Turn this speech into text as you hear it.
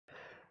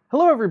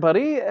Hello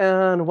everybody,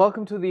 and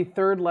welcome to the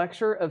third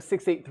lecture of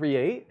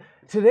 6838.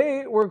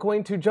 Today we're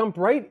going to jump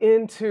right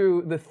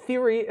into the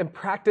theory and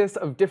practice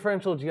of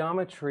differential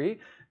geometry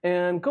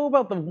and go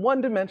about the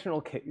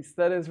one-dimensional case.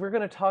 That is, we're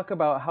going to talk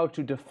about how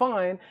to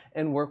define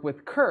and work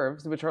with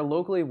curves, which are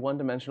locally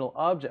one-dimensional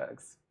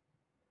objects.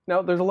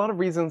 Now, there's a lot of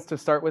reasons to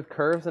start with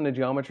curves in a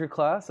geometry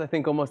class. I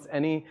think almost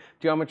any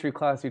geometry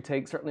class you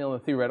take, certainly on the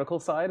theoretical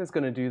side, is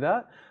going to do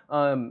that.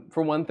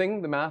 For one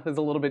thing, the math is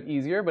a little bit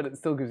easier, but it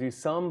still gives you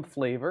some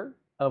flavor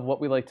of what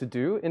we like to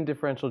do in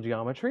differential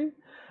geometry.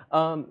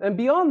 And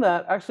beyond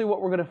that, actually what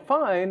we're going to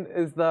find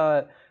is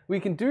that we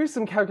can do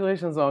some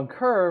calculations on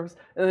curves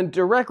and then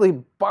directly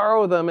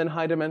borrow them in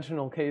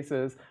high-dimensional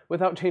cases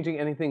without changing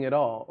anything at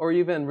all, or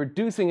even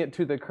reducing it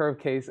to the curve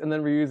case and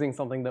then reusing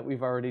something that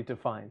we've already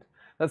defined.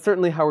 That's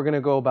certainly how we're going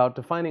to go about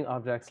defining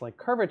objects like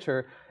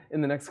curvature in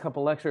the next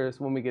couple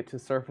lectures when we get to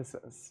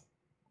surfaces.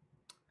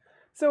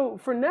 So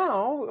for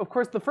now, of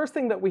course, the first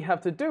thing that we have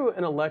to do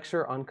in a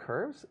lecture on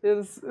curves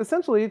is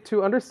essentially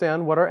to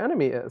understand what our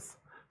enemy is.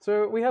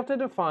 So we have to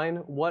define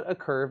what a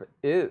curve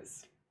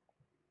is.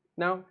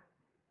 Now,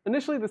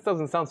 initially, this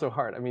doesn't sound so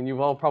hard. I mean,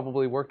 you've all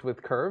probably worked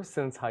with curves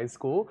since high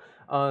school.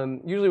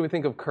 Usually we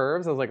think of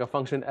curves as like a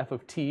function f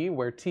of t,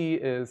 where t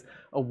is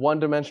a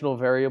one-dimensional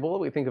variable.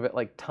 We think of it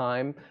like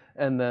time,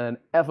 and then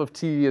f of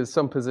t is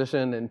some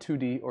position in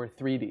 2D or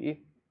 3D.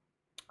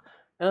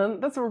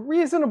 And that's a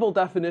reasonable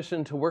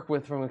definition to work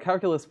with from a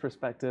calculus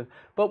perspective,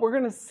 but we're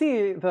going to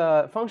see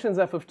the functions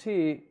f of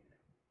t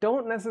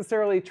don't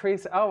necessarily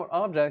trace out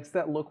objects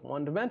that look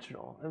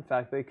one-dimensional. In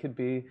fact, they could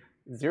be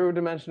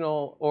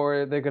zero-dimensional,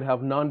 or they could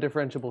have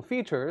non-differentiable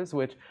features,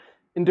 which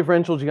in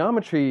differential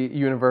geometry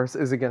universe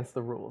is against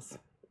the rules.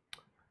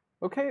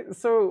 Okay,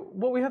 so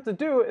what we have to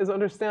do is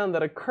understand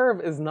that a curve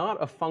is not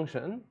a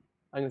function.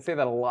 I'm going to say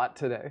that a lot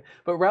today,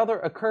 but rather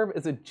a curve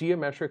is a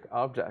geometric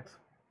object.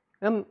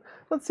 And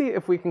let's see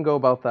if we can go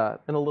about that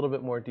in a little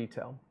bit more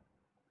detail.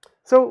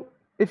 So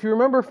if you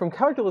remember from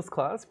calculus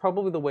class,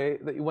 probably the way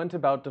that you went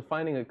about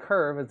defining a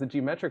curve as a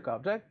geometric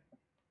object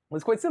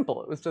was quite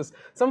simple. It was just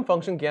some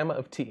function gamma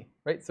of t,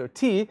 right? So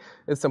t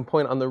is some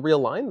point on the real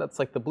line. That's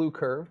like the blue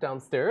curve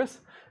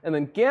downstairs. And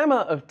then gamma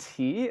of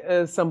t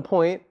is some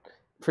point,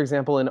 for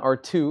example, in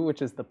R2,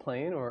 which is the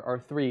plane,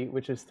 or R3,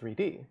 which is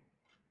 3D.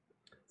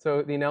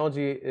 So the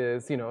analogy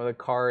is, the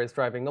car is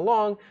driving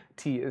along,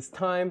 t is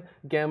time,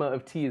 gamma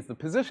of t is the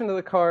position of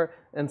the car,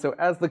 and so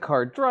as the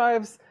car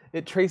drives,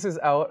 it traces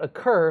out a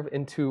curve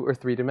in 2 or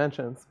 3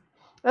 dimensions.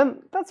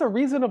 And that's a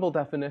reasonable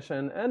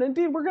definition, and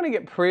indeed we're going to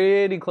get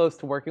pretty close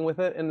to working with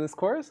it in this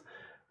course.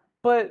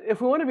 But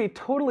if we want to be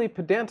totally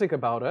pedantic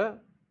about it,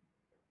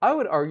 I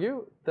would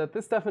argue that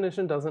this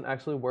definition doesn't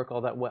actually work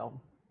all that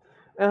well.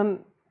 And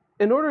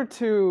in order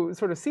to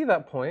sort of see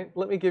that point,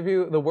 let me give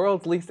you the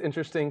world's least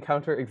interesting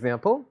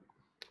counterexample.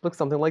 Looks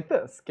something like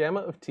this.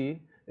 Gamma of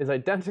t is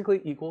identically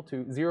equal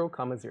to 0,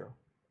 0,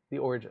 the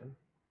origin.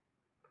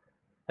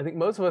 I think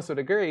most of us would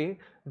agree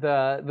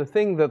that the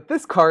thing that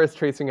this car is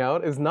tracing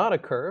out is not a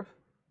curve.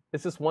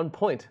 It's just one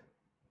point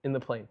in the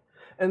plane.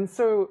 And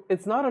so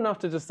it's not enough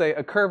to just say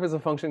a curve is a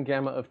function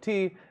gamma of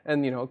t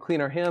and clean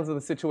our hands of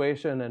the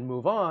situation and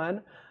move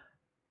on.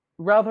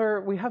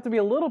 Rather, we have to be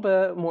a little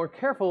bit more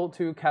careful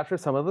to capture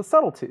some of the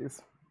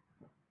subtleties.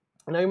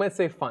 Now you might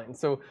say, fine,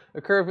 so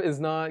a curve is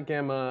not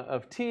gamma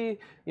of t,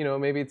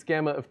 maybe it's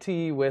gamma of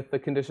t with the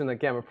condition that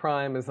gamma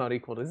prime is not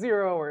equal to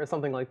 0 or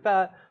something like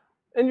that.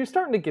 And you're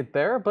starting to get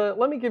there, but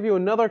let me give you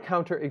another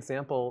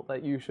counterexample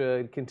that you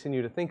should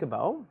continue to think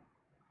about.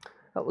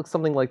 That looks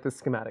something like this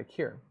schematic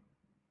here.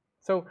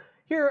 So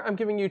here I'm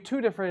giving you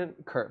 2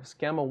 different curves,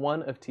 gamma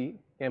 1 of t,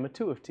 gamma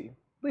 2 of t.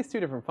 At least 2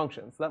 different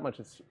functions, that much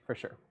is for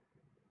sure.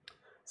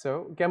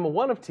 So gamma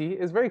 1 of t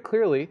is very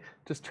clearly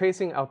just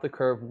tracing out the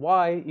curve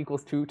y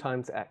equals 2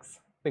 times x.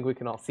 I think we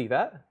can all see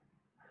that.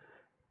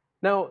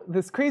 Now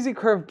this crazy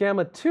curve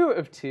gamma 2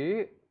 of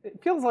t, it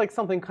feels like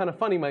something kind of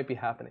funny might be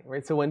happening,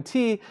 right? So when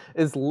t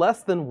is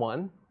less than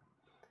 1,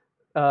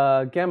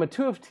 gamma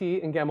 2 of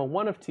t and gamma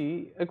 1 of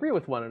t agree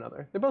with one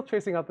another. They're both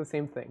tracing out the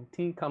same thing,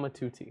 t comma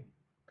 2t.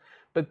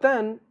 But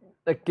then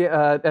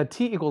at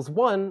t equals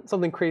 1,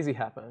 something crazy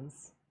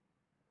happens.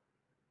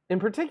 In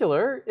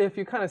particular, if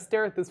you kind of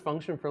stare at this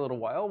function for a little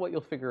while, what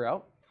you'll figure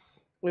out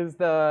is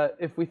that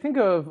if we think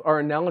of our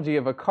analogy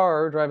of a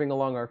car driving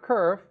along our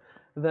curve,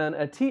 then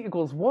at t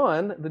equals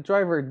 1, the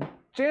driver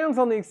jams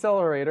on the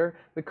accelerator,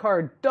 the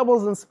car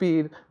doubles in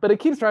speed, but it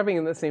keeps driving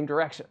in the same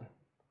direction.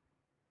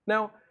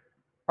 Now,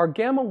 are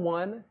gamma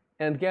 1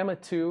 and gamma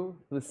 2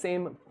 the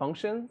same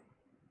function?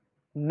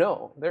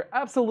 No, they're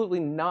absolutely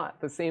not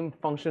the same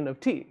function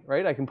of t,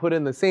 right? I can put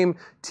in the same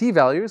t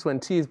values when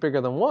t is bigger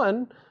than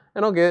 1,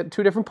 and I'll get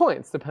 2 different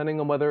points, depending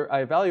on whether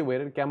I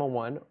evaluated gamma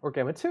 1 or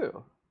gamma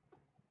 2.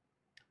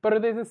 But are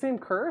they the same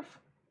curve?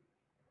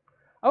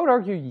 I would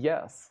argue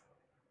yes.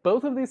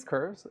 Both of these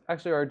curves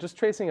actually are just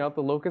tracing out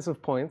the locus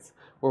of points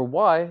where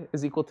y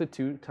is equal to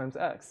 2 times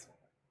x.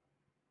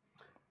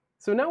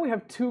 So now we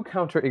have 2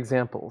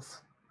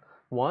 counterexamples.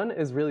 One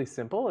is really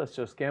simple. It's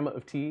just gamma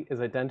of t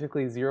is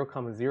identically 0,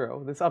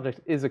 0. This object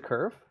is a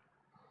curve.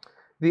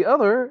 The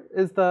other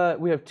is that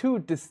we have two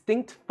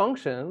distinct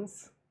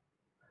functions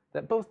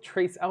that both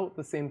trace out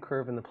the same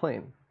curve in the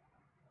plane.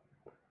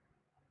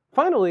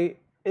 Finally,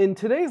 in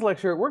today's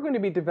lecture, we're going to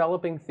be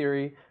developing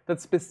theory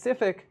that's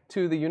specific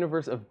to the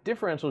universe of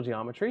differential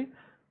geometry.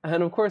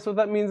 And of course, what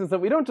that means is that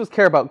we don't just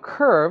care about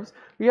curves,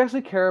 we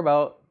actually care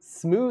about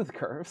smooth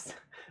curves.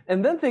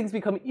 And then things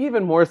become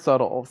even more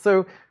subtle.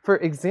 So for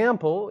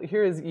example,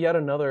 here is yet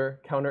another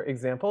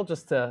counterexample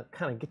just to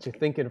kind of get you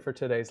thinking for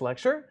today's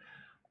lecture.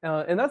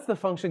 And that's the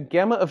function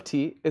gamma of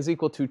t is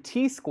equal to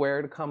t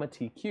squared comma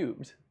t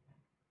cubed.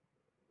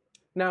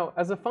 Now,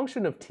 as a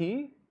function of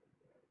t,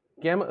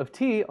 gamma of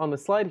t on the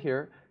slide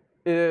here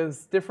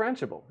is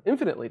differentiable,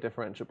 infinitely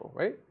differentiable,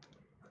 right?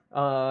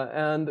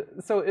 And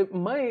so it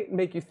might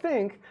make you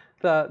think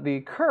that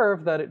the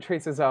curve that it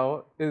traces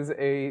out is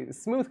a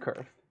smooth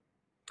curve.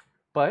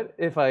 But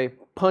if I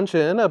punch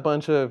in a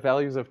bunch of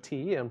values of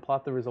t and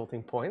plot the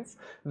resulting points,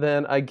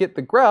 then I get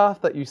the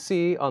graph that you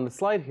see on the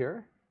slide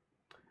here.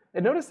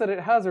 And notice that it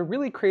has a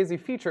really crazy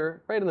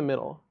feature right in the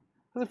middle.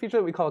 It has a feature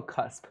that we call a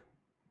cusp.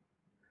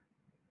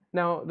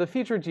 Now, the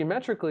feature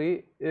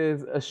geometrically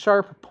is a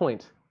sharp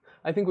point.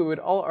 I think we would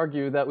all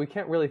argue that we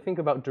can't really think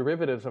about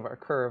derivatives of our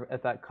curve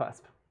at that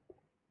cusp.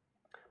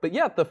 But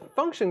yet, the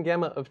function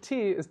gamma of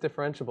t is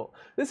differentiable.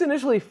 This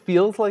initially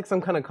feels like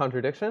some kind of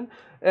contradiction,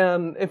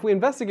 and if we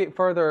investigate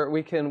further,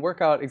 we can work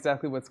out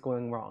exactly what's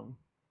going wrong.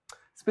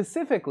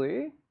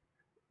 Specifically,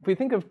 if we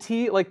think of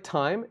t like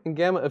time and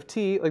gamma of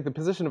t like the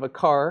position of a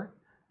car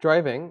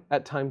driving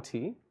at time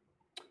t,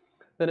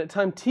 then at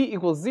time t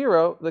equals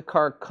 0, the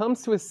car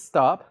comes to a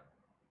stop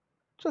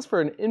just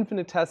for an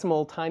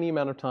infinitesimal tiny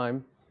amount of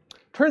time,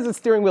 turns the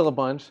steering wheel a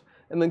bunch,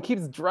 and then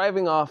keeps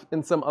driving off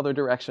in some other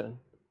direction.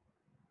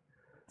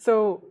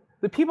 So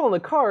the people in the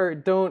car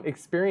don't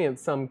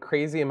experience some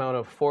crazy amount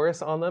of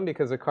force on them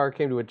because the car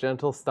came to a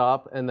gentle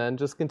stop and then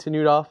just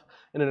continued off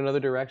in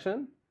another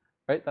direction,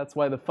 right? That's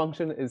why the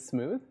function is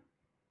smooth.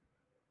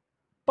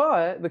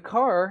 But the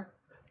car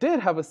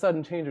did have a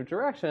sudden change of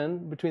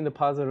direction between the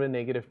positive and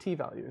negative t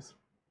values.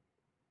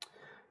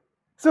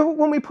 So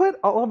when we put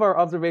all of our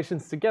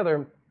observations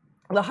together,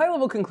 the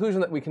high-level conclusion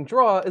that we can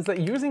draw is that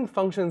using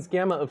functions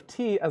gamma of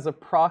t as a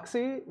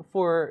proxy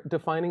for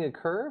defining a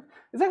curve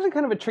is actually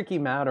kind of a tricky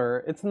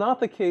matter. It's not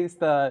the case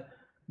that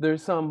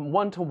there's some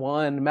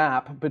one-to-one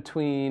map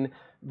between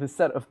the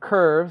set of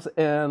curves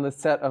and the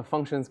set of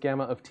functions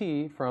gamma of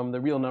t from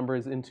the real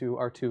numbers into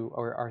R2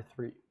 or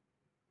R3.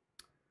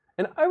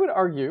 And I would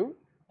argue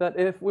that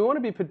if we want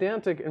to be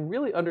pedantic and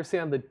really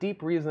understand the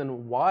deep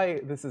reason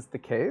why this is the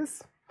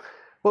case,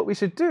 what we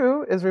should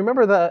do is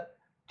remember that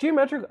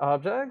geometric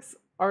objects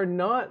are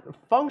not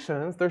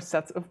functions, they're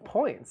sets of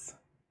points.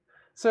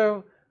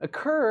 So a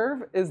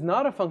curve is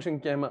not a function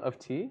gamma of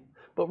t,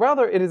 but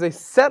rather it is a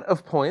set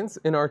of points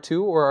in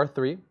R2 or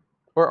R3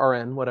 or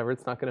Rn, whatever,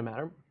 it's not going to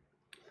matter,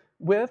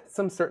 with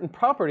some certain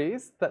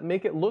properties that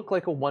make it look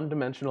like a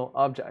one-dimensional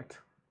object.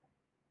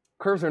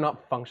 Curves are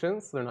not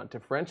functions, they're not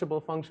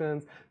differentiable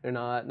functions, they're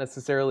not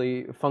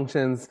necessarily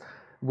functions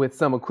with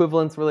some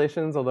equivalence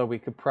relations, although we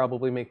could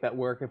probably make that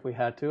work if we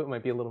had to. It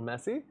might be a little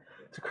messy.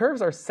 So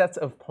curves are sets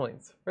of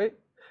points, right?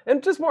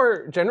 And just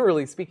more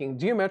generally speaking,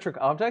 geometric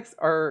objects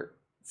are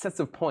sets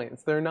of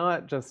points. They're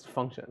not just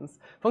functions.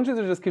 Functions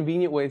are just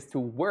convenient ways to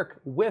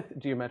work with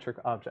geometric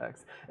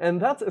objects.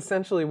 And that's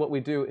essentially what we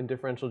do in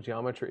differential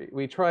geometry.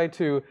 We try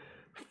to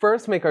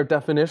first make our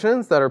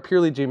definitions that are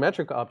purely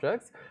geometric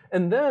objects,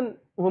 and then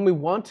when we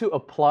want to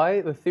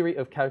apply the theory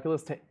of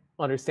calculus to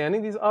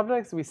understanding these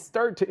objects, we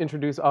start to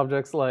introduce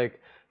objects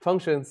like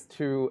functions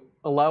to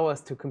allow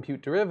us to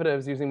compute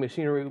derivatives using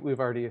machinery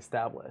we've already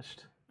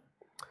established.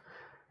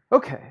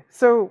 Okay,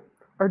 so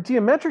our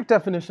geometric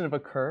definition of a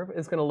curve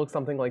is going to look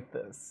something like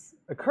this.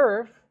 A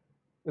curve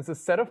is a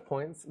set of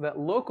points that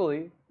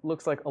locally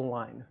looks like a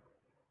line.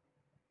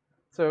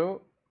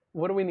 So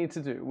what do we need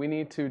to do? We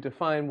need to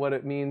define what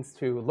it means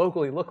to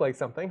locally look like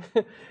something,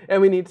 and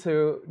we need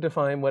to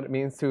define what it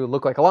means to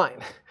look like a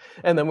line.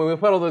 And then when we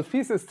put all those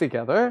pieces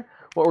together,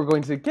 what we're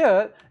going to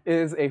get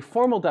is a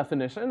formal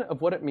definition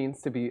of what it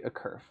means to be a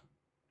curve.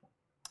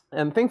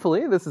 And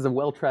thankfully, this is a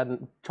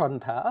well-trodden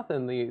path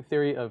in the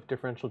theory of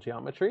differential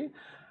geometry.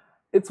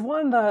 It's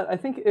one that I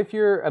think if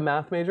you're a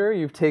math major,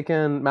 you've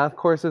taken math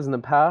courses in the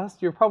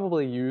past, you're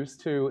probably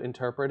used to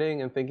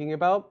interpreting and thinking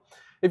about.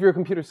 If you're a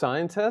computer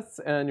scientist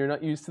and you're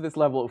not used to this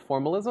level of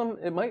formalism,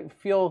 it might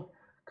feel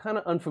kind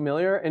of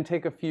unfamiliar and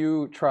take a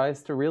few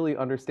tries to really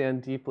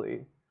understand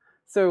deeply.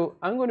 So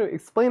I'm going to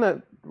explain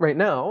it right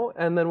now,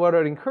 and then what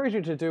I'd encourage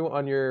you to do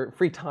on your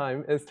free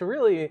time is to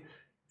really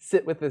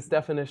sit with this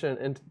definition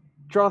and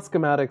draw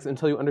schematics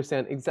until you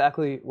understand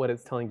exactly what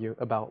it's telling you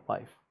about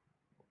life.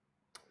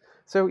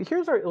 So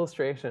here's our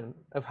illustration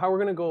of how we're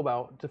going to go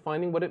about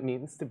defining what it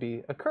means to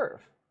be a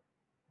curve.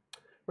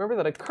 Remember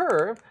that a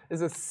curve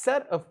is a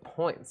set of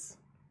points.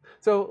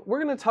 So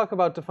we're going to talk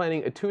about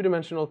defining a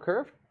two-dimensional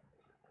curve.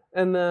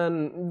 And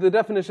then the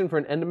definition for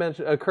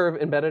a curve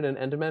embedded in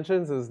n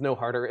dimensions is no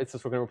harder. It's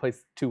just we're going to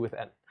replace 2 with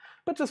n.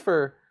 But just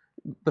for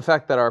the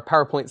fact that our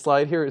PowerPoint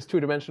slide here is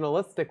two-dimensional,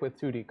 let's stick with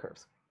 2D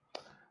curves.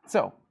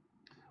 So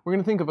we're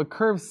going to think of a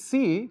curve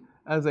C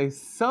as a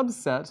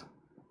subset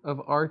of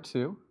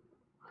R2.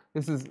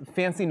 This is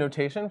fancy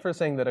notation for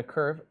saying that a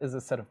curve is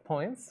a set of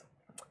points.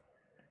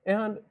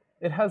 And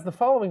it has the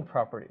following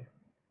property.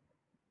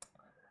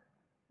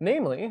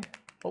 Namely,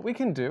 what we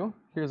can do,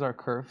 here's our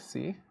curve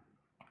C.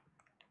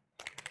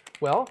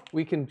 Well,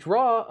 we can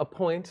draw a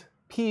point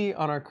P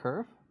on our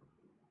curve,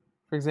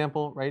 for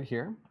example, right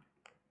here.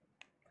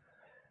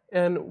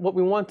 And what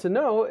we want to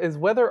know is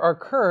whether our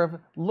curve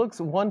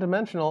looks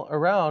one-dimensional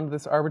around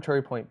this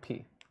arbitrary point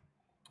P.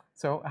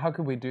 So how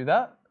could we do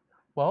that?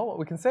 Well, what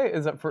we can say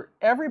is that for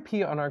every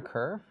P on our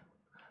curve,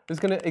 there's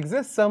going to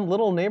exist some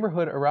little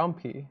neighborhood around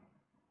P,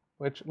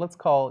 which let's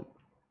call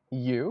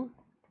U,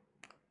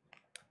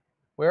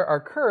 where our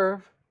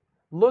curve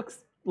looks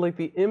like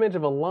the image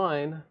of a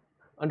line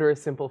under a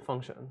simple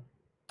function.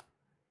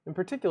 In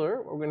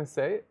particular, what we're going to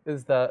say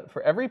is that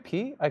for every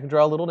P, I can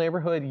draw a little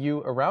neighborhood U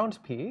around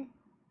P,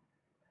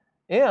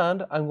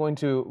 and I'm going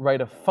to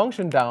write a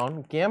function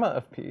down, gamma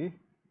of P,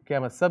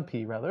 gamma sub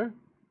P rather.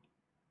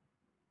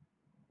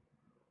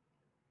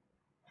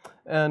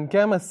 And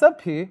gamma sub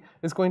P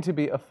is going to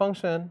be a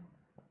function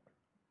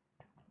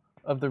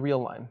of the real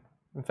line.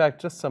 In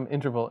fact, just some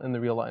interval in the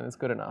real line is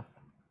good enough.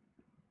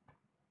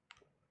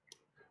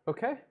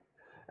 Okay?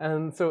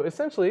 And so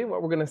essentially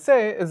what we're going to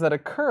say is that a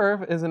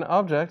curve is an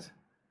object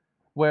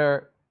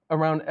where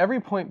around every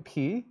point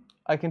P,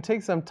 I can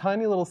take some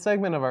tiny little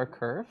segment of our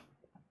curve,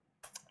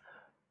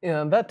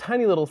 and that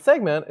tiny little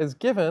segment is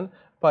given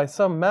by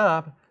some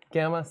map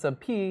gamma sub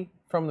P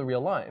from the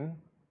real line.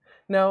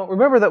 Now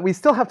remember that we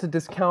still have to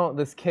discount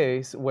this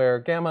case where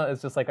gamma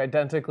is just like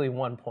identically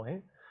one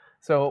point.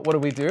 So what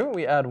do?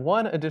 We add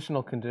one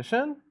additional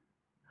condition,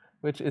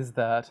 which is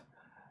that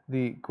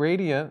the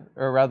gradient,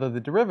 or rather the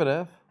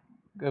derivative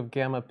of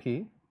gamma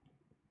P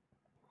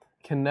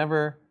can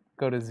never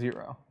go to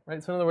 0,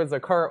 right? So in other words, the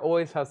car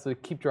always has to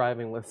keep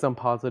driving with some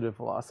positive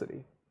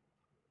velocity.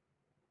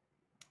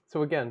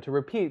 So again, to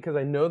repeat, because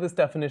I know this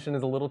definition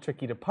is a little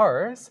tricky to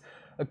parse,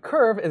 a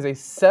curve is a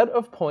set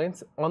of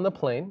points on the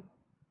plane,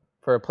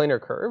 for a planar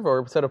curve,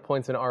 or a set of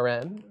points in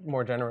Rn,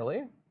 more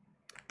generally,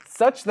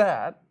 such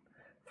that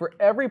for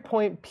every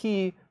point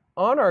P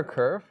on our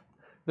curve,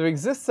 there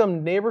exists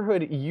some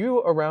neighborhood U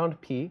around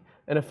P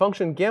and a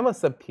function gamma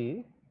sub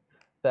P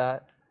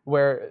that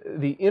where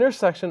the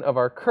intersection of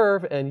our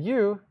curve and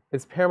U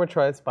is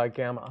parametrized by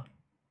gamma.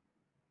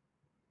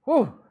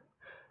 Whew.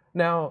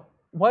 Now,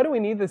 why do we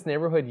need this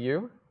neighborhood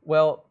U?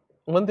 Well,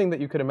 one thing that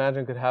you could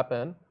imagine could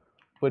happen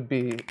would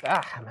be,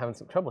 I'm having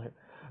some trouble here,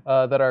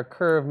 that our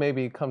curve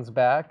maybe comes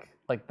back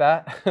like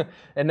that,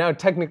 and now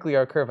technically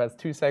our curve has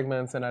two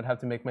segments and I'd have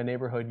to make my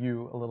neighborhood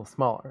U a little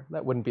smaller.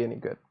 That wouldn't be any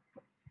good.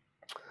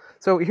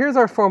 So here's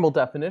our formal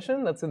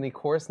definition that's in the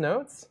course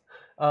notes.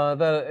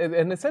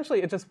 And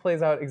essentially it just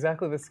plays out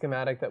exactly the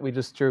schematic that we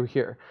just drew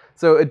here.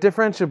 So a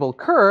differentiable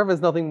curve is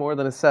nothing more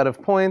than a set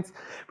of points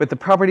with the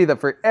property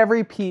that for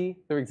every P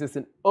there exists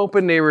an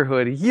open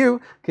neighborhood U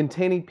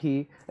containing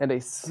P and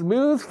a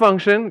smooth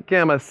function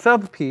gamma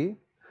sub P,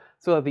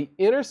 so that the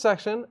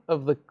intersection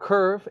of the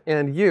curve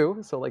and U,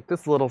 so like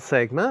this little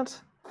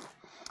segment,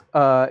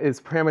 is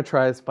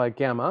parametrized by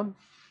gamma.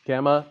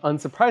 Gamma,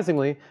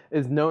 unsurprisingly,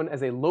 is known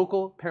as a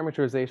local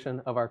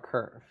parameterization of our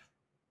curve.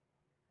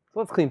 So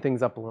let's clean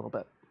things up a little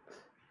bit.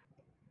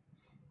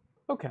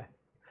 Okay,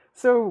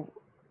 so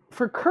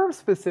for curves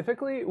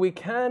specifically, we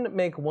can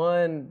make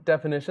one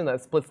definition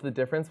that splits the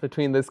difference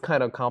between this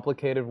kind of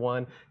complicated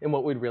one and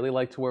what we'd really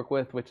like to work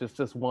with, which is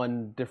just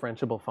one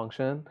differentiable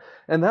function.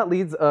 And that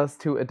leads us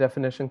to a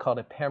definition called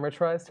a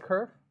parametrized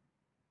curve.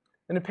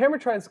 And a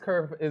parametrized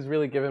curve is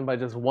really given by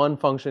just one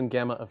function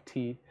gamma of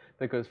t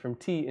that goes from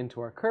t into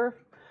our curve.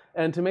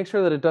 And to make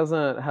sure that it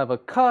doesn't have a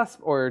cusp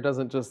or it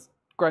doesn't just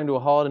grind to a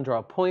halt and draw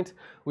a point,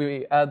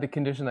 we add the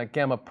condition that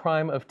gamma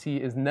prime of t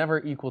is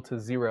never equal to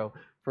 0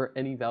 for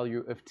any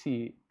value of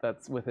t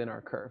that's within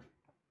our curve.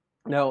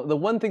 Now, the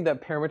one thing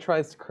that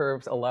parametrized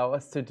curves allow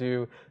us to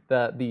do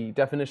that the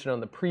definition on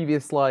the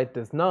previous slide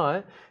does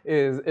not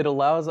is it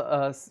allows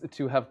us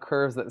to have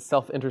curves that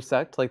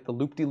self-intersect, like the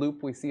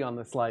loop-de-loop we see on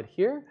the slide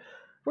here.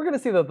 We're going to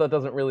see that that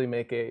doesn't really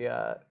make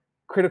a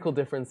critical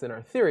difference in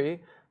our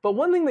theory. But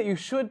one thing that you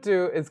should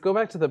do is go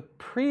back to the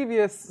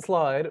previous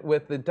slide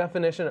with the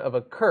definition of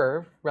a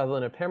curve rather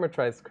than a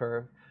parametrized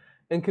curve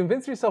and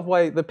convince yourself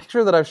why the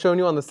picture that I've shown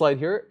you on the slide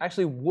here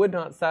actually would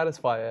not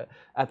satisfy it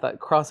at that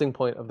crossing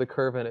point of the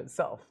curve in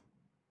itself.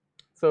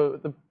 So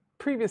the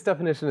previous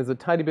definition is a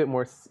tiny bit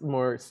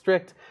more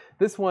strict.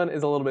 This one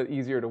is a little bit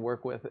easier to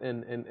work with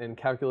in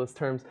calculus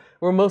terms.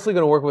 We're mostly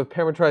going to work with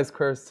parametrized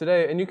curves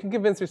today, and you can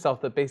convince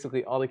yourself that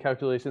basically all the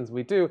calculations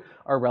we do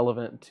are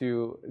relevant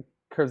to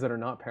curves that are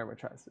not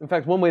parametrized. In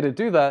fact, one way to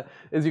do that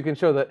is you can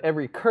show that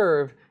every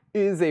curve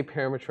is a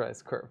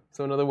parametrized curve.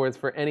 So in other words,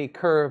 for any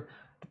curve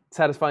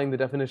satisfying the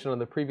definition on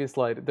the previous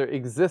slide, there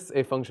exists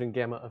a function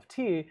gamma of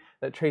t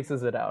that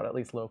traces it out, at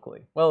least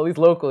locally. Well, at least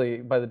locally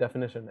by the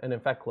definition, and in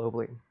fact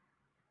globally.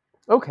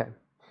 Okay,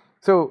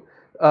 so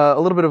a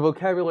little bit of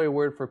vocabulary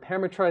word for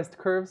parametrized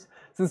curves.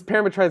 Since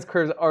parametrized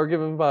curves are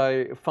given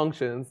by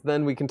functions,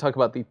 then we can talk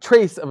about the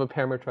trace of a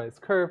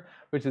parametrized curve,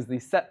 which is the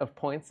set of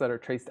points that are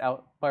traced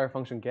out by our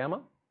function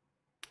gamma.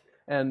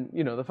 And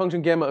the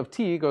function gamma of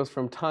t goes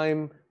from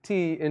time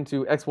t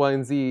into x, y,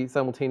 and z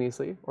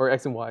simultaneously, or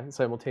x and y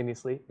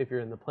simultaneously if you're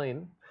in the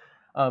plane.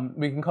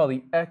 We can call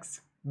the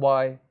x,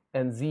 y,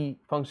 and z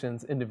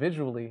functions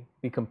individually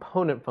the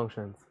component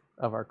functions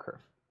of our curve.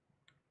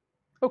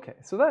 Okay,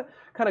 so that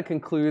kind of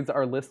concludes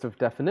our list of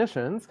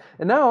definitions.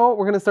 And now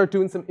we're going to start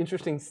doing some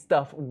interesting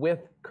stuff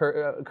with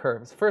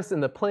curves. First in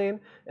the plane,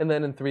 and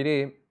then in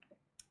 3D.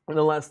 In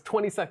the last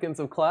 20 seconds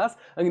of class,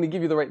 I'm going to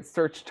give you the right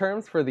search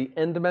terms for the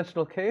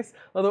n-dimensional case,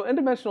 although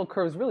n-dimensional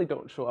curves really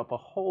don't show up a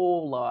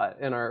whole lot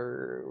in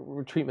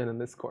our treatment in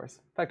this course.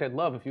 In fact, I'd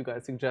love if you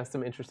guys suggest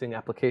some interesting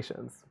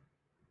applications.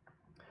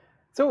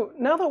 So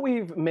now that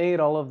we've made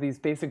all of these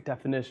basic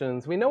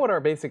definitions, we know what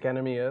our basic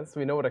enemy is,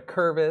 we know what a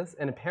curve is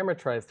and a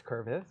parametrized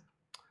curve is,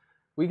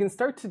 we can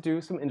start to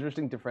do some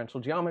interesting differential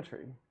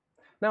geometry.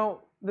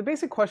 Now, the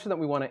basic question that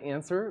we want to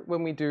answer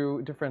when we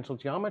do differential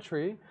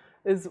geometry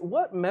is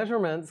what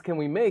measurements can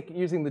we make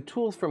using the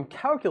tools from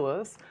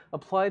calculus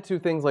applied to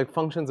things like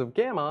functions of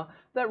gamma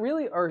that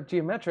really are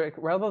geometric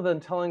rather than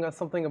telling us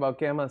something about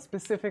gamma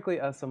specifically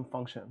as some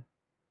function.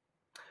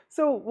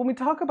 So when we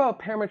talk about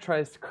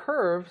parametrized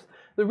curves,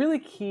 the really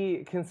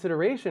key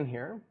consideration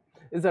here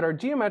is that our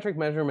geometric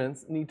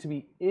measurements need to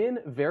be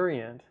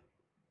invariant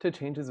to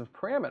changes of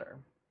parameter.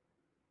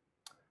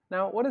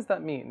 Now, what does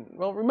that mean?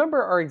 Well,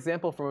 remember our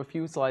example from a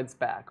few slides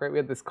back, right? We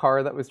had this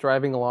car that was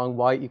driving along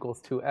y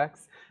equals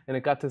 2x, and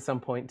it got to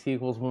some point t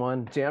equals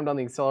 1, jammed on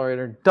the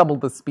accelerator,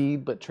 doubled the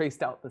speed, but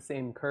traced out the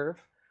same curve.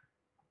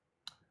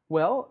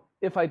 Well,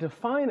 if I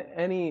define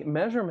any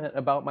measurement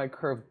about my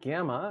curve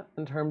gamma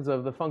in terms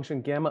of the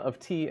function gamma of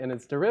t and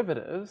its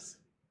derivatives,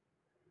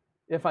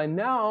 if I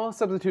now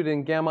substitute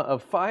in gamma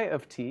of phi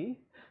of t,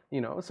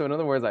 so in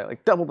other words, I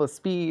double the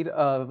speed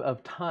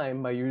of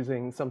time by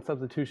using some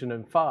substitution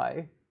in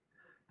phi,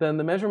 then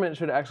the measurement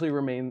should actually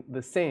remain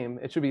the same.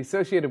 It should be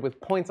associated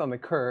with points on the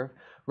curve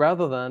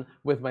rather than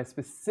with my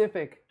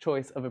specific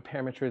choice of a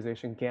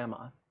parameterization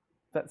gamma.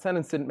 If that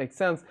sentence didn't make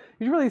sense,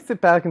 you should really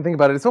sit back and think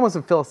about it. It's almost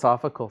a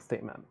philosophical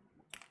statement.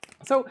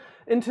 So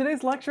in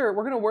today's lecture,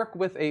 we're going to work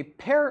with a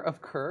pair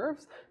of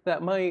curves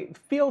that might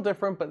feel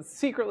different but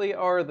secretly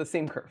are the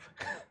same curve.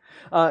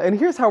 And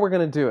here's how we're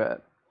going to do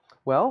it.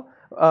 Well,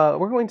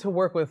 we're going to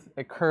work with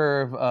a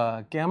curve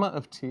gamma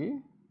of t.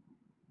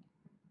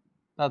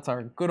 That's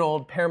our good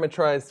old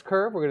parametrized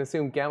curve. We're going to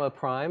assume gamma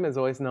prime is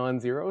always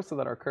non-zero so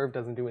that our curve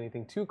doesn't do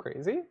anything too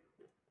crazy.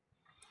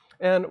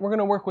 And we're going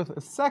to work with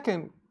a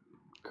second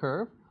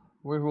curve,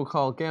 which we'll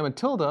call gamma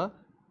tilde.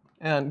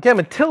 And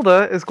gamma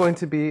tilde is going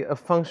to be a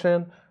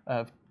function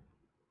of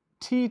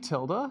t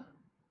tilde.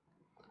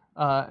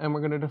 And we're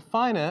going to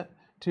define it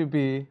to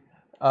be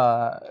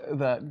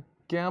that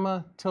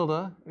gamma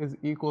tilde is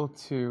equal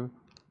to,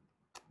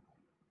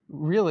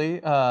 really,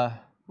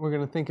 we're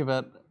going to think of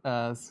it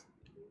as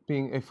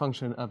being a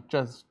function of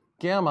just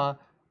gamma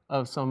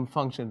of some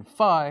function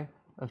phi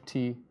of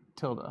t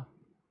tilde.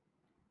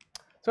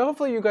 So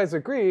hopefully you guys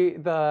agree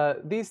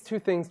that these two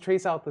things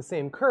trace out the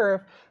same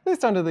curve, at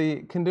least under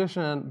the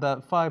condition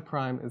that phi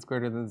prime is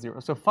greater than 0.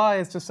 So phi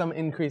is just some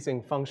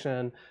increasing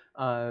function,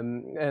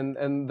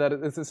 and that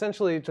it's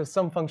essentially just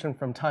some function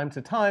from time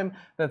to time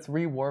that's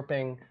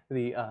rewarping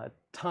the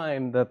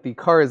time that the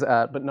car is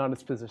at, but not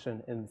its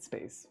position in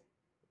space.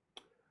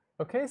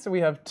 Okay, so we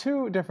have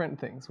two different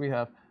things. We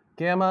have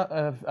gamma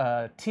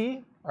of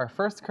t, our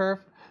first curve.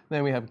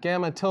 Then we have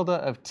gamma tilde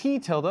of t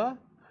tilde,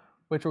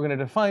 which we're going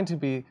to define to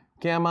be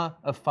gamma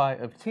of phi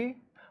of t.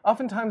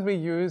 Oftentimes we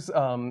use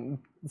some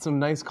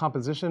nice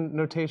composition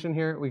notation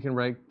here. We can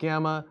write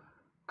gamma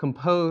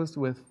composed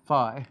with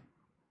phi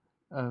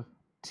of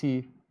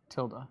t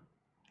tilde.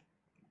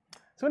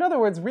 So in other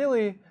words,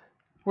 really,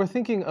 we're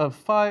thinking of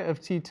phi of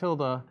t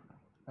tilde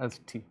as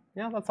t.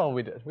 Yeah, that's all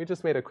we did. We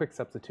just made a quick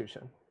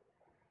substitution.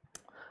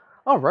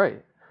 All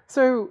right,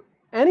 so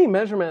any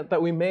measurement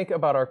that we make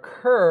about our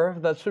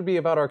curve that should be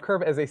about our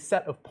curve as a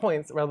set of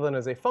points rather than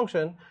as a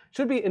function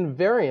should be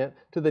invariant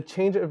to the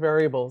change of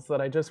variables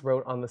that I just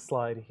wrote on the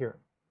slide here.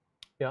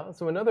 Yeah,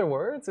 so in other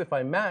words, if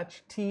I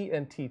match t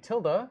and t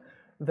tilde,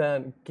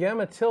 then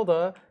gamma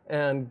tilde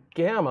and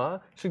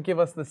gamma should give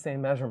us the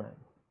same measurement.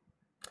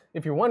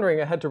 If you're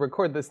wondering, I had to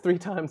record this 3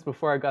 times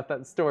before I got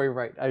that story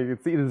right.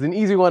 It's an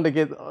easy one to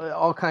get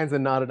all kinds of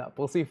knotted up.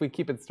 We'll see if we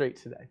keep it straight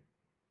today.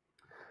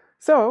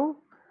 So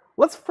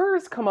let's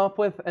first come up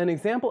with an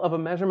example of a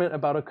measurement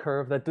about a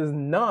curve that does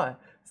not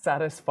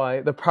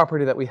satisfy the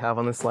property that we have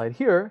on the slide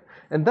here,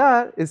 and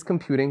that is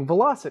computing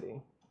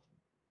velocity.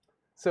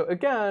 So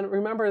again,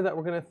 remember that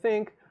we're going to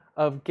think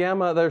of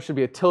gamma, there should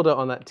be a tilde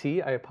on that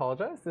t, I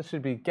apologize. This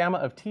should be gamma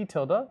of t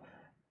tilde,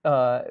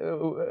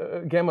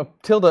 gamma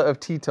tilde of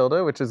t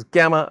tilde, which is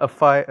gamma of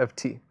phi of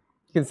t.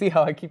 You can see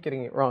how I keep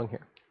getting it wrong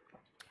here.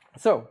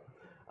 So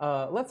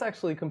let's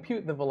actually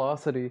compute the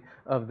velocity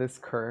of this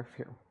curve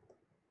here.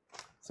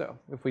 So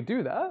if we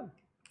do that,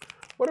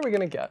 what are we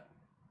going to get?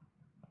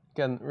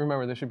 Again,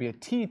 remember there should be a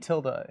t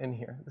tilde in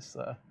here. This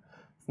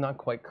is not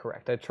quite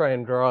correct. I try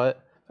and draw it.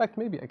 In fact,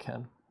 maybe I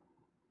can,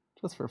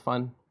 just for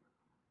fun.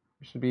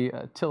 There should be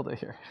a tilde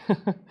here,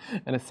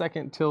 and a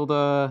second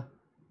tilde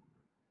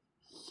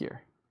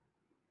here.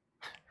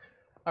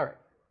 All right.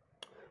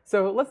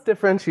 So let's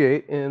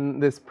differentiate in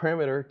this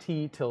parameter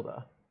t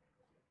tilde.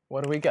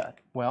 What do we get?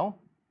 Well,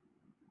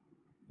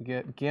 we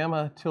get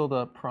gamma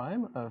tilde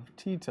prime of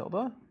t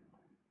tilde.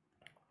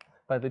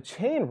 By the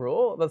chain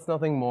rule, that's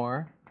nothing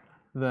more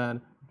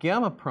than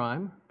gamma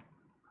prime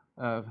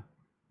of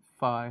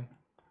phi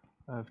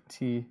of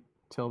t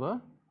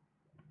tilde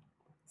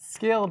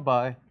scaled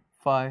by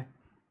phi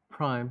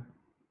prime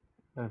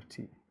of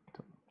t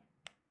tilde.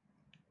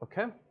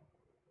 Okay?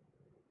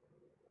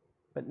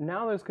 But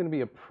now there's going to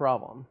be a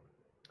problem,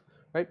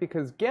 right?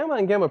 Because gamma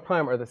and gamma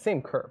prime are the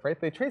same curve, right?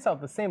 They trace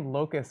out the same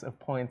locus of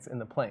points in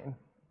the plane.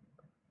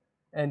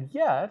 And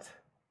yet,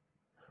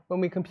 when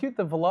we compute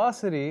the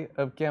velocity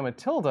of gamma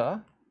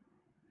tilde,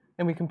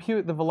 and we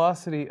compute the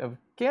velocity of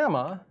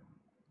gamma,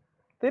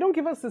 they don't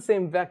give us the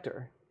same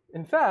vector.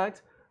 In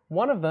fact,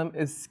 one of them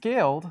is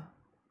scaled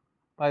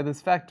by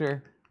this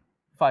vector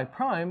phi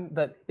prime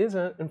that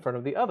isn't in front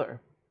of the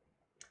other.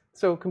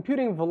 So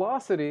computing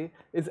velocity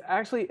is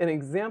actually an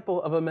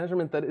example of a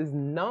measurement that is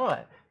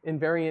not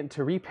invariant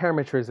to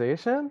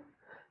reparametrization,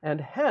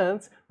 and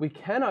hence we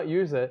cannot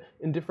use it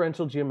in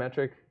differential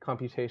geometric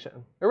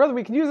computation. Or rather,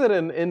 we can use it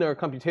in our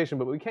computation,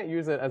 but we can't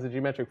use it as a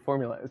geometric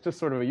formula. It's just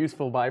sort of a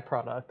useful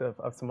byproduct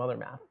of some other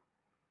math.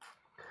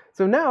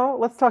 So now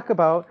let's talk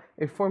about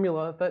a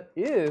formula that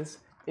is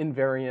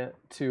invariant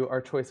to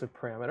our choice of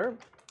parameter.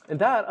 And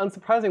that,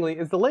 unsurprisingly,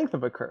 is the length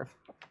of a curve.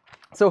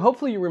 So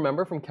hopefully you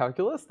remember from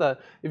calculus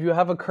that if you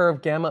have a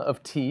curve gamma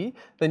of t,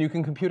 then you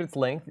can compute its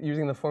length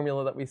using the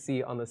formula that we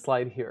see on the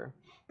slide here.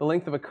 The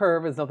length of a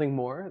curve is nothing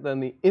more than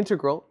the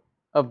integral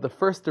of the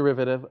first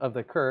derivative of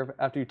the curve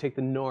after you take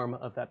the norm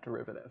of that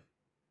derivative.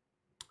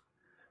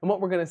 And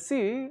what we're going to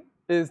see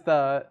is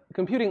that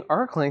computing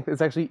arc length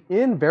is actually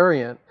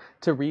invariant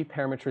to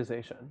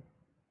reparametrization.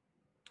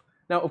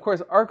 Now, of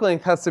course, arc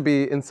length has to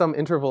be in some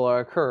interval on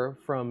a curve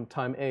from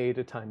time A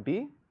to time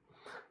B.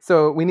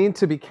 So we need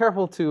to be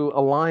careful to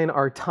align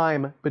our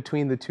time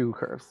between the two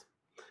curves.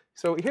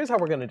 So here's how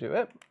we're going to do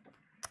it.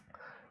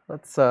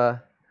 Let's,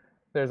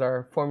 there's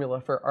our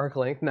formula for arc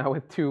length, now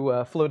with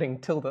two floating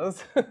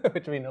tildes,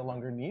 which we no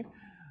longer need.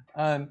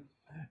 And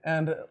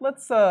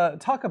let's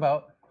talk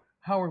about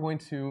how we're going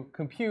to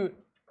compute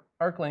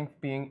arc length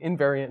being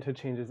invariant to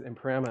changes in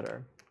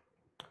parameter.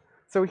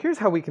 So here's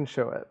how we can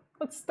show it.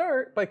 Let's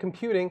start by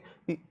computing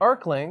the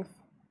arc length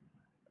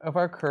of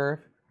our curve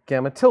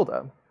gamma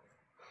tilde.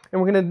 And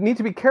we're going to need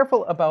to be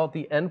careful about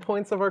the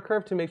endpoints of our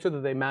curve to make sure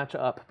that they match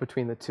up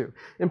between the two.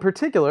 In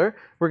particular,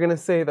 we're going to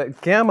say that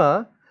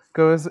gamma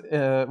goes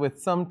with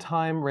some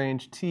time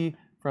range t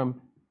from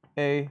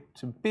A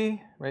to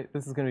B, right?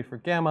 This is going to be for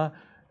gamma.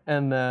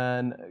 And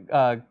then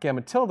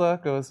gamma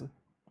tilde goes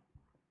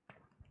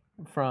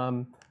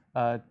from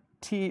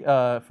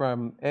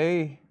from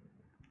A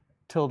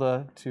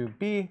tilde to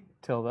B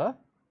tilde.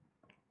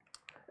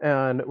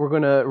 And we're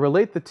going to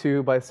relate the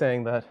two by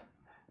saying that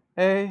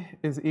A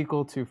is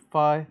equal to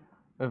phi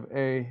of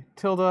A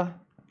tilde,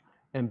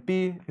 and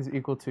B is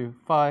equal to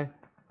phi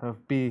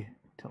of B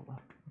tilde.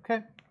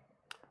 Okay?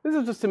 This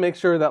is just to make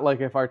sure that,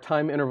 like, if our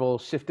time interval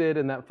shifted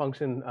in that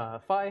function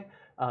phi,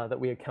 that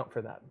we account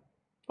for that.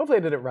 Hopefully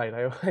I did it right.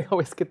 I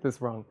always get this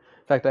wrong.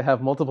 In fact, I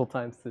have multiple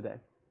times today.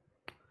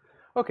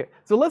 Okay,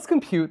 so let's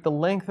compute the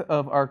length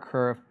of our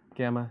curve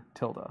gamma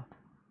tilde.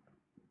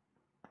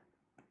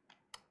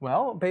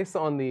 Well, based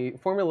on the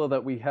formula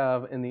that we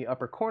have in the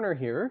upper corner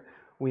here,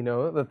 we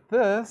know that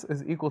this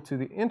is equal to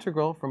the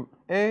integral from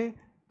A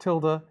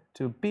tilde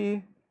to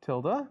B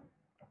tilde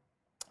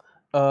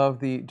of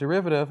the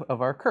derivative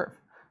of our curve.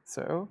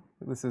 So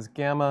this is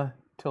gamma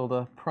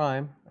tilde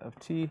prime of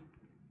t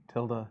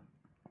tilde.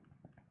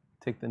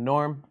 Take the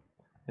norm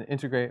and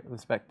integrate with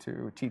respect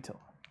to t tilde.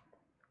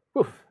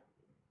 Oof.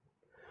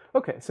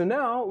 Okay, so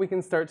now we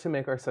can start to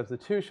make our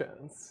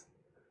substitutions.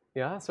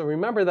 Yeah, so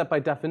remember that by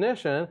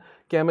definition,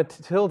 gamma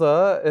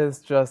tilde is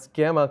just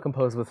gamma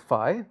composed with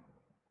phi.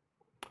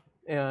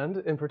 And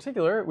in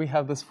particular, we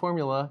have this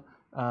formula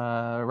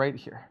right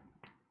here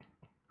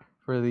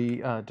for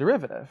the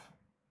derivative,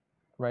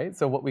 right?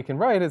 So what we can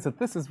write is that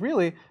this is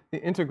really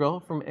the integral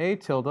from A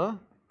tilde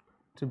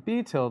to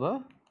B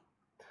tilde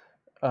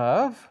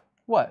of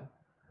what?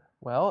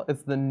 Well,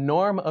 it's the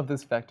norm of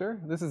this vector.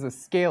 This is a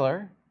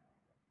scalar,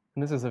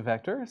 and this is a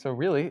vector. So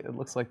really, it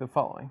looks like the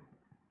following.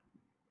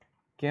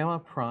 Gamma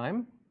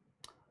prime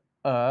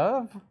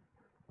of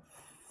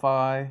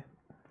phi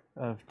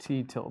of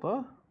t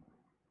tilde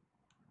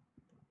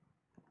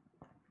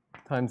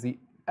times the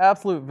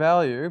absolute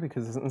value,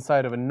 because it's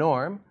inside of a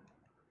norm,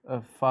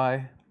 of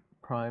phi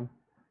prime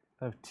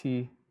of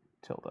t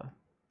tilde.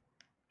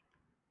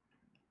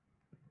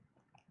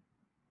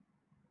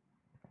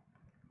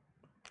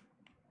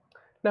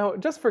 Now,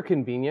 just for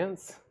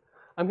convenience,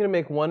 I'm going to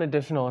make one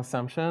additional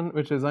assumption,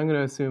 which is I'm going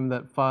to assume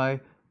that phi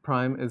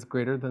prime is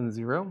greater than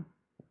 0.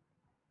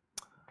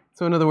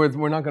 So in other words,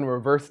 we're not going to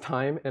reverse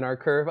time in our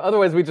curve.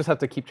 Otherwise, we just have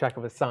to keep track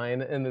of a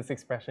sign in this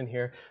expression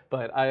here.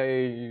 But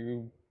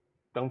I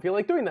don't feel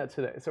like doing that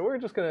today. So we're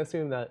just going to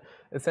assume that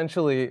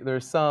essentially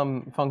there's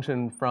some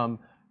function from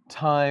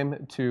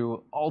time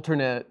to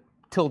alternate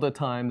tilde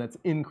time that's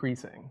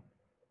increasing.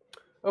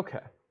 OK.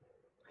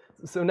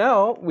 So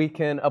now we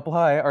can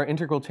apply our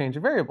integral change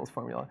of variables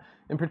formula.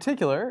 In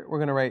particular, we're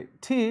going to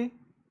write t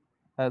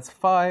as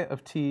phi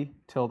of t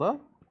tilde.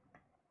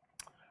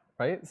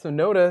 Right? So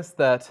notice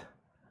that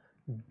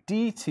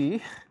dt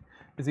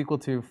is equal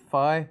to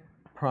phi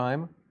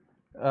prime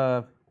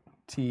of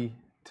t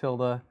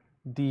tilde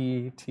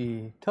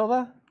dt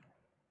tilde.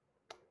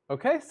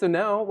 Okay, so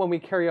now when we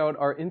carry out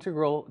our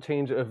integral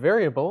change of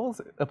variables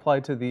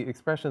applied to the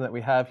expression that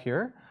we have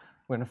here,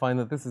 we're going to find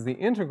that this is the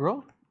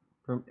integral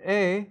from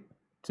a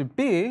to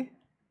b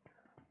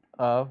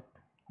of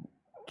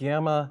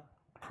gamma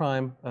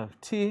prime of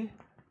t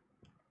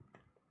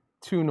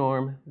to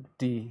norm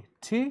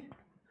dt.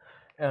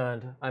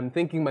 And I'm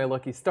thanking my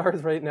lucky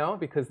stars right now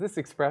because this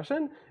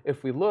expression,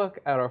 if we look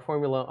at our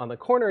formula on the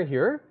corner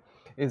here,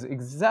 is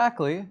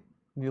exactly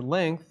the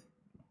length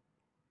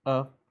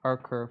of our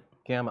curve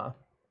gamma.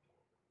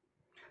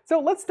 So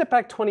let's step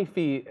back 20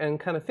 feet and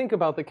kind of think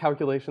about the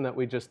calculation that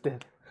we just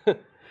did.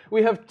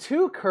 We have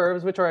two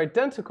curves which are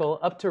identical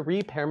up to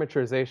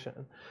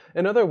reparametrization.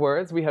 In other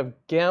words, we have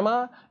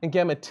gamma and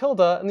gamma tilde,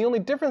 and the only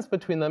difference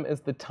between them is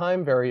the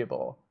time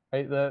variable.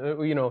 Right?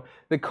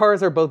 The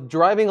cars are both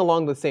driving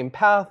along the same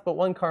path, but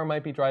one car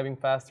might be driving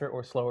faster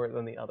or slower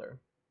than the other.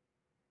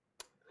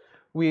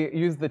 We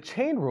use the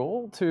chain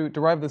rule to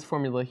derive this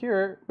formula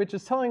here, which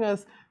is telling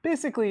us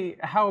basically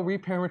how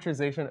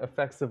reparametrization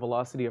affects the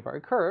velocity of our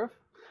curve.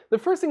 The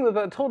first thing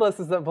that told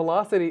us is that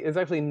velocity is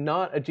actually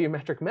not a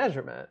geometric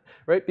measurement,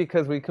 right?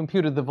 Because we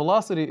computed the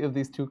velocity of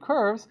these two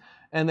curves,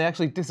 and they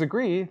actually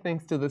disagree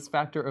thanks to this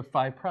factor of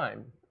phi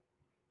prime.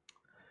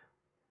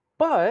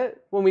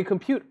 But when we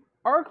compute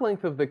arc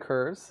length of the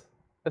curves,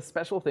 a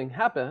special thing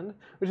happened,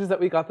 which is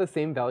that we got the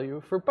same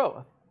value for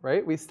both,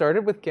 right? We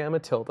started with gamma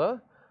tilde,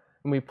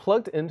 and we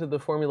plugged into the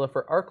formula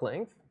for arc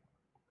length,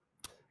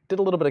 did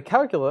a little bit of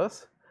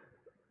calculus,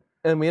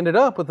 and we ended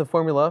up with the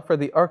formula for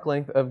the arc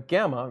length of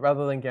gamma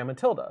rather than gamma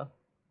tilde.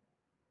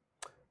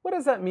 What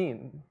does that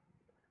mean?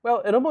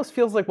 Well, it almost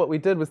feels like what we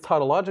did was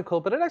tautological,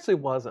 but it actually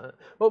wasn't.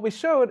 What we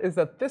showed is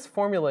that this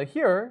formula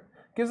here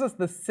gives us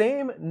the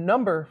same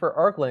number for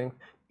arc length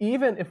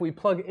even if we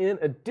plug in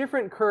a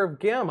different curve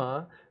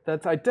gamma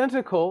that's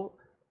identical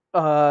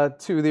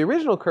to the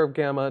original curve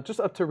gamma,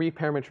 just up to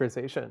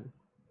reparametrization.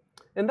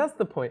 And that's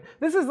the point.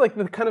 This is like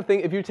the kind of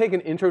thing, if you take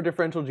an intro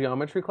differential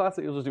geometry class,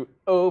 that you'll just do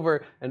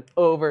over and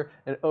over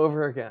and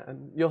over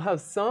again. You'll have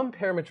some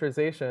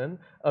parametrization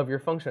of your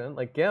function,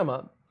 like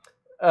gamma,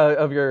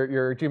 of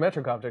your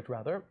geometric object,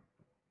 rather.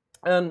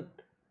 And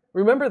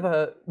remember,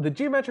 the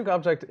geometric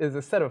object is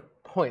a set of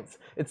points.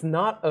 It's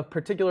not a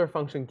particular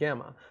function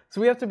gamma. So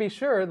we have to be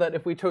sure that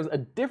if we chose a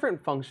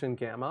different function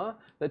gamma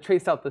that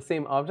traced out the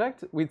same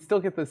object, we'd still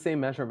get the same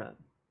measurement.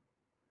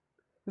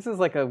 This is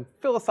like a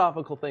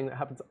philosophical thing that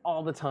happens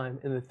all the time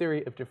in the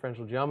theory of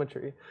differential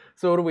geometry.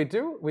 So what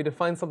do? We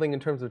define something in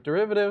terms of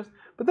derivatives,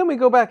 but then we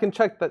go back and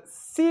check that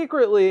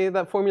secretly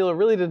that formula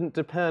really didn't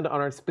depend on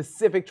our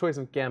specific choice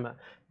of gamma.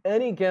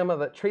 Any gamma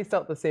that traced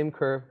out the same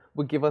curve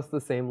would give us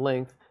the same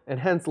length, and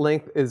hence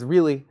length is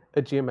really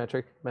a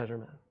geometric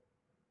measurement.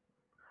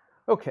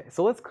 Okay,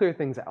 so let's clear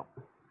things out.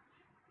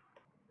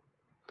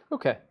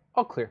 Okay,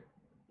 all clear.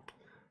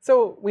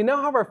 So we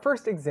now have our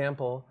first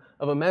example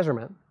of a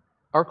measurement,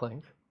 arc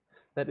length,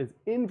 that is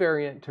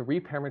invariant to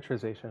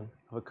reparametrization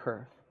of a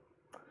curve.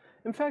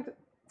 In fact,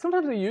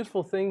 sometimes a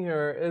useful thing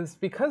here is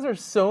because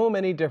there's so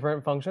many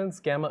different functions,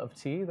 gamma of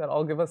t, that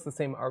all give us the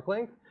same arc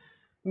length,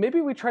 maybe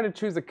we try to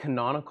choose a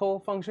canonical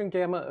function,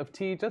 gamma of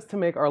t, just to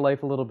make our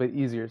life a little bit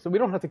easier. So we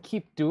don't have to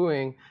keep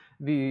doing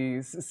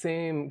these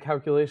same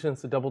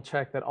calculations to double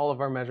check that all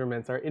of our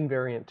measurements are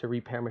invariant to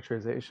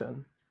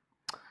reparametrization.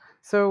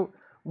 So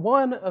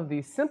one of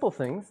the simple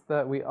things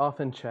that we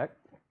often check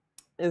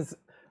is,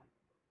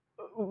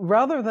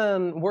 rather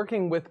than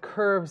working with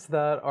curves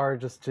that are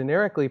just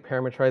generically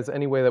parametrized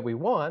any way that we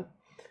want,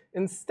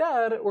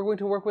 instead we're going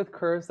to work with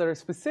curves that are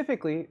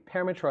specifically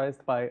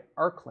parametrized by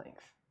arc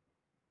length.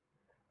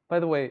 By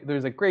the way,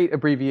 there's a great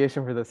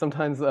abbreviation for this.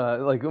 Sometimes,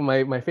 like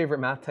my favorite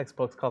math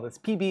textbooks call this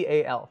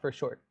PBAL for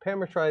short,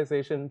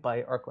 parameterization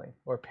by arc length,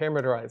 or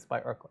parameterized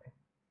by arc length.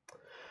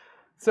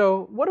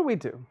 So what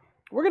do?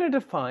 We're going to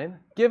define,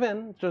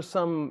 given just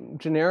some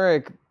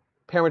generic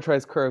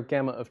parametrized curve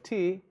gamma of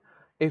t,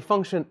 a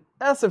function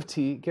s of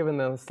t given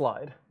on the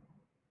slide.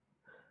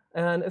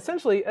 And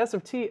essentially, s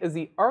of t is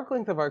the arc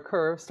length of our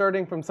curve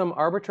starting from some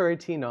arbitrary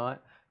t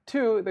naught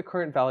to the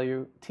current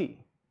value t.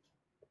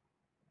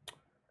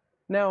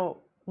 Now,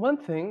 one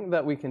thing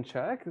that we can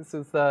check is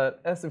that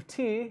s of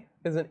t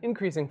is an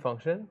increasing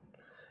function,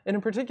 and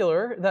in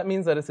particular, that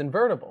means that it's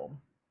invertible.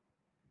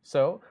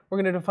 So we're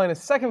going to define a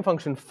second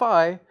function,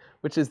 phi,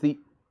 which is the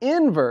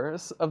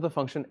inverse of the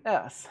function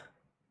s.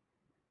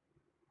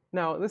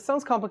 Now, this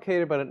sounds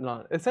complicated, but it's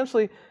not.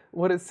 Essentially,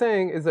 what it's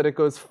saying is that it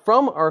goes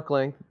from arc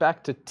length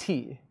back to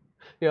t.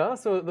 Yeah,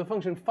 so the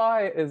function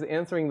phi is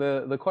answering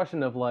the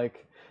question of,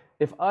 like,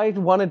 if I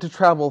wanted to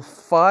travel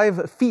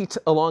 5 feet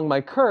along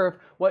my curve,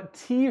 what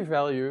t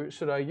value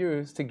should I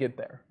use to get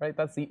there, right?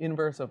 That's the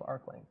inverse of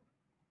arc length.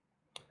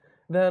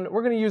 Then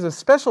we're going to use a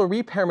special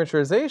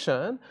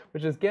reparameterization,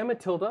 which is gamma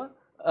tilde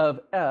of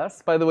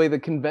s. By the way, the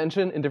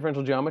convention in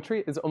differential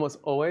geometry is almost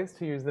always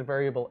to use the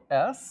variable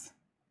s,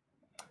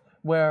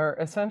 where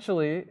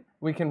essentially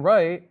we can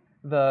write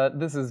that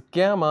this is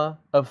gamma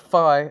of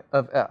phi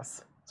of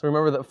s. So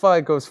remember that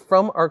phi goes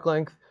from arc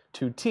length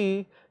to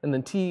t, and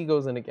then t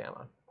goes into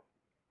gamma.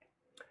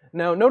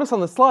 Now notice on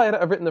the slide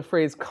I've written the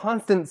phrase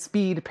constant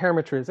speed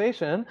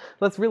parameterization.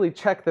 Let's really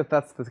check that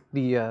that's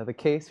the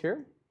case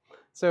here.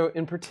 So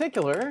in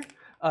particular,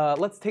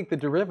 let's take the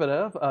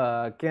derivative,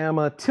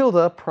 gamma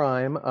tilde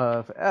prime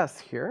of s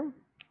here,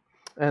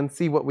 and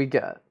see what we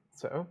get.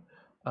 So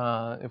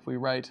if we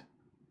write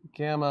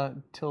gamma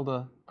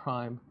tilde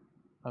prime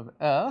of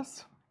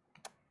s,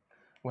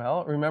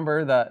 well,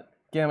 remember that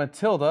gamma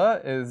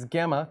tilde is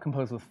gamma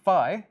composed with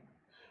phi,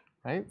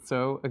 right?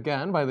 So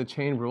again, by the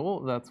chain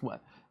rule, that's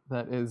what?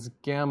 That is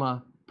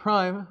gamma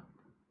prime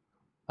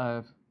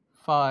of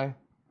phi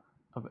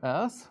of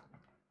s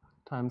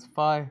times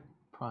phi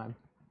prime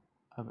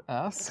of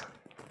s.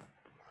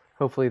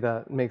 Hopefully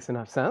that makes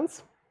enough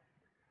sense.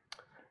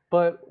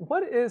 But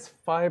what is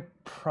phi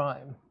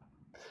prime?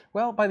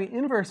 Well, by the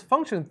inverse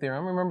function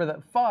theorem, remember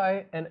that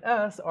phi and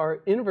s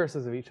are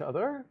inverses of each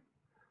other.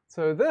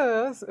 So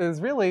this is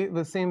really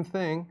the same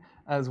thing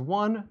as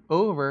 1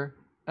 over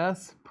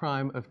s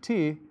prime of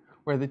t,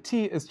 where the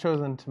t is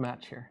chosen to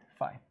match here,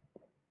 phi.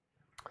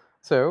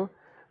 So,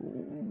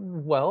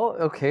 well,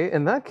 okay,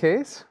 in that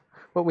case,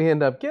 what we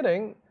end up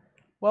getting,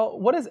 well,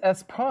 what is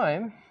s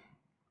prime?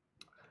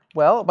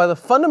 Well, by the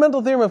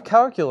fundamental theorem of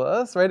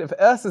calculus, right, if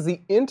s is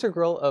the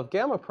integral of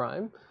gamma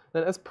prime,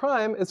 then s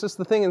prime is just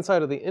the thing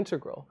inside of the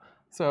integral.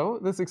 So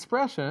this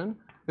expression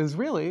is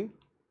really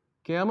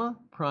gamma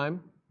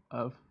prime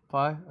of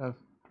phi of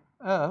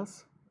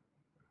s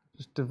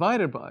just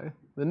divided by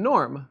the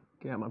norm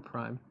gamma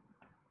prime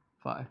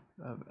phi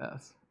of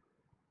s.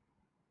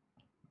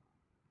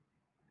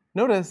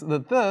 Notice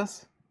that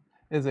this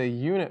is a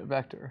unit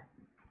vector.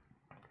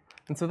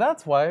 And so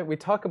that's why we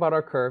talk about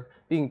our curve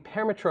being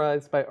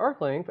parameterized by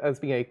arc length as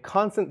being a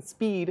constant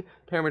speed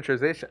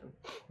parameterization,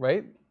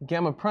 right?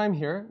 Gamma prime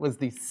here was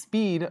the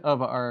speed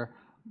of our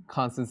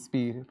constant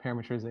speed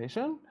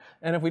parameterization.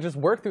 And if we just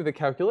work through the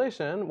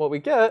calculation, what we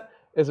get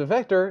is a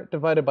vector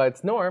divided by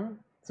its norm.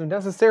 So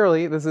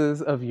necessarily, this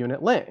is of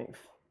unit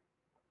length.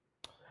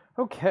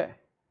 Okay,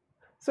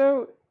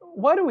 so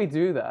why do we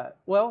do that?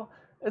 Well,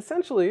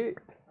 essentially,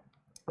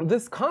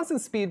 this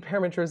constant speed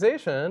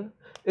parameterization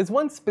is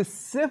one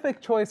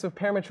specific choice of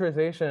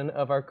parameterization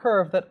of our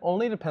curve that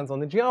only depends on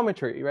the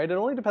geometry, right? It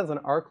only depends on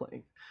arc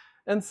length.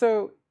 And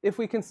so if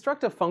we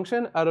construct a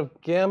function out of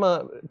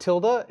gamma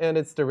tilde and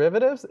its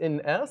derivatives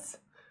in s,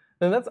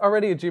 then that's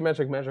already a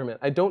geometric measurement.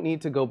 I don't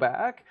need to go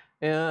back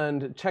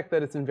and check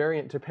that it's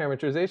invariant to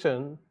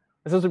parameterization,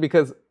 essentially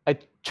because I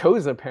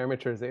chose a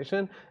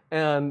parameterization,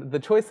 and the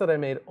choice that I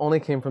made only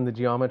came from the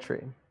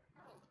geometry.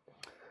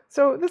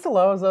 So this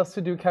allows us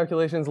to do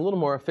calculations a little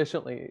more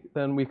efficiently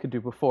than we could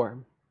do before.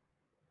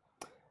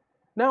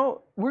 Now,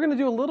 we're going to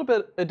do a little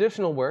bit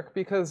additional work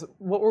because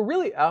what we're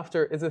really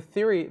after is a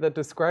theory that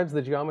describes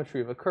the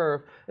geometry of a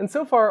curve. And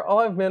so far, all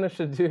I've managed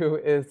to do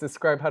is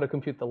describe how to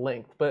compute the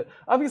length. But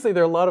obviously,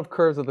 there are a lot of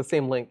curves of the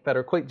same length that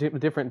are quite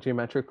different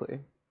geometrically.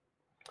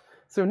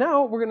 So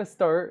now we're going to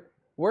start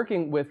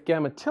working with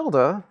gamma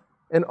tilde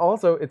and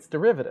also its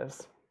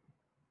derivatives.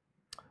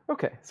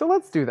 OK, so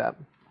let's do that.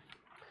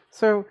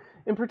 So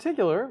in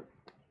particular,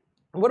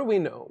 what do we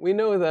know? We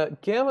know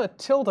that gamma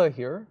tilde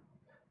here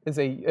is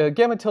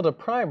gamma tilde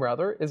prime,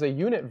 rather, is a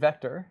unit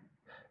vector.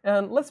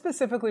 And let's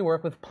specifically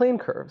work with plane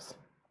curves.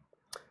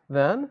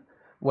 Then,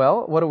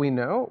 well, what do we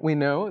know? We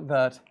know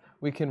that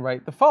we can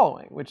write the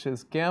following, which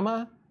is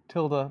gamma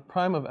tilde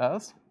prime of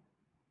s.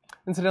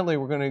 Incidentally,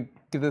 we're going to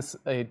give this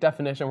a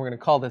definition. We're going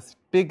to call this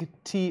big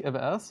T of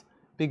s.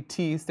 Big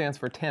T stands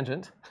for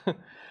tangent.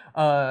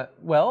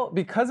 Well,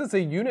 because it's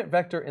a unit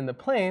vector in the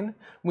plane,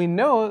 we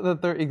know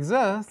that there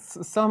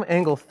exists some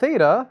angle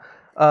theta,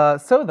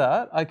 so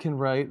that I can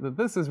write that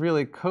this is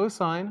really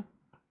cosine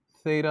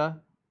theta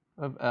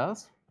of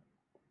s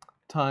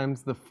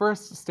times the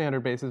first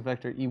standard basis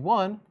vector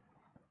e1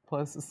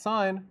 plus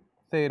sine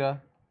theta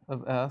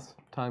of s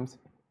times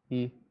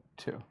e2.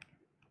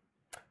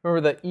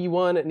 Remember that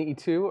e1 and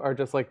e2 are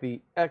just like the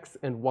x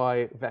and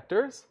y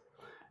vectors.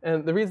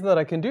 And the reason that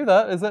I can do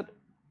that is that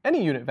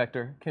any unit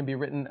vector can be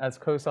written as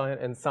cosine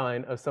and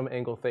sine of some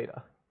angle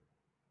theta.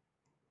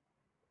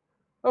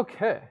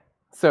 Okay,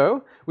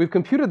 so we've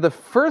computed the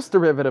first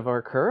derivative of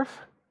our curve.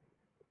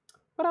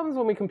 What happens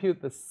when we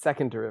compute the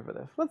second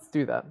derivative? Let's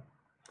do that.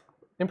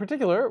 In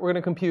particular, we're going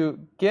to compute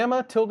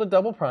gamma tilde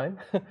double prime,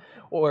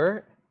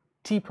 or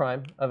t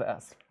prime of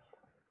s.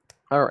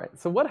 All right,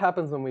 so what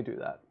happens when we do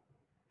that?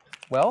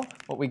 Well,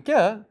 what we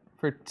get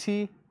for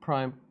t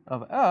prime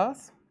of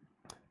s,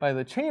 by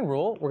the chain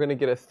rule, we're going to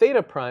get a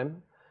theta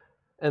prime,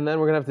 and then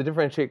we're going to have to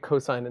differentiate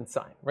cosine and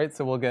sine, right?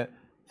 So we'll get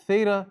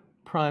theta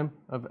prime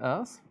of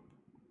s,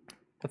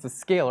 that's a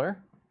scalar,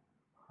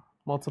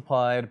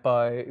 multiplied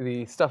by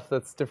the stuff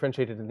that's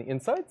differentiated in the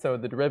inside. So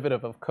the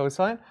derivative of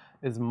cosine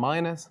is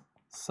minus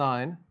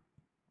sine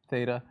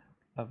theta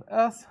of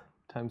s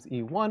times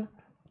E1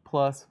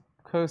 plus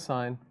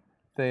cosine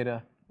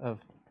theta of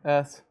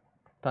s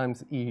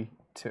times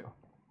E2.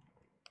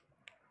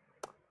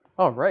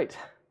 All right.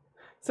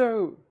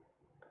 So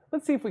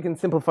let's see if we can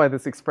simplify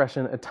this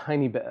expression a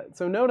tiny bit.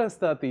 So notice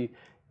that the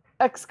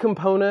x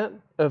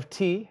component of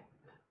t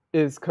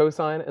is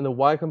cosine and the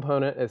y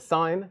component is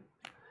sine.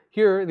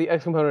 Here, the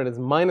x component is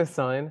minus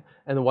sine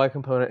and the y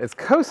component is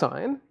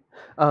cosine.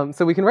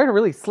 So we can write a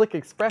really slick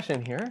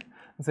expression here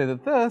and say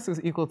that this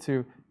is equal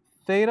to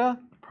theta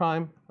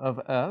prime of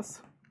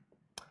s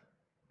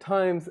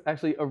times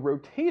actually a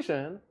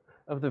rotation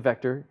of the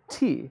vector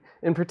t.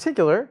 In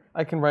particular,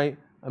 I can write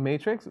a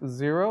matrix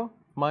 0,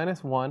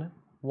 minus 1,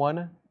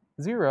 1,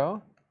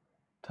 0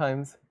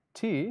 times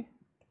t.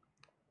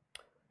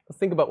 Let's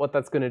think about what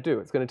that's going to do.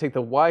 It's going to take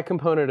the y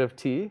component of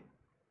t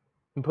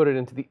and put it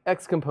into the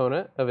x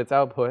component of its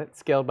output,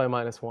 scaled by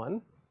minus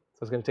 1. So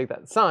it's going to take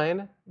that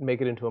sign and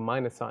make it into a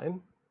minus sign.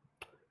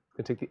 It's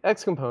going to take the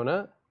x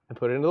component and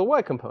put it into the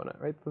y component,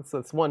 right?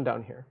 That's 1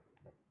 down here.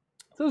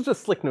 So it's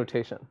just slick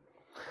notation.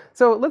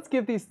 So let's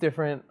give these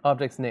different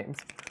objects names.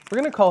 We're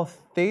going to call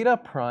theta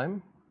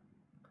prime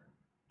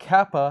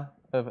kappa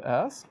of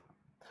s.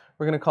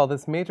 We're going to call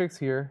this matrix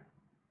here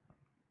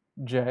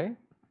J.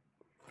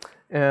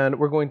 And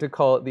we're going to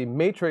call it the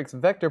matrix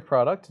vector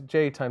product,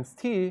 J times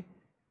T,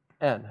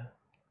 N.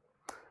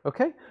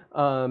 Okay?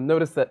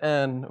 Notice that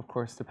N, of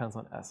course, depends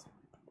on S.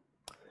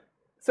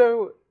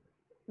 So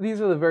these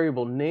are the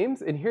variable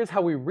names, and here's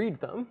how we read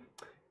them.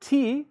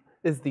 T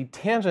is the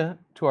tangent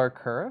to our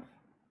curve.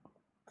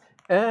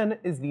 N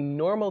is the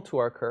normal to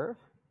our curve.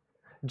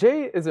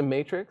 J is a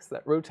matrix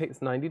that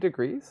rotates 90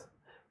 degrees.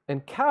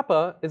 And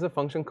kappa is a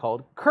function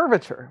called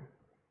curvature.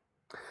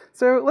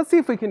 So let's see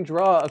if we can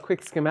draw a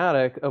quick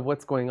schematic of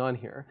what's going on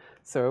here.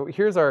 So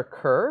here's our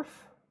curve.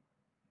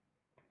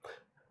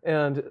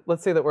 And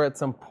let's say that we're at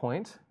some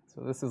point.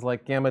 So this is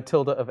like gamma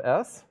tilde of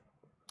s.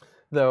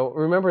 Though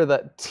remember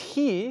that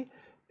t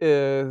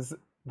is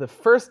the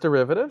first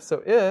derivative.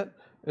 So it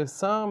is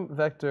some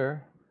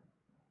vector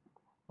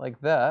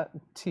like that,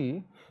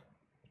 t.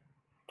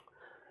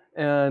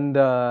 And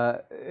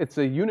it's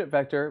a unit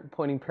vector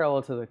pointing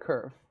parallel to the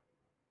curve.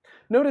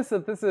 Notice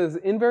that this is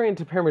invariant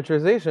to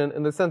parametrization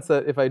in the sense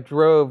that if I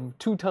drove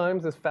 2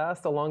 times as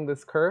fast along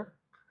this curve,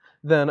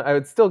 then I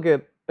would still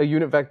get a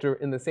unit vector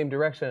in the same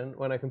direction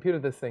when I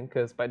computed this thing,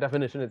 because by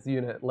definition it's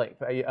unit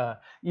length.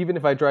 Even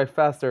if I drive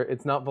faster,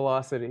 it's not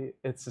velocity,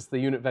 it's just the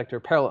unit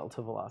vector parallel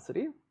to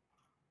velocity.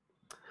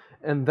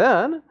 And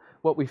then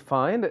what we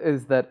find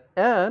is that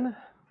n,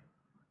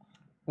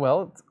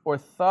 well, it's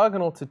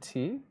orthogonal to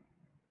t.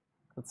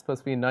 It's supposed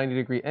to be a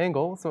 90-degree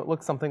angle, so it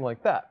looks something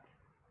like that.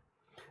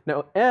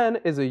 Now, n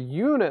is a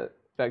unit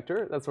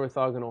vector that's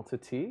orthogonal to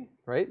t,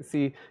 right?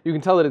 See, you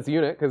can tell that it's a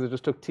unit because it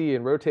just took t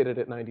and rotated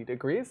it 90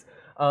 degrees.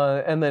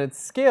 And then it's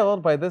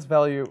scaled by this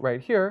value right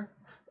here,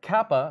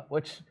 kappa,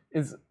 which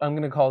is, I'm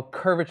going to call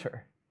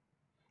curvature.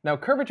 Now,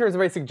 curvature is a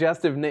very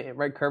suggestive name,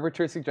 right?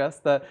 Curvature suggests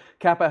that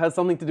kappa has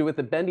something to do with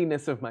the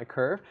bendiness of my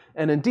curve.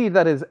 And indeed,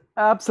 that is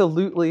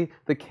absolutely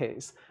the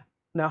case.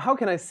 Now, how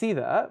can I see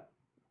that?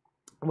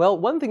 Well,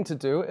 one thing to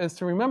do is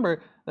to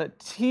remember that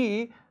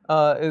t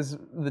is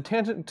the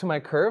tangent to my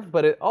curve,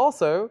 but it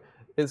also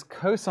is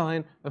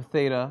cosine of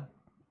theta,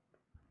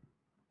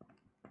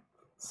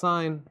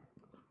 sine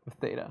of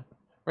theta,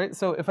 right?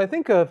 So if I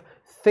think of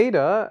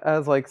theta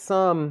as like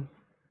some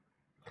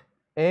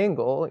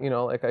angle, you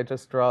know, like I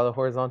just draw the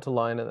horizontal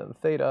line and then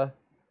theta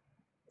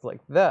is like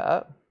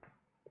that,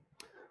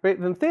 right?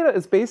 Then theta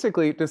is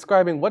basically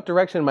describing what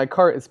direction my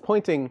car is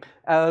pointing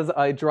as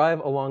I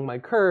drive along my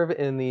curve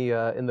in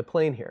the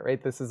plane here,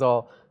 right? This is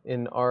all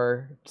in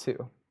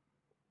R2.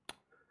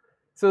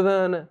 So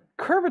then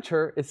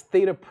curvature is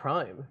theta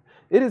prime.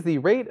 It is the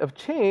rate of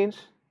change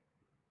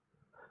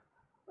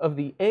of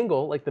the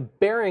angle, like the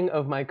bearing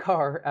of my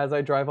car as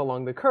I drive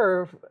along the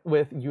curve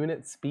with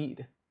unit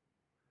speed.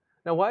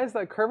 Now, why is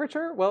that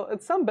curvature? Well,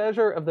 it's some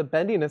measure of the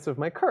bendiness of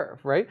my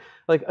curve, right?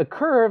 Like a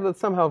curve that's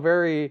somehow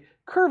very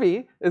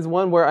curvy is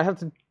one where I have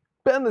to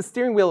bend the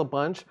steering wheel a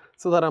bunch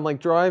so that I'm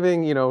like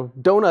driving, you know,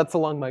 donuts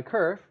along my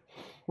curve.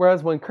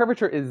 Whereas when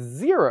curvature is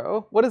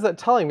 0, what is that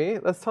telling me?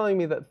 That's telling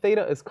me that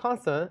theta is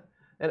constant,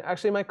 and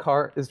actually my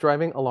car is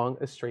driving along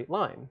a straight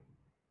line.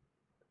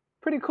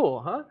 Pretty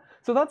cool, huh?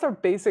 So that's our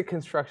basic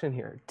construction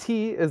here.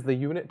 T is the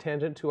unit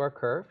tangent to our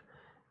curve.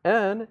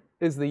 N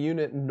is the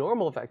unit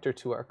normal vector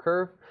to our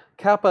curve.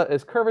 Kappa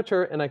is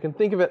curvature, and I can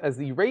think of it as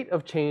the rate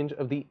of change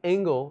of the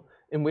angle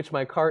in which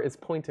my car is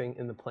pointing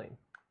in the plane.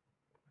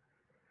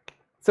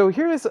 So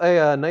here's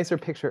a nicer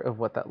picture of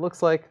what that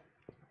looks like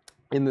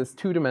in this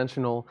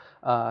 2-dimensional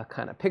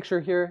kind of picture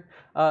here.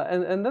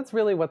 And that's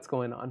really what's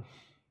going on.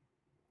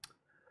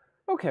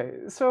 Okay,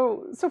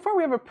 so far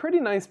we have a pretty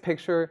nice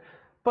picture,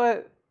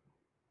 but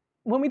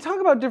when we talk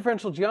about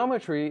differential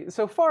geometry,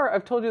 so far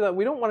I've told you that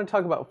we don't want to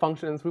talk about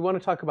functions, we want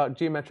to talk about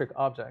geometric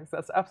objects.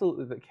 That's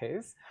absolutely the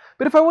case.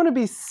 But if I want to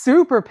be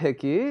super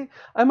picky,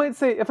 I might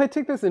say if I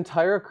take this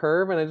entire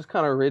curve and I just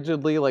kind of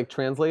rigidly like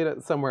translate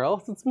it somewhere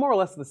else, it's more or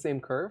less the same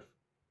curve.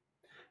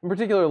 In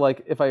particular,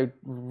 like if I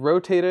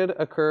rotated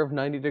a curve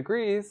 90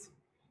 degrees,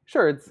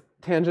 sure, its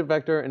tangent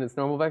vector and its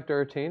normal vector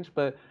are changed,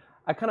 but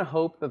I kind of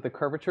hope that the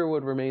curvature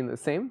would remain the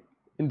same.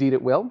 Indeed,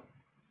 it will.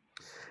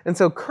 And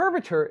so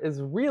curvature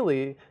is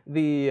really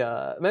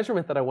the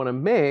measurement that I want to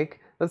make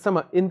that's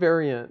somewhat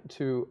invariant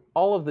to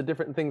all of the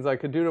different things I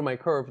could do to my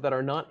curve that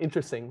are not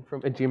interesting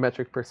from a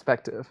geometric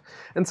perspective.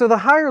 And so the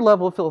higher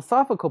level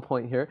philosophical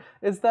point here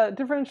is that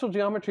differential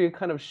geometry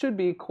kind of should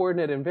be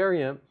coordinate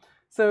invariant.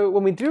 So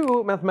when we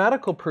do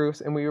mathematical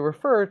proofs and we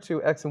refer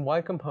to x and y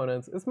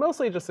components, it's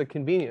mostly just a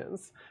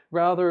convenience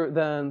rather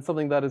than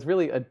something that is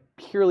really a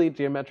purely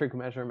geometric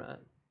measurement.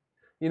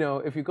 You know,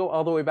 if you go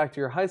all the way back to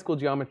your high school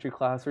geometry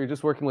class where you're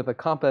just working with a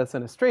compass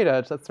and a straight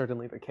edge, that's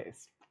certainly the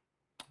case.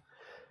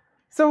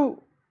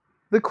 So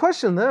the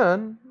question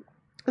then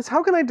is,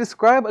 how can I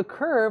describe a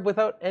curve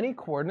without any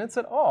coordinates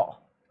at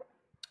all?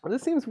 Well,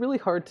 this seems really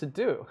hard to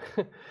do.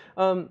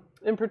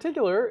 In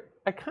particular,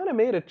 I kind of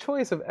made a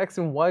choice of x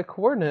and y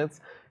coordinates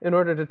in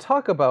order to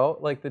talk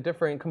about like the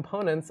different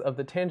components of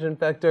the tangent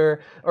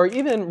vector, or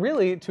even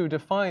really to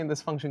define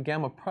this function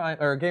gamma prime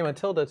or gamma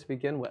tilde to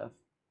begin with.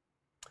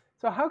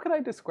 So how could I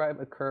describe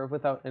a curve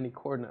without any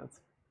coordinates?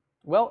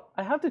 Well,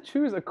 I have to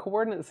choose a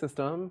coordinate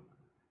system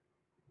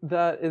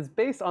that is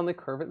based on the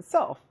curve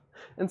itself.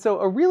 And so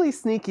a really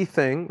sneaky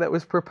thing that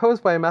was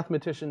proposed by a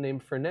mathematician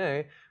named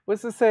Frenet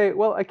was to say,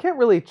 well, I can't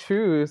really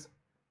choose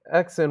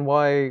x and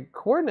y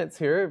coordinates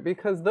here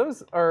because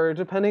those are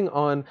depending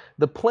on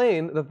the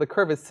plane that the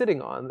curve is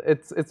sitting on.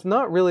 It's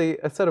not really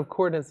a set of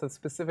coordinates that's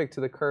specific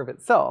to the curve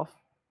itself.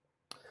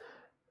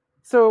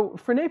 So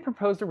Frenet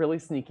proposed a really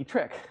sneaky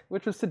trick,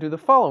 which was to do the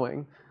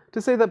following,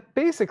 to say that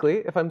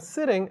basically if I'm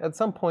sitting at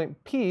some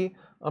point P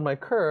on my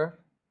curve,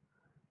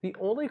 the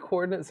only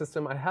coordinate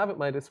system I have at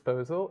my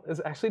disposal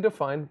is actually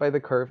defined by the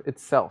curve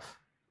itself.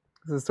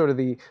 This is sort of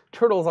the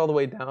turtles all the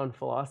way down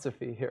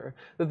philosophy here,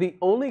 that the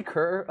only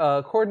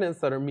coordinates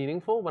that are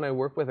meaningful when I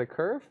work with a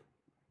curve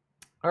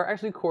are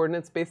actually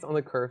coordinates based on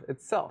the curve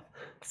itself.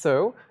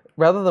 So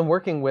rather than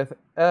working with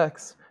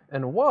x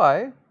and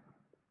y,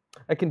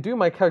 I can do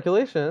my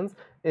calculations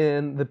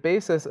in the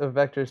basis of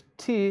vectors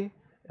t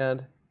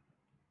and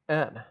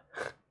n.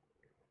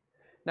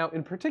 Now,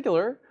 in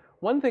particular,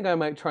 one thing I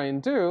might try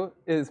and do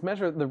is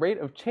measure the rate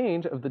of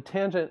change of the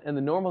tangent and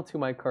the normal to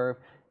my curve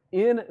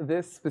in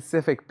this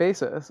specific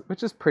basis,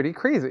 which is pretty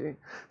crazy.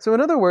 So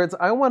in other words,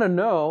 I want to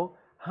know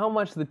how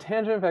much the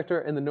tangent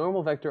vector and the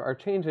normal vector are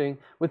changing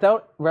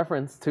without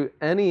reference to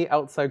any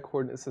outside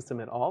coordinate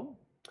system at all.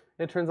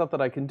 It turns out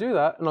that I can do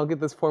that, and I'll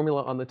get this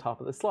formula on the top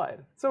of the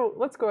slide. So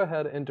let's go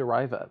ahead and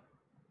derive it.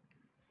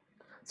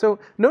 So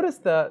notice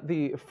that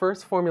the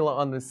first formula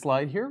on this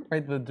slide here,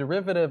 right, the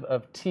derivative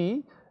of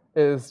t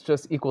is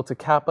just equal to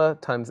kappa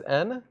times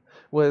n,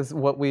 was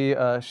what we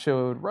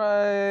showed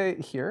right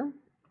here.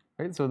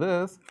 Right, so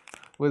this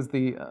was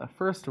the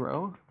first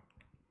row.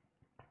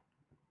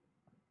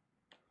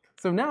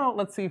 So now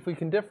let's see if we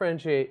can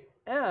differentiate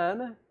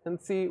n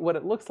and see what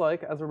it looks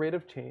like as a rate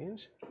of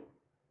change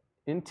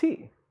in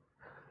t.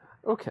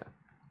 Okay,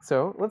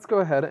 so let's go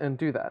ahead and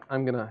do that.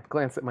 I'm going to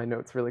glance at my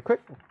notes really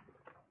quick.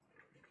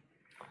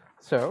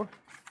 So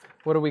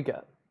what do we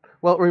get?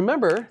 Well,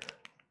 remember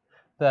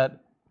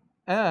that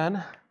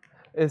n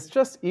is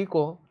just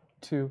equal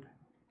to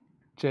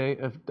j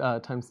of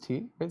times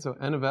t, right? So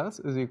n of s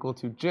is equal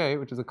to j,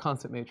 which is a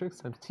constant matrix,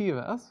 times t of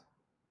s.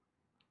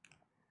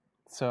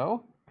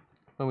 So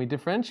when we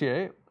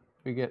differentiate,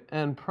 we get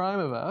n prime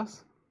of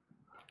s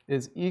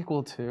is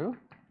equal to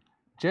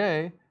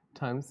j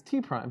times t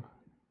prime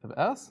of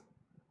s.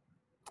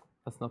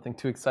 That's nothing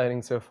too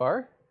exciting so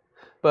far.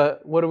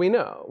 But what do we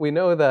know? We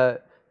know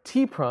that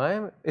t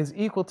prime is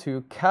equal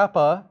to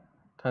kappa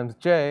times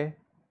j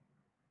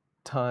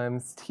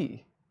times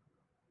t,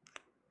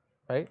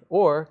 right?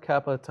 Or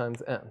kappa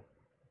times n.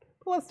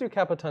 But let's do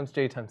kappa times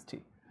j times t.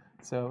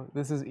 So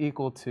this is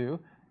equal to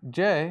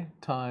j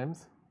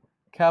times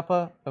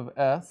kappa of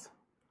s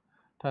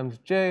times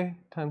j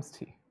times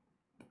t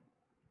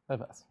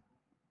of s.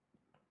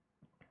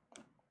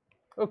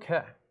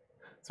 Okay,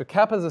 so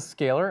kappa is a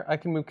scalar. I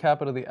can move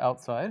kappa to the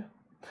outside.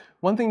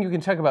 One thing you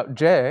can check about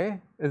j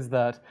is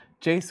that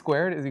j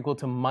squared is equal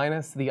to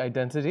minus the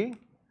identity.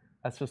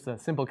 That's just a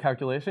simple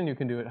calculation you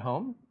can do at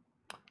home.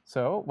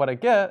 So what I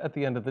get at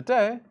the end of the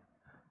day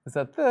is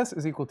that this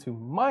is equal to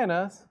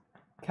minus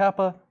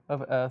kappa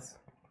of s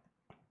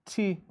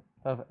t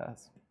of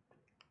s.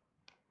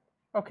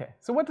 Okay,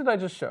 so what did I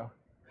just show?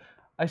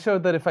 I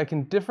showed that if I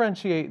can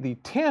differentiate the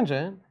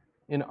tangent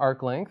in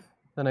arc length,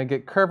 then I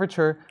get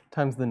curvature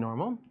times the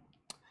normal.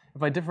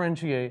 If I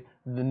differentiate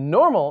the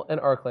normal in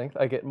arc length,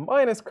 I get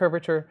minus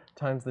curvature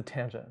times the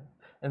tangent.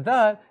 And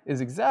that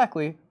is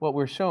exactly what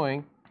we're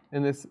showing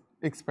in this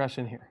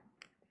expression here.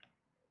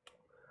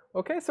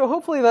 Okay, so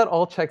hopefully that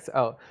all checks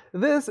out.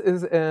 This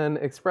is an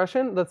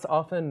expression that's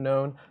often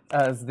known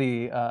as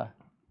the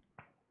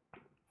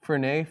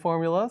Frenet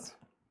formulas.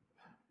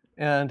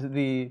 And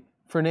the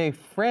Frenet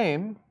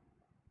frame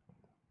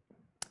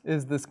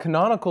is this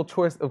canonical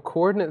choice of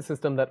coordinate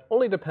system that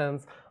only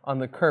depends on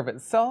the curve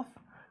itself.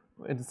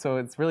 And so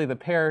it's really the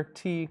pair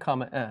t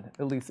comma n,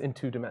 at least in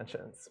 2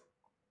 dimensions.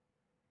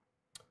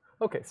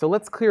 Okay, so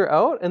let's clear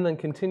out and then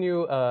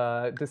continue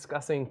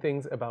discussing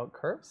things about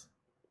curves.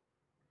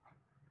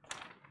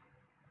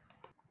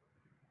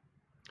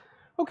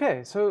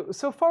 Okay,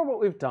 so far what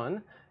we've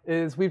done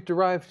is we've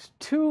derived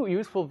 2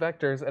 useful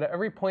vectors at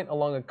every point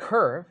along a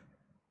curve.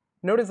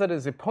 Notice that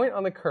is a point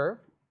on the curve,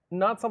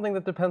 not something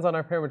that depends on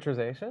our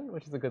parametrization,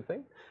 which is a good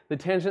thing. The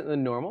tangent and the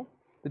normal.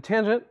 The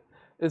tangent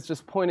is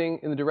just pointing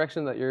in the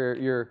direction that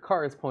your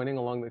car is pointing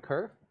along the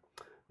curve.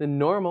 The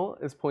normal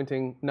is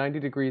pointing 90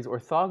 degrees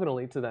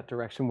orthogonally to that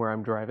direction where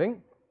I'm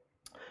driving.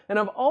 And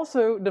I've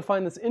also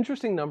defined this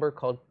interesting number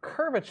called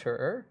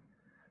curvature,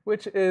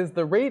 which is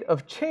the rate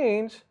of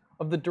change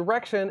of the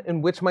direction in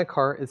which my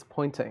car is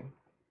pointing.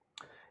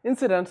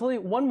 Incidentally,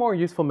 one more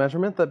useful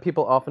measurement that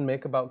people often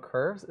make about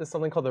curves is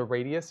something called the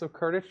radius of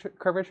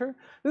curvature.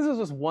 This is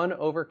just 1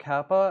 over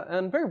kappa,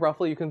 and very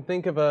roughly you can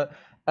think of it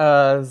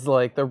as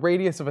like the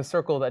radius of a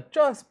circle that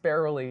just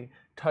barely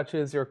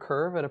touches your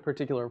curve at a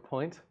particular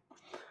point.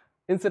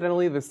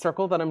 Incidentally, the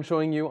circle that I'm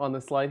showing you on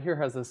the slide here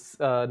has this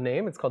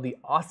name. It's called the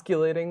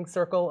osculating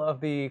circle of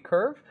the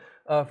curve.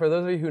 For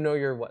those of you who know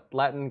your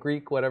Latin,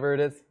 Greek, whatever it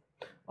is,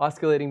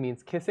 osculating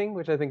means kissing,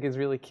 which I think is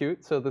really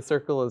cute. So the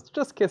circle is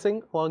just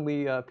kissing along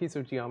the piece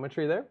of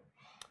geometry there.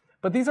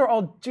 But these are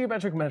all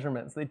geometric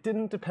measurements. They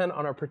didn't depend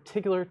on our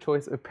particular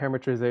choice of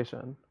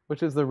parametrization,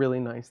 which is the really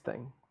nice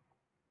thing.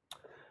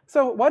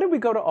 So why did we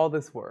go to all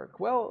this work?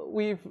 Well,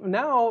 we've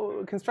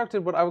now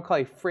constructed what I would call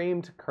a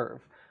framed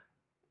curve.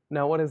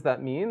 Now, what does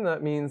that mean?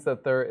 That means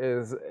that there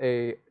is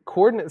a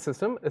coordinate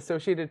system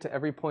associated to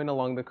every point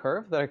along the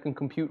curve that I can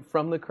compute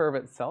from the curve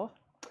itself.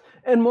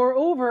 And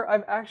moreover,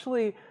 I've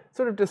actually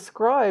sort of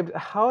described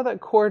how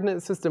that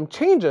coordinate system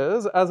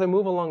changes as I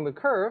move along the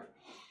curve.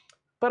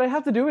 But I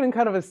have to do it in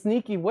kind of a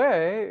sneaky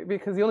way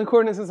because the only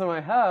coordinate system I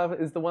have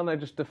is the one I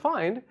just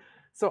defined.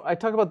 So I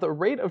talk about the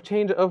rate of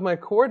change of my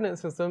coordinate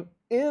system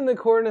in the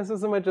coordinate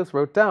system I just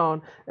wrote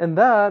down. And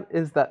that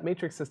is that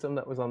matrix system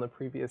that was on the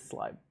previous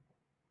slide.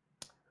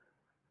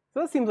 So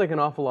that seems like an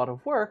awful lot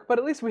of work, but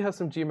at least we have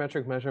some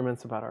geometric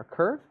measurements about our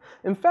curve.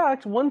 In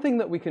fact, one thing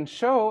that we can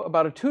show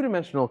about a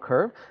 2-dimensional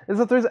curve is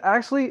that there's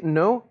actually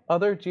no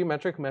other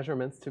geometric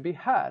measurements to be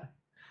had.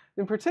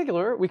 In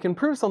particular, we can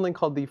prove something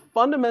called the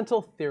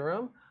fundamental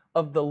theorem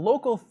of the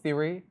local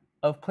theory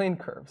of plane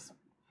curves,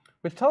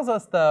 which tells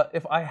us that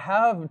if I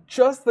have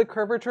just the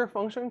curvature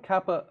function,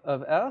 kappa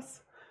of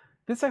s,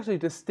 this actually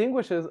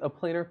distinguishes a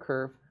planar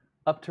curve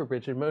up to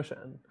rigid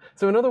motion.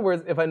 So in other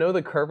words, if I know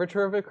the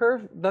curvature of a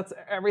curve, that's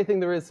everything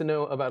there is to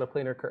know about a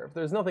planar curve.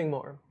 There's nothing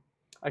more.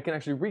 I can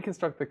actually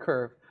reconstruct the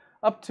curve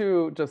up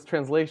to just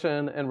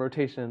translation and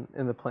rotation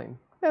in the plane,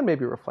 and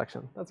maybe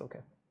reflection. That's okay.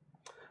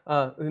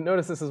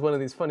 Notice this is one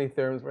of these funny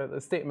theorems where the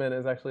statement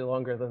is actually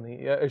longer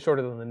than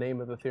shorter than the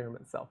name of the theorem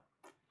itself.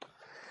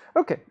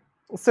 Okay,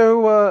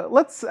 so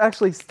let's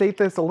actually state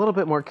this a little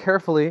bit more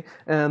carefully,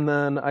 and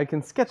then I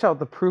can sketch out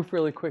the proof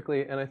really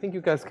quickly, and I think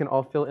you guys can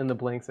all fill in the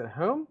blanks at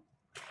home.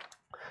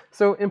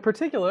 So in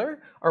particular,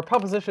 our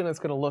proposition is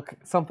going to look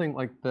something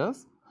like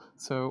this.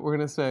 So we're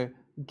going to say,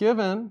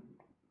 given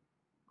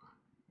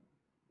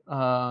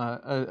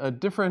a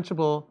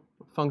differentiable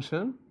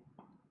function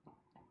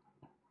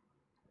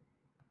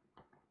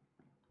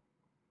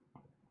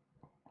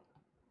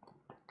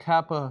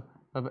kappa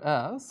of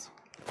s,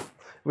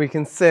 we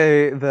can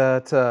say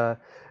that,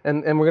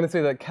 and we're going to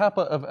say that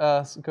kappa of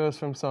s goes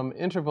from some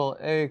interval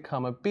a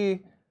comma b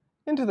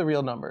into the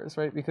real numbers,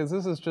 right? Because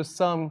this is just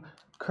some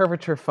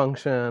curvature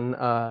function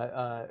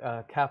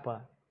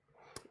kappa,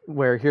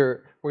 where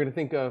here we're going to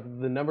think of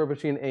the number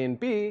between a and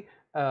b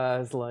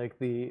as like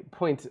the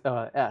point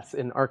s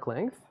in arc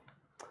length.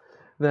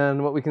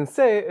 Then what we can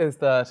say is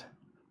that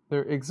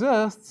there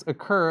exists a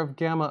curve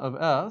gamma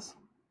of s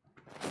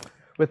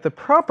with the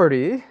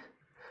property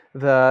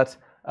that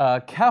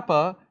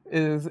kappa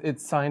is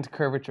its signed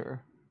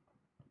curvature.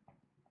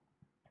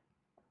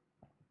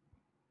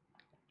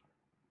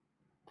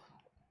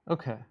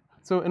 Okay,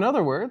 so in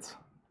other words,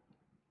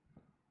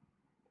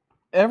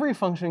 every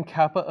function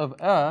kappa of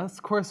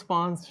s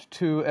corresponds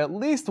to at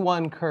least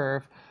one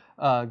curve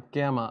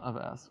gamma of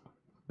s.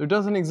 There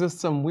doesn't exist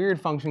some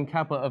weird function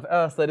kappa of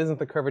s that isn't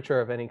the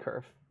curvature of any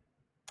curve.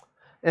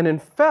 And in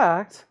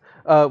fact,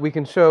 we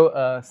can show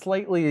a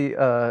slightly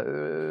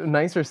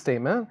nicer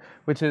statement,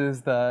 which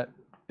is that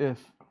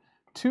if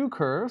 2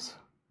 curves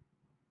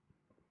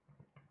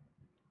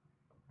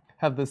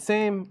have the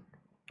same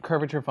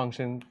curvature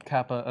function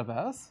kappa of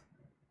s,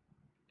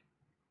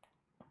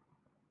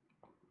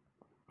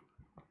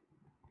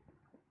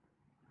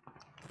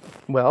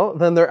 well,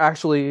 then they're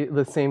actually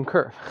the same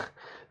curve.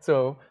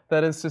 So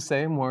that is to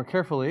say, more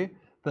carefully,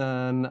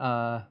 then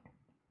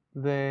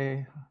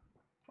they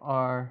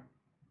are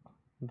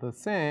the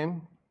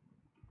same,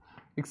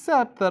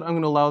 except that I'm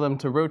going to allow them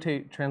to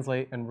rotate,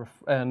 translate,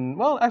 and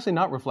well, actually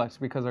not reflect,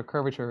 because our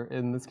curvature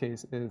in this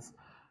case is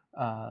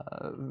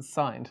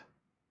signed.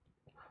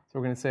 So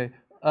we're going to say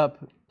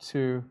up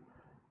to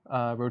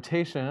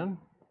rotation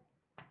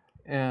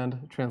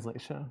and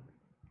translation.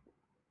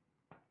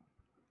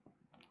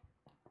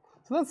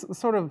 So that's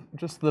sort of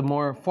just the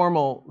more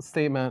formal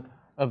statement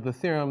of the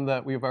theorem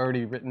that we've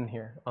already written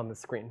here on the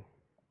screen.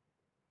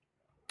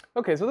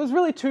 Okay, so there's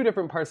really two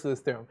different parts of this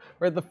theorem.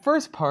 Right? The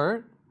first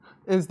part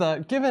is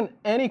that given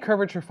any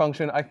curvature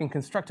function, I can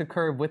construct a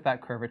curve with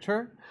that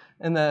curvature.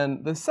 And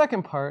then the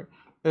second part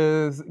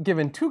is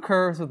given two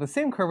curves with the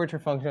same curvature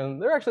function,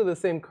 they're actually the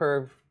same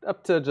curve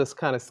up to just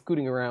kind of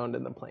scooting around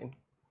in the plane.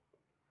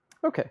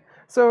 Okay,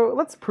 so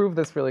let's prove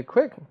this really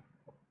quick.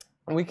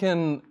 We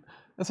can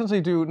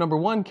essentially do number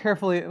one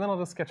carefully, and then I'll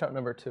just sketch out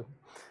number two.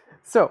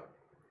 So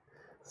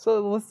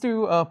let's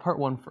do part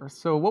one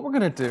first. So what we're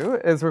going to do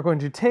is we're going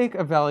to take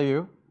a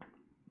value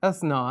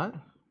S0,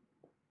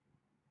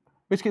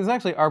 which is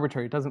actually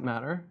arbitrary, it doesn't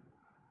matter,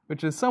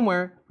 which is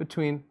somewhere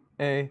between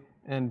A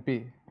and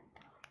B.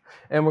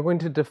 And we're going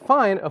to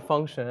define a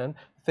function,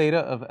 theta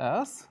of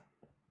S,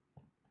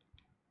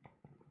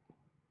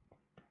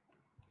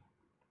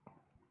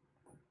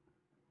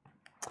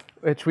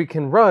 which we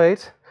can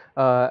write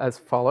as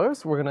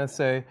follows. We're going to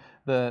say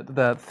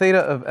that theta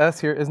of S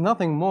here is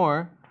nothing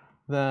more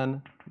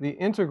than the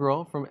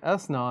integral from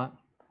S0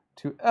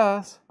 to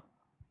S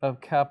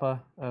of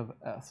kappa of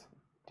S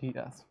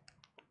ds.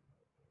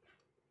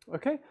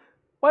 Okay,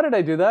 why did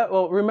I do that?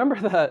 Well, remember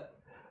that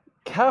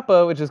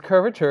kappa, which is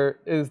curvature,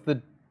 is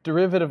the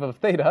derivative of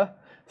theta.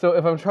 So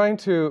if I'm trying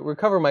to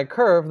recover my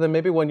curve, then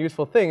maybe one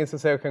useful thing is to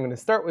say, okay, I'm going to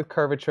start with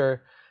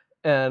curvature,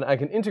 and I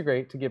can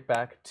integrate to get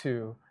back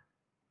to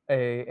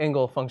an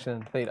angle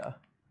function theta.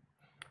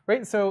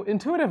 Right? So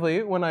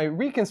intuitively, when I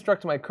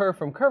reconstruct my curve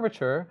from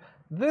curvature,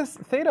 this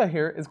theta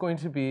here is going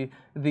to be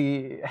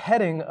the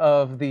heading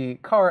of the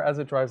car as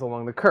it drives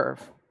along the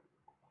curve.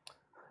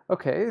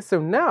 Okay, so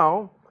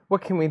now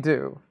what can we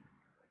do?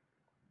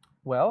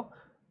 Well,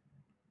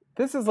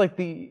 this is like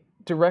the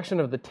direction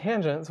of the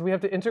tangent, so we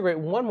have to integrate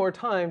one more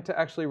time to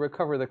actually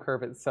recover the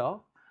curve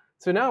itself.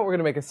 So now we're going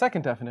to make a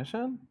second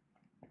definition,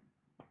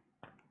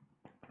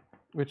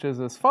 which is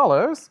as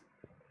follows.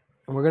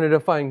 And we're going to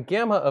define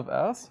gamma of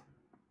S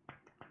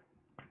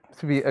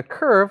to be a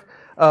curve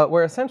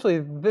where essentially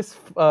this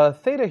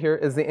theta here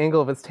is the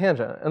angle of its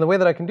tangent. And the way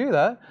that I can do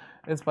that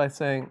is by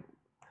saying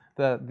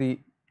that the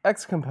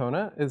x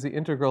component is the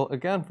integral,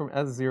 again, from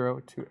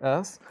S0 to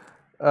S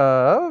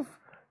of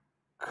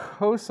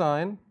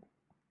cosine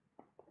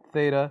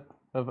theta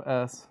of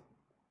S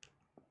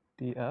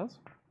ds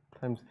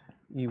times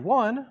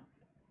E1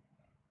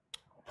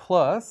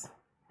 plus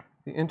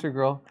the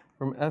integral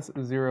from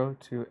S0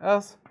 to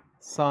S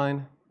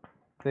sine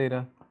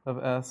theta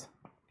of S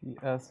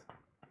ds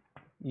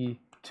E2.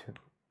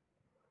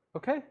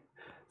 Okay?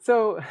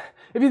 So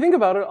if you think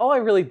about it, all I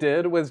really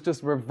did was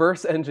just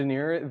reverse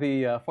engineer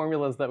the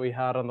formulas that we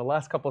had on the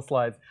last couple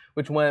slides,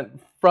 which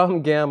went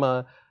from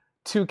gamma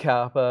to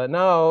kappa.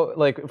 Now,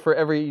 like for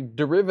every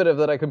derivative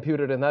that I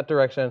computed in that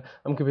direction,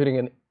 I'm computing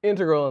an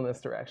integral in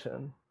this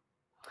direction.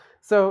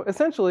 So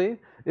essentially,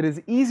 it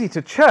is easy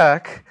to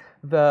check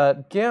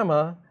that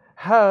gamma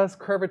has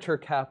curvature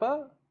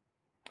kappa.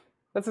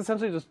 That's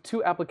essentially just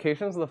two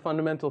applications of the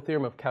fundamental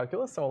theorem of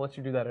calculus, so I'll let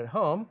you do that at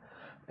home.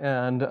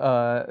 And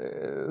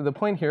the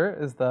point here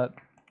is that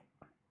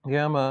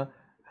gamma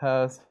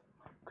has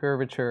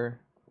curvature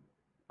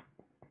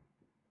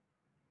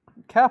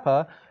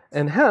kappa,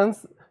 and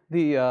hence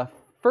the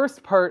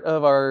first part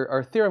of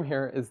our theorem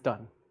here is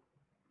done.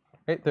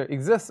 Right? There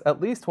exists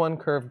at least one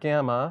curve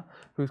gamma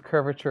whose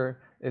curvature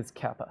is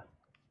kappa.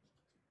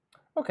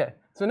 Okay,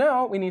 so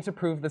now we need to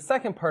prove the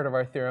second part of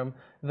our theorem,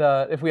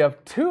 that if we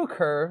have two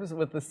curves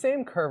with the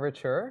same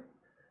curvature,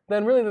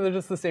 then really they're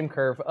just the same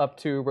curve up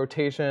to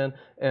rotation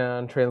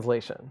and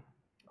translation.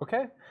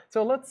 Okay,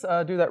 so let's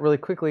do that really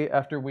quickly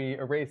after we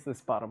erase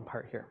this bottom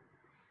part here.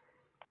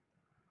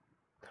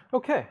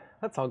 Okay,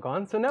 that's all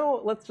gone. So now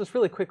let's just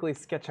really quickly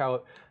sketch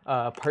out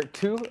part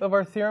two of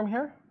our theorem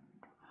here.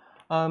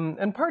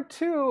 And part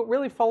two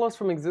really follows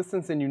from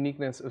existence and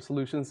uniqueness of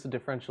solutions to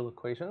differential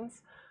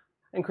equations.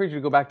 I encourage you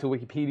to go back to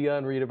Wikipedia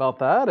and read about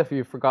that if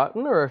you've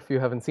forgotten or if you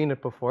haven't seen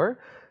it before.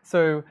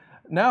 So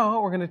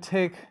now we're going to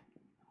take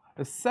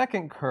the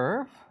second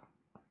curve,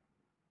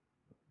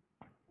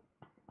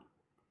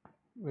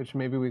 which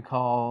maybe we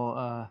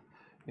call,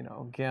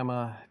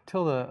 gamma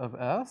tilde of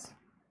S,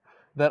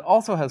 that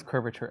also has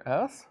curvature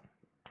S.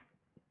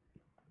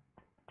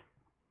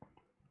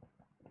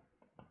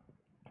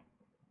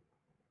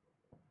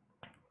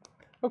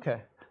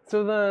 Okay,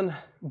 so then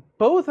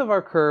both of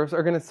our curves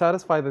are going to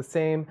satisfy the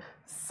same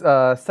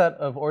set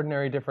of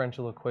ordinary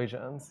differential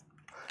equations.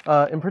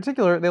 In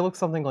particular, they look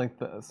something like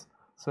this.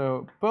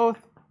 So both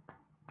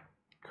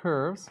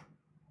curves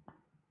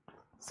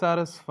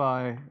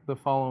satisfy the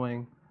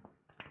following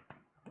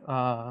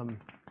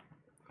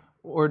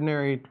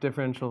ordinary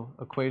differential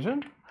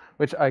equation,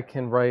 which I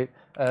can write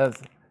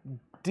as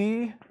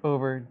d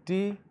over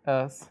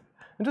ds.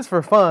 And just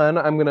for fun,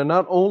 I'm going to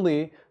not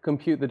only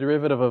compute the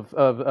derivative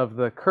of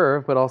the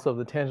curve, but also of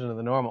the tangent of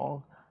the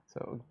normal.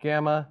 So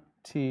gamma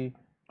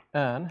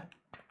Tn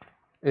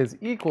is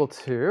equal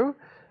to,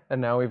 and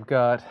now we've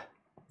got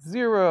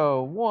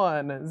 0,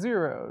 1,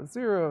 0,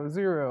 0,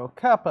 0,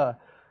 kappa,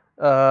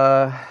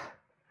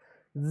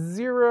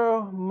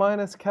 0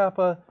 minus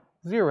kappa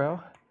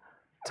 0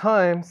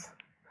 times,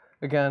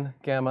 again,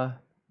 gamma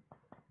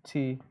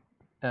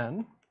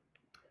Tn.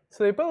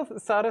 So they both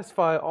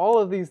satisfy all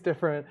of these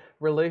different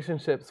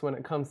relationships when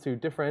it comes to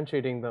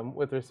differentiating them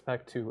with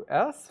respect to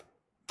s.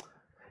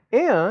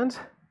 And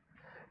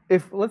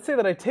if, let's say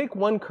that I take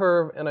one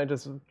curve and I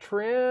just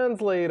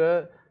translate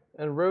it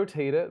and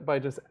rotate it by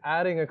just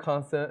adding a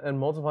constant and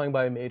multiplying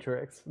by a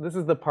matrix. This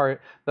is the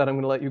part that I'm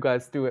going to let you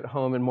guys do at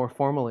home and more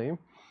formally.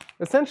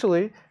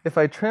 Essentially, if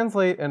I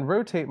translate and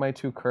rotate my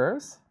two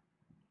curves,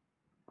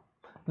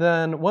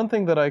 then one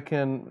thing that I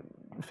can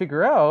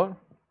figure out,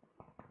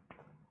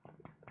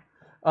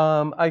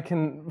 I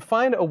can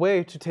find a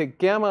way to take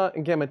gamma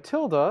and gamma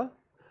tilde,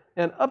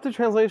 and up to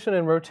translation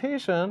and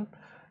rotation,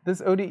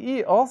 this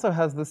ODE also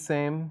has the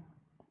same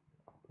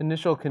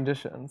initial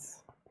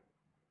conditions.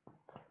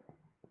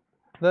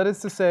 That is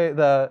to say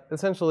that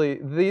essentially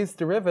these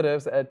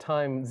derivatives at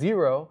time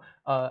 0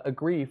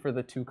 agree for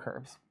the two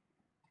curves.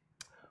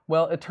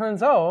 Well, it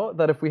turns out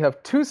that if we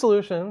have two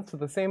solutions to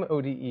the same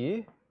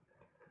ODE,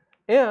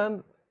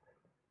 and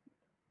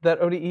that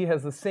ODE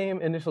has the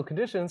same initial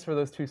conditions for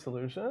those two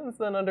solutions,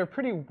 then under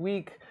pretty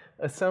weak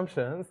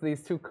assumptions,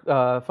 these two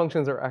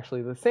functions are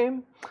actually the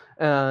same.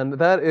 And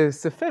that is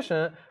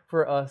sufficient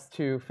for us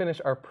to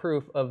finish our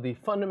proof of the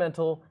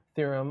fundamental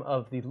theorem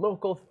of the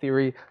local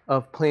theory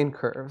of plane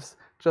curves,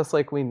 just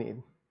like we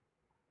need.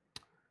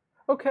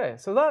 Okay,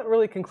 so that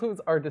really concludes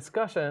our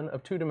discussion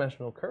of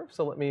two-dimensional curves.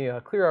 So let me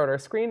clear out our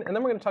screen, and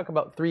then we're going to talk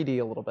about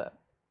 3D a little bit.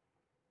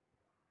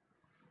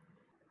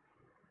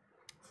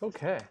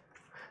 Okay.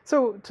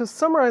 So to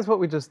summarize what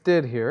we just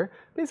did here,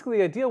 basically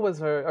the idea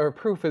was our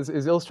proof is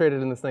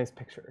illustrated in this nice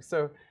picture.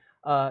 So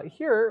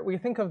here we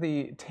think of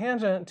the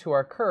tangent to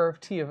our curve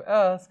t of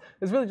s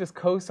is really just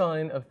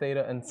cosine of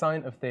theta and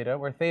sine of theta,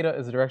 where theta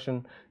is the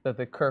direction that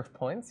the curve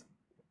points.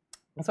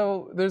 And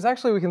so there's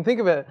actually, we can think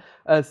of it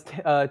as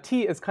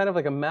t is kind of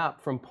like a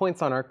map from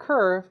points on our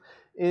curve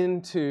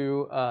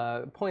into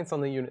points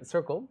on the unit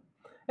circle.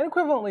 And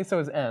equivalently so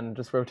is n,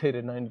 just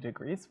rotated 90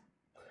 degrees.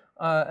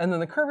 And then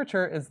the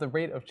curvature is the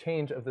rate of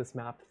change of this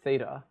map,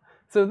 theta.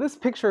 So this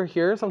picture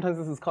here, sometimes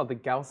this is called the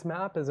Gauss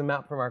map, is a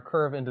map from our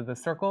curve into the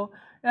circle,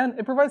 and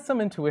it provides some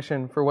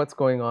intuition for what's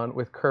going on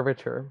with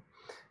curvature.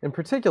 In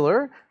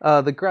particular,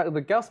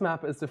 the Gauss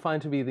map is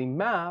defined to be the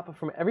map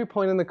from every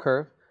point in the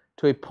curve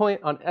to a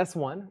point on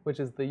S1, which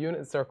is the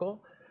unit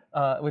circle,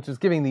 which is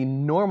giving the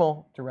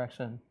normal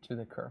direction to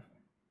the curve.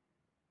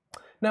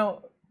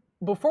 Now,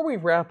 before we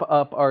wrap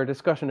up our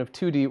discussion of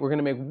 2D, we're going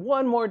to make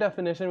one more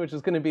definition, which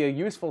is going to be a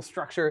useful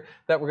structure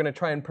that we're going to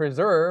try and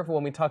preserve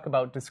when we talk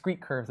about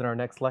discrete curves in our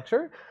next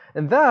lecture.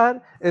 And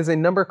that is a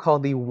number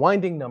called the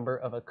winding number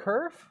of a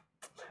curve.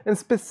 And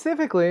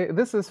specifically,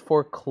 this is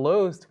for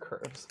closed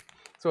curves.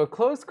 So a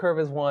closed curve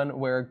is one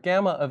where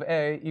gamma of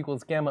A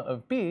equals gamma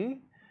of B,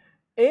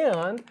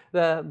 and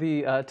that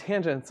the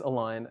tangents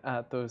align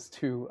at those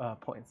two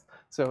points.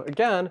 So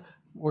again,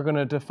 we're going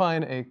to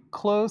define a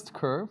closed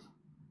curve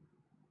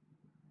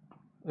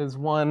is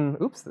one,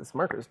 oops, this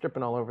marker is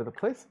dripping all over the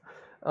place,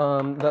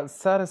 that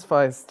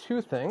satisfies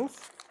two things.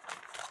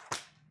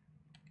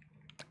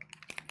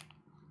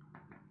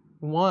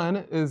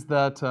 One is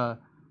that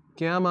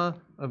gamma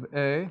of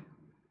A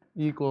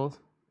equals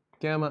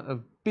gamma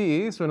of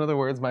B. So in other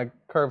words, my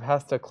curve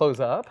has to close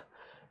up.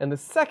 And the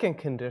second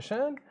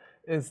condition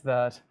is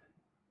that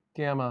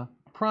gamma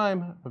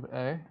prime of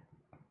A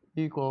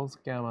equals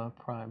gamma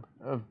prime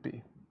of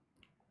B.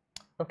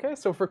 Okay,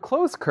 so for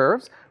closed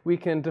curves, we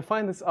can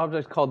define this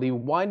object called the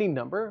winding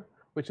number,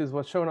 which is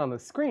what's shown on the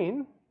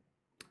screen.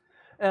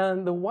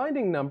 And the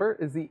winding number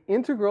is the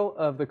integral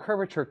of the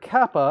curvature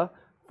kappa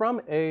from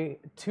A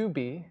to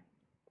B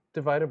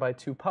divided by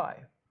 2 pi.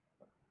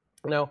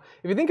 Now,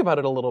 if you think about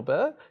it a little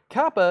bit,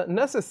 kappa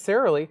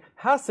necessarily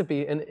has to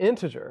be an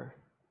integer.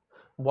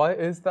 Why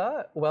is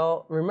that?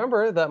 Well,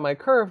 remember that my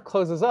curve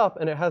closes up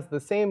and it has the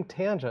same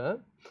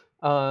tangent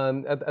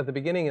at the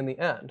beginning and the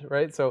end,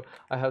 right? So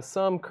I have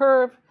some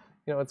curve,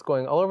 you know, it's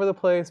going all over the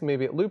place.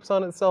 Maybe it loops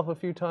on itself a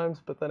few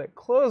times, but then it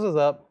closes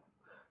up.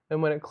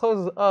 And when it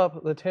closes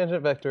up, the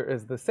tangent vector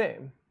is the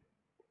same.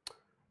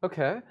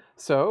 Okay,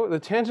 so the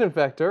tangent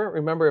vector,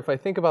 remember if I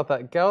think about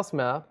that Gauss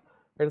map,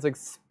 right, it's like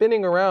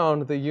spinning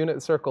around the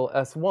unit circle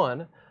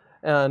S1.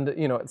 And,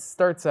 you know, it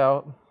starts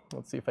out,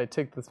 let's see if I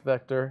take this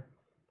vector,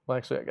 well,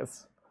 actually, I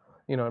guess,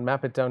 you know, and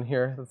map it down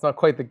here. That's not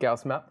quite the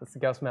Gauss map. That's the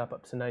Gauss map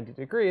up to 90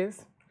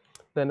 degrees.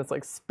 Then it's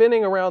like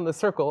spinning around the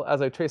circle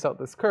as I trace out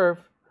this curve,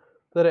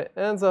 that it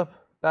ends up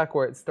back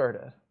where it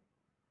started.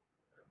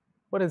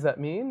 What does that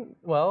mean?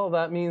 Well,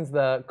 that means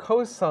that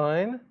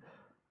cosine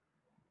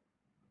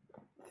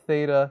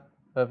theta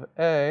of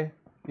A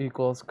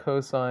equals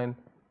cosine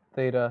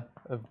theta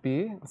of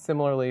b.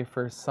 Similarly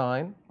for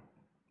sine.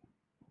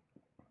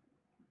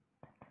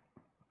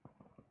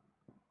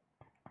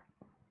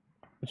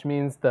 Which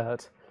means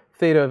that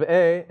theta of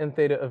a and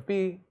theta of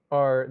b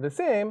are the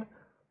same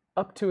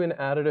up to an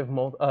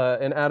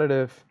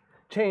additive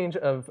change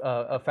of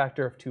a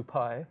factor of 2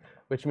 pi,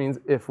 which means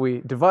if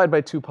we divide by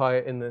 2 pi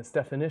in this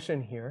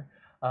definition here,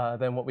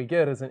 then what we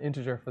get is an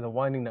integer for the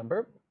winding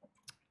number.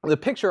 The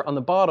picture on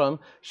the bottom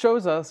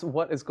shows us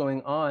what is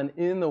going on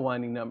in the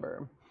winding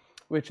number,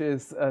 which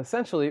is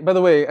essentially, by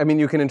the way, I mean,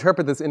 you can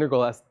interpret this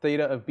integral as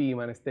theta of b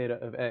minus theta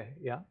of a,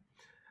 yeah?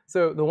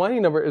 So the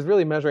winding number is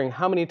really measuring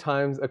how many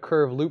times a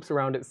curve loops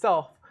around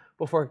itself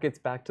before it gets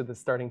back to the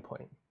starting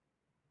point.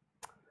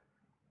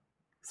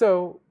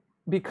 So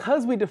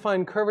because we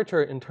define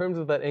curvature in terms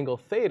of that angle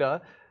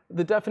theta,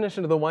 the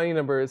definition of the winding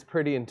number is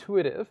pretty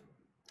intuitive.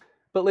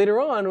 But later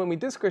on, when we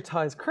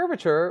discretize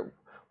curvature,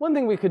 one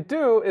thing we could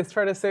do is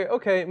try to say,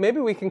 okay, maybe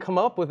we can come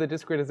up with a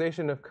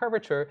discretization of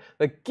curvature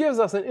that gives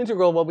us an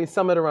integral while we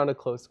sum it around a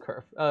closed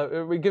curve.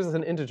 It gives us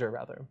an integer,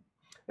 rather.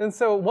 And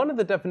so one of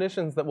the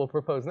definitions that we'll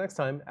propose next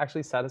time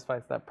actually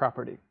satisfies that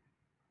property.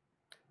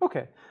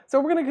 Okay, so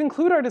we're going to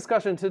conclude our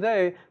discussion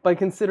today by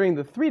considering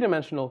the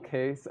three-dimensional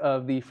case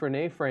of the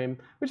Frenet frame,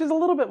 which is a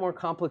little bit more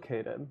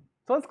complicated.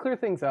 So let's clear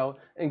things out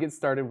and get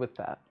started with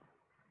that.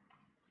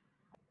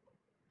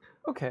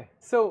 Okay,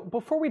 so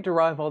before we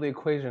derive all the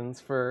equations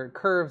for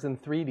curves in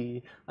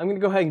 3D, I'm going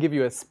to go ahead and give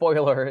you a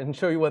spoiler and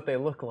show you what they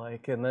look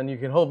like, and then you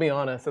can hold me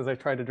honest as I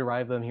try to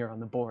derive them here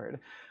on the board.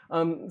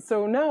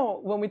 So now,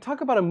 when we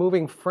talk about a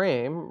moving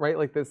frame, right,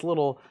 like this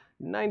little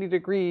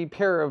 90-degree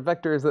pair of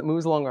vectors that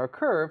moves along our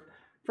curve,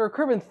 for a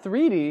curve in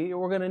 3D,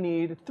 we're going to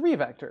need 3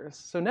 vectors.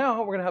 So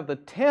now we're going to have the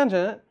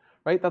tangent,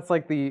 right, that's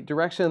like the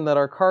direction that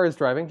our car is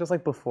driving, just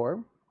like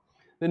before.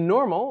 The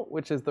normal,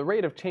 which is the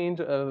rate of change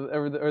of,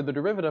 or the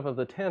derivative of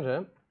the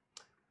tangent.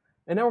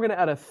 And now we're going to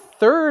add a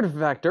third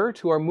vector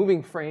to our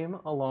moving frame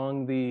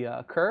along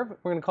the curve.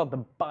 We're going to call it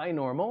the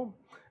binormal,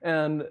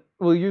 and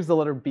we'll use the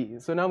letter b.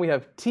 So now we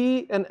have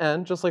t and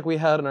n, just like we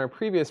had in our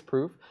previous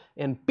proof,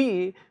 and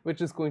b, which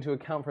is going to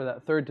account for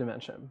that third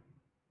dimension.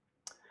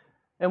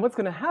 And what's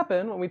going to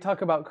happen when we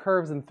talk about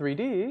curves in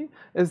 3D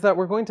is that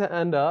we're going to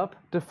end up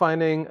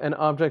defining an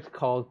object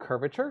called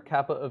curvature,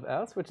 kappa of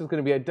s, which is going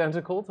to be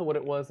identical to what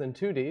it was in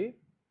 2D.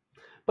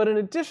 But in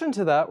addition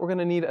to that, we're going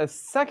to need a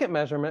second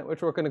measurement,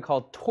 which we're going to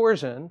call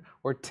torsion,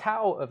 or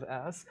tau of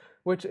s,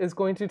 which is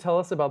going to tell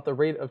us about the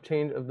rate of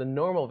change of the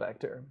normal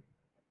vector.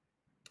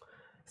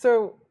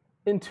 So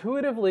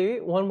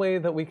intuitively, one way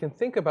that we can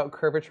think about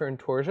curvature and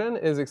torsion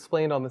is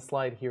explained on the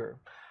slide here.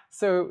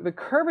 So the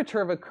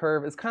curvature of a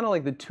curve is kind of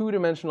like the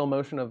two-dimensional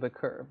motion of the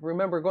curve.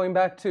 Remember, going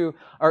back to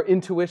our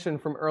intuition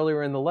from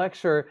earlier in the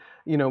lecture,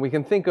 you know, we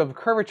can think of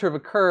curvature of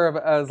a curve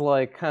as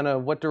like kind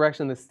of what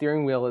direction the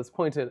steering wheel is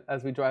pointed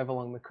as we drive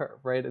along the curve,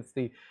 right? It's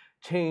the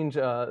change,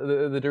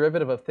 the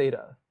derivative of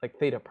theta, like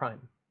theta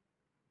prime.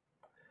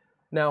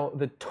 Now,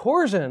 the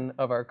torsion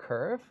of our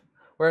curve,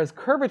 whereas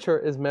curvature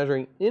is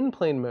measuring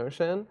in-plane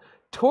motion,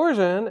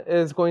 torsion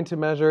is going to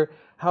measure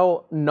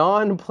how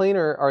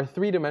non-planar our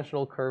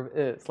three-dimensional curve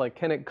is. Like,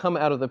 can it come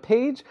out of the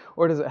page,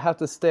 or does it have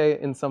to stay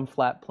in some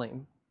flat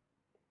plane?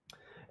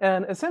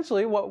 And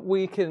essentially, what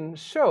we can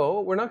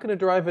show, we're not going to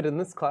derive it in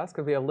this class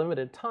because we have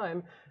limited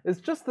time, is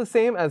just the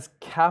same as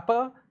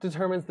kappa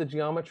determines the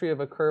geometry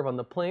of a curve on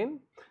the plane.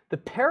 The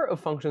pair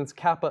of functions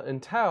kappa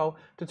and tau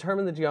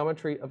determine the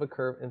geometry of a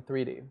curve in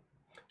 3D.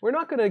 We're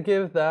not going to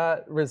give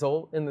that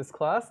result in this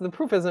class. The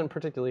proof isn't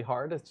particularly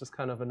hard. It's just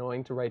kind of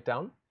annoying to write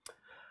down.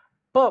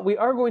 But we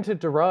are going to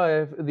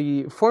derive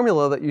the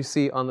formula that you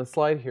see on the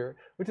slide here,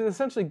 which is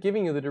essentially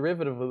giving you the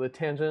derivative of the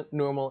tangent,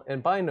 normal,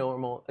 and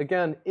binormal,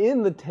 again,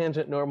 in the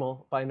tangent,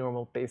 normal,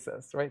 binormal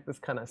basis, right? This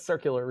kind of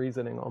circular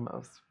reasoning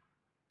almost.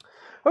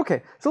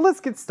 Okay, so let's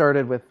get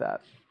started with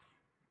that.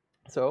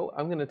 So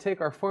I'm going to take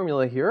our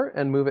formula here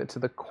and move it to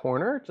the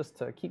corner, just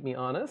to keep me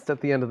honest at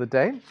the end of the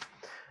day.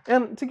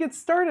 And to get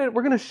started,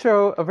 we're going to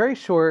show a very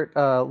short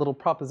little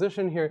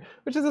proposition here,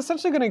 which is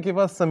essentially going to give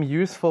us some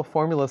useful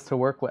formulas to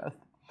work with.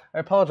 I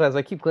apologize,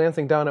 I keep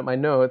glancing down at my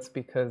notes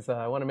because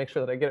I want to make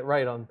sure that I get it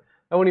right on,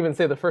 I won't even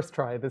say the first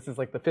try, this is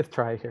like the 5th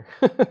try here.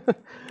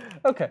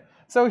 Okay,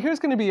 so here's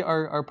going to be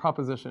our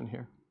proposition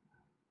here.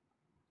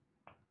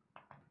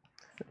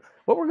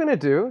 What we're going to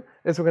do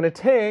is we're going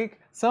to take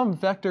some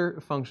vector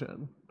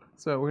function.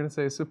 So we're going to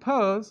say,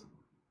 suppose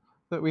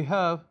that we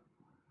have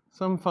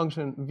some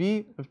function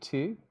v of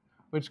t,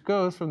 which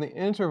goes from the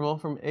interval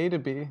from a to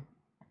b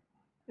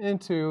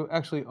into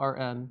actually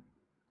Rn.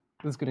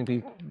 This is going to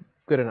be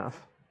good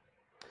enough.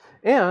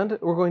 And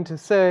we're going to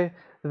say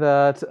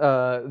that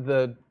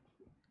the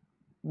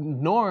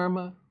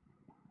norm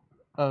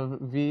of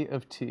v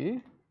of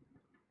t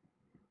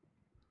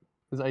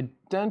is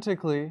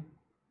identically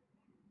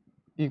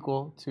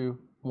equal to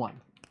 1.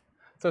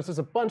 So it's just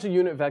a bunch of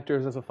unit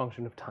vectors as a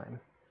function of time.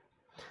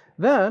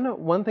 Then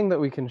one thing that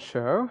we can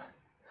show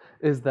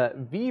is that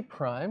v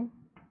prime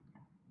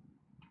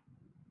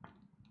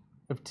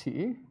of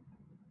t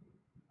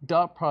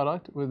dot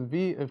product with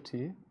v of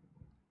t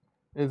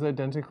is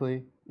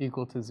identically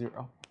equal to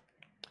 0.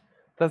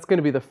 That's going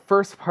to be the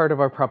first part of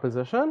our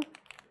proposition.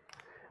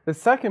 The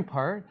second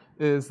part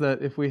is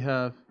that if we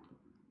have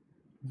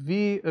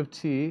v of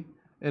t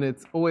and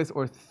it's always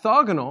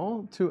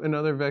orthogonal to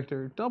another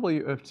vector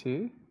w of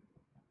t,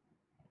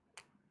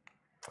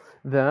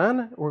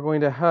 then we're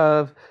going to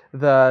have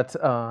that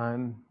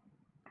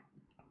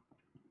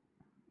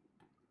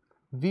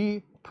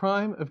v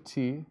prime of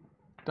t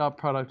dot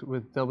product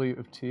with w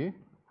of t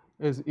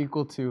is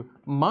equal to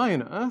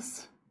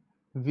minus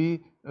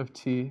v of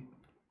t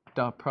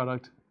dot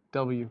product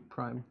w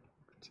prime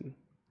of t.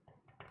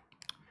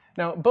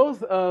 Now,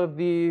 both of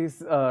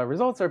these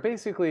results are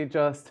basically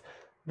just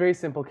very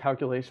simple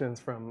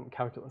calculations from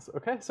calculus.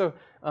 Okay, so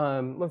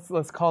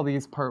let's call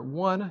these part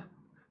 1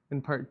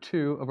 and part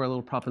 2 of our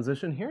little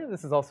proposition here.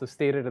 This is also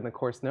stated in the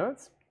course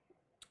notes.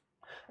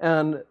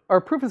 And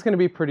our proof is going to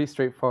be pretty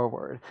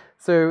straightforward.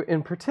 So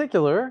in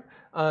particular,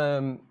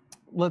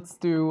 let's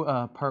do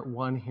part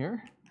 1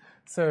 here.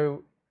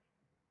 So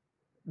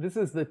this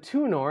is the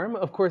 2 norm.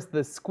 Of course,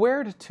 the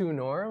squared 2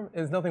 norm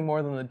is nothing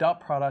more than the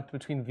dot product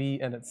between v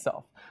and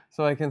itself.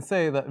 So I can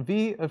say that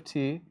v of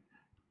t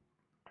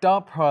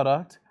dot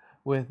product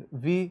with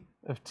v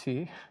of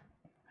t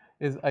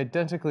is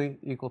identically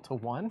equal to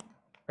 1,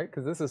 right?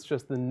 Because this is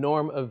just the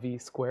norm of v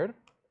squared.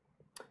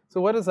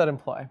 So what does that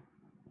imply?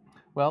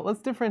 Well,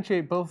 let's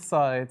differentiate both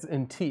sides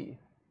in t.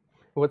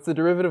 What's the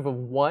derivative of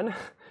 1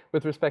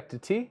 with respect to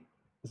t?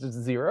 It's just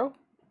 0.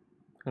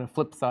 I'm going to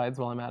flip sides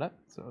while I'm at it,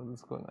 so this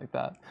is going like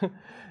that.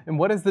 And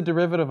what is the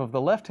derivative of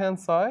the left-hand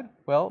side?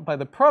 Well, by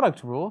the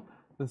product rule,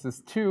 this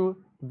is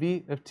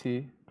 2v of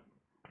t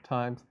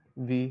times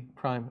v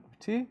prime of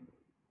t,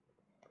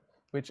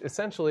 which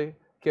essentially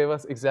gave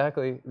us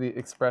exactly the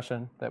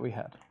expression that we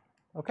had.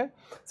 Okay,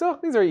 so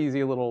these are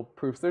easy little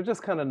proofs. They're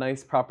just kind of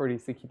nice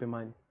properties to keep in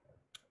mind.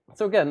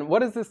 So again,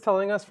 what is this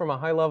telling us from a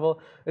high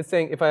level? It's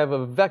saying if I have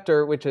a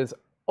vector which is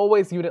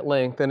always unit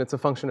length and it's a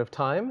function of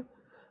time,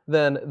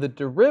 then the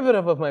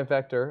derivative of my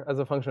vector as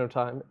a function of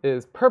time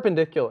is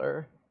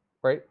perpendicular,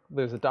 right?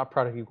 There's a dot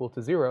product equal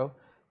to 0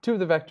 to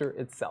the vector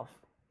itself.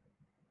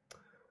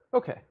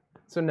 Okay,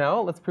 so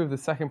now let's prove the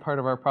second part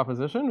of our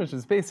proposition, which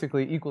is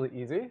basically equally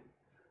easy.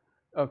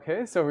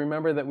 Okay, so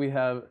remember that we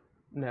have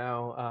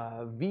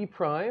now v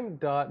prime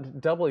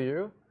dot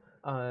w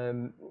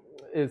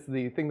is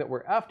the thing that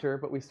we're after,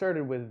 but we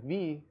started with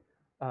v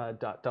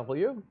dot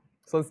w.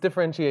 So let's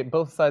differentiate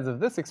both sides of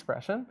this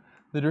expression.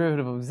 The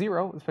derivative of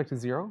 0 with respect to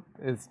 0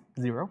 is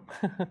 0.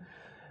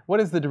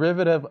 What is the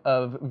derivative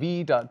of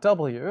v dot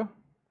w?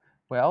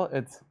 Well,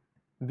 it's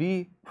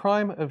v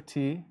prime of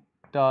t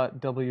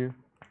dot w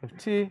of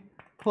t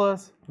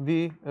plus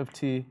v of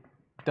t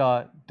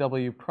dot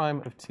w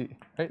prime of t.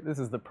 Right? This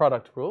is the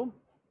product rule.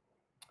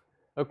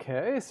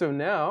 Okay, so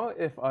now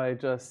if I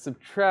just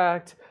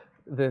subtract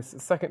this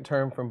second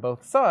term from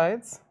both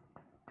sides,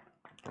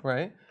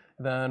 right,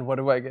 then what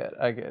do I get?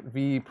 I get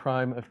v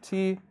prime of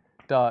t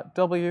dot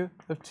w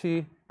of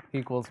t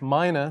equals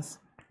minus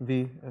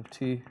v of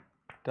t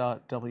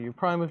dot w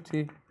prime of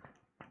t,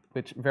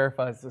 which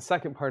verifies the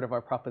second part of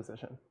our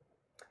proposition.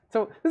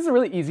 So this is a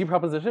really easy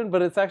proposition,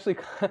 but it's actually,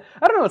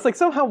 I don't know, it's like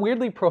somehow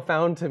weirdly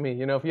profound to me.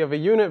 You know, if you have a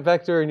unit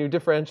vector and you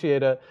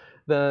differentiate it,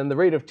 then the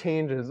rate of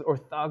change is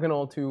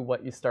orthogonal to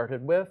what you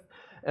started with.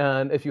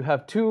 And if you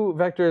have two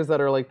vectors that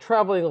are like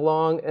traveling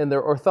along and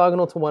they're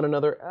orthogonal to one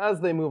another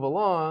as they move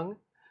along,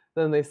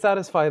 then they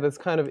satisfy this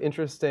kind of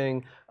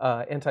interesting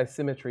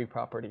anti-symmetry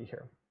property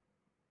here.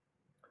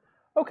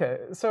 Okay,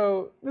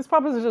 so this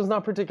proposition is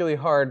not particularly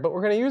hard, but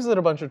we're going to use it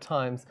a bunch of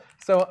times.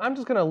 So I'm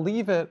just going to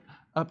leave it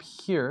up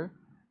here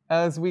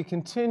as we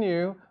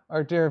continue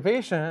our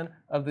derivation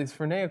of these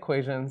Fermat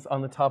equations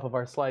on the top of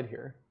our slide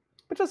here.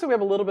 But just so we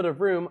have a little bit of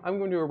room, I'm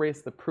going to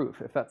erase the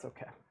proof, if that's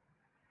okay.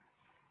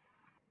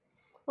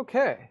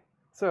 Okay,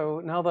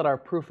 so now that our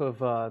proof of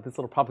this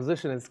little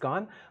proposition is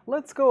gone,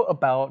 let's go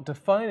about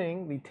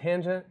defining the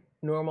tangent,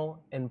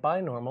 normal, and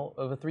binormal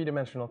of a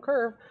three-dimensional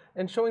curve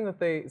and showing that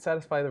they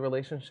satisfy the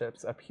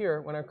relationships up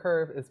here when our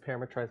curve is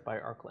parametrized by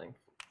arc length.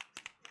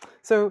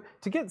 So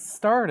to get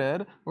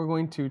started, we're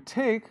going to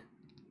take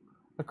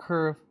a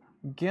curve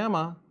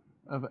gamma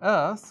of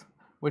s,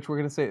 which we're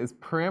going to say is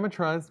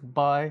parametrized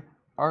by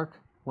arc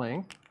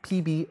length,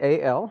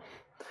 PBAL.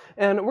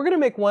 And we're going to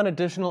make one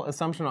additional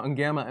assumption on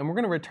gamma, and we're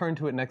going to return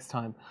to it next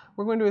time.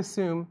 We're going to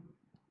assume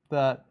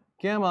that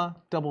gamma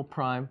double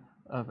prime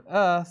of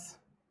s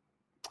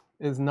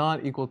is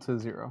not equal to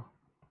 0.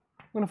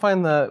 We're going to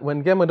find that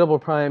when gamma double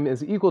prime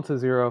is equal to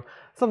 0,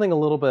 something a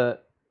little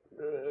bit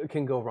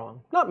can go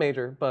wrong. Not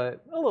major,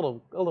 but a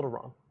little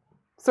wrong.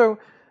 So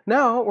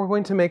now we're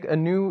going to make a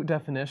new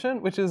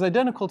definition, which is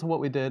identical to what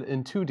we did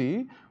in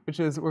 2D, which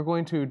is we're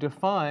going to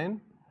define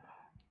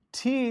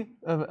t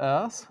of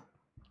s,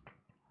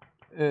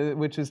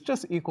 which is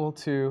just equal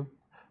to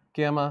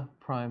gamma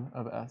prime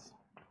of s.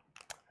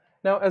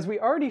 Now, as we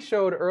already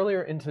showed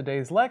earlier in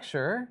today's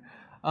lecture,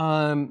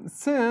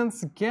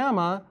 since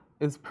gamma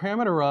is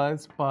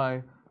parameterized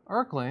by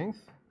arc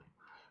length,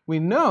 we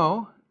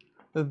know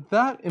that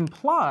that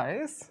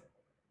implies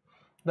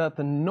that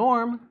the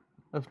norm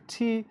of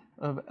t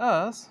of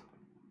s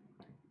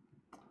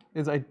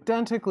is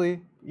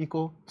identically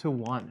equal to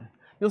 1.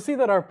 You'll see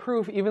that our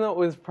proof, even though it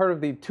was part of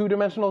the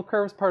two-dimensional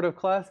curves part of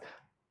class,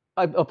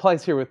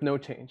 applies here with no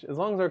change. As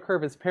long as our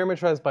curve is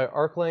parametrized by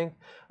arc length,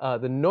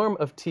 the norm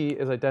of t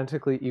is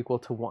identically equal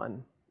to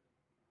 1.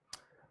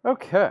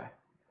 Okay,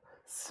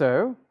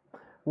 so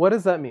what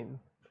does that mean?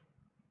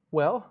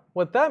 Well,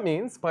 what that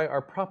means by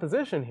our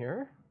proposition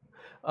here,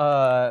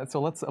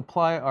 so let's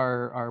apply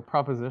our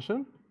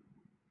proposition.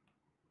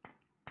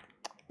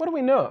 What do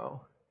we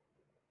know?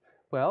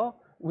 Well,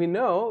 we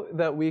know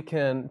that we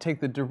can take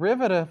the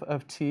derivative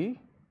of t,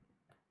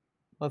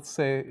 let's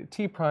say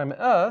t prime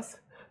s,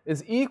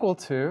 is equal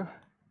to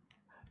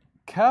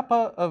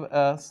kappa of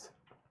s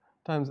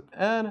times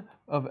n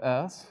of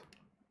s,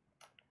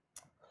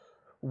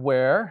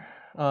 where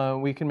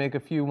we can make a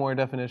few more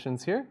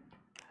definitions here.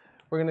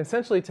 We're going to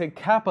essentially take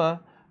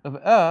kappa of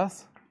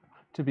s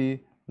to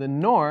be the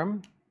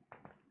norm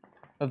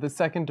of the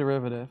second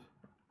derivative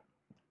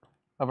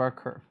of our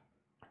curve.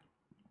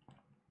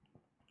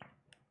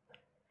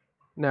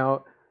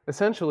 Now,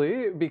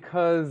 essentially,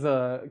 because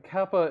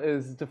kappa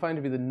is defined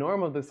to be the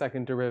norm of the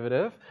second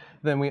derivative,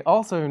 then we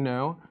also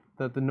know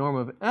that the norm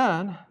of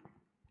n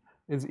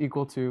is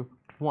equal to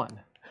 1.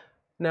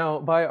 Now,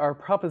 by our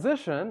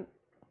proposition,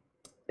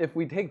 if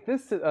we take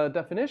this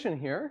definition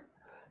here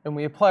and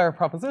we apply our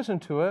proposition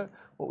to it,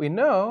 what we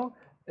know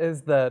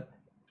is that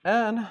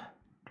n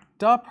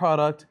dot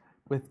product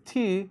with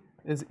t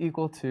is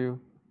equal to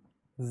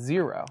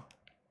 0.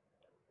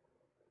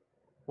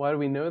 Why do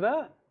we know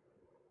that?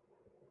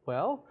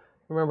 Well,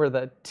 remember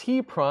that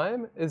t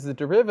prime is the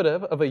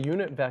derivative of a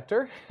unit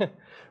vector,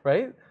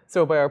 right?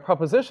 So by our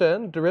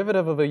proposition,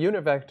 derivative of a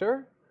unit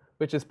vector,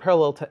 which is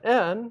parallel to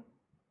n,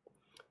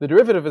 the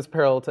derivative is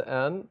parallel to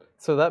n,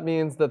 so that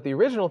means that the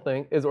original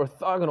thing is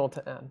orthogonal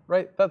to n,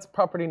 right? That's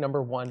property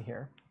number 1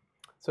 here.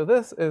 So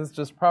this is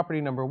just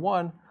property number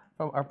 1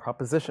 from our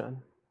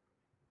proposition.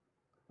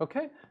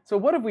 Okay, so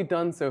what have we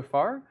done so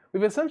far?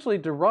 We've essentially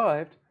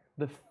derived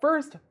the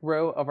first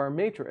row of our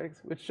matrix,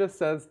 which just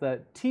says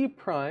that t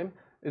prime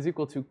is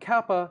equal to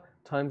kappa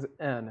times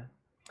n.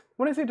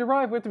 When I say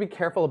derive, we have to be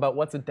careful about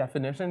what's a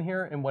definition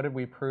here and what did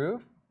we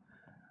prove.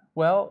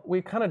 Well,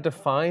 we kind of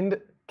defined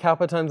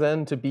kappa times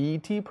n to be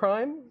t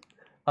prime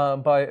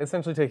by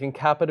essentially taking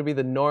kappa to be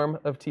the norm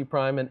of t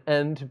prime and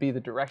n to be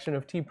the direction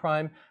of t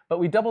prime, but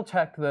we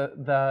double-checked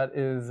that that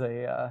is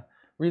a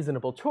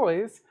reasonable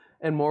choice,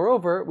 and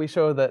moreover, we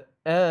show that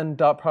n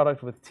dot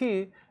product with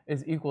t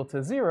is equal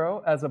to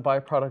 0 as a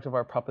byproduct of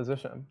our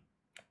proposition.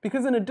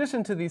 Because in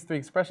addition to these three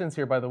expressions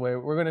here, by the way,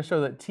 we're going to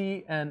show that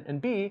t, n,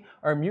 and b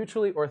are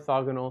mutually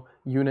orthogonal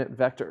unit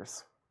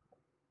vectors.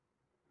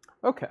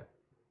 Okay,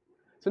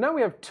 so now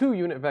we have two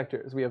unit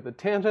vectors. We have the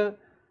tangent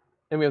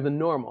and we have the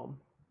normal.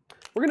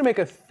 We're going to make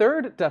a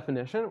third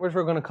definition, which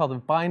we're going to call the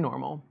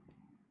binormal.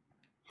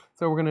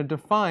 So we're going to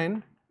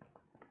define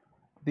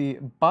the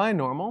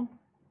binormal.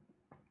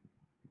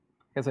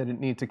 I guess I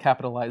didn't need to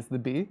capitalize the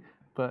b,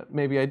 but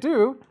maybe I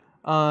do,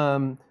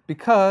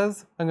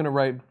 because I'm going to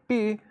write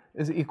b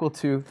is equal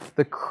to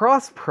the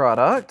cross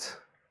product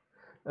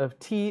of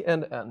t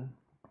and n.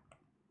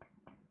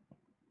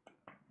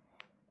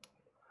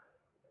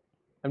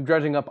 I'm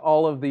dredging up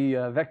all of the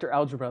vector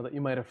algebra that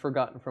you might have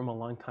forgotten from a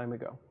long time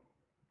ago.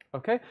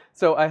 Okay,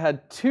 so I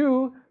had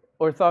two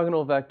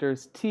orthogonal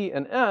vectors t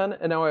and n,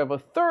 and now I have a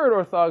third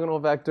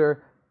orthogonal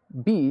vector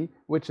b,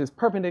 which is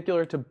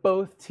perpendicular to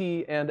both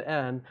t and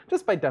n,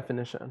 just by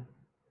definition.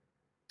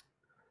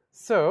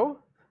 So,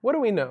 what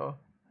do we know?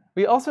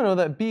 We also know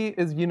that b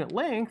is unit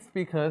length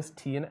because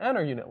t and n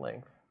are unit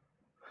length.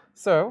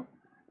 So,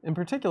 in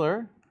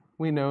particular,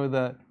 we know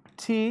that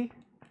t,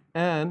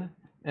 n,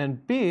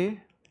 and b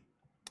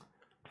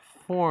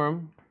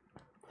form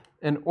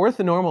an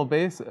orthonormal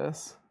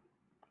basis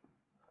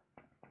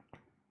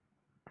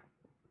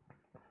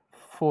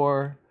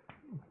for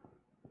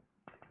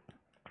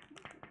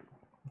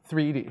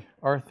 3D,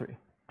 R3.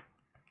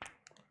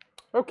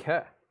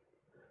 Okay.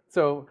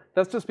 So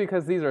that's just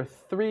because these are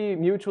three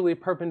mutually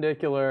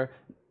perpendicular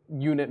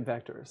unit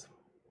vectors.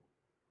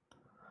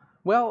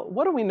 Well,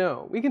 what do we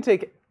know? We can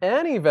take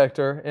any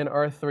vector in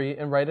R3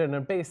 and write it in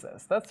a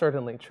basis. That's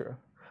certainly true.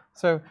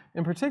 So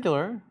in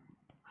particular,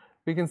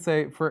 we can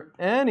say for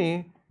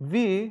any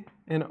v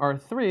in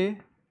R3,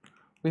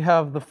 we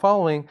have the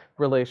following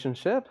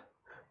relationship,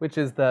 which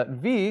is that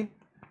v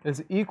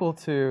is equal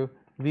to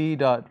v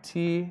dot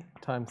t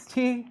times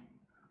t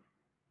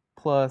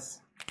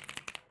plus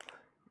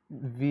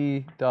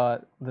v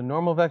dot the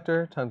normal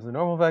vector times the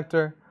normal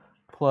vector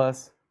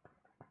plus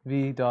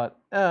v dot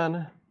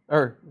n,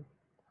 or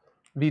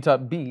v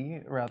dot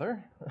b,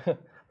 rather.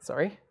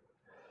 Sorry.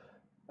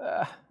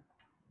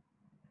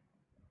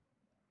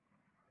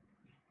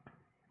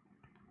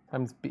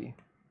 Times b.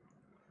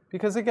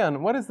 Because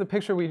again, what is the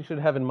picture we should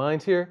have in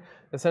mind here?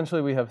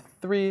 Essentially, we have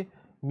three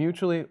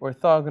mutually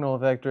orthogonal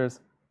vectors,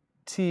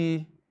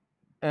 t,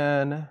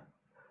 n,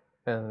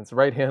 and it's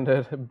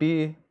right-handed,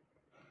 b.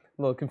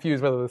 a little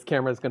confused whether this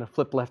camera is going to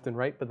flip left and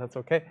right, but that's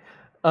okay.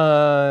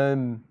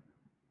 I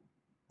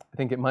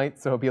think it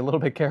might, so be a little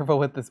bit careful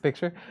with this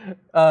picture.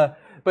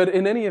 But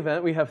in any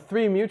event, we have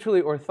three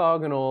mutually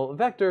orthogonal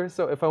vectors,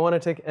 so if I want to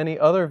take any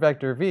other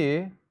vector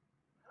v,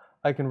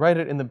 I can write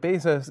it in the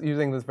basis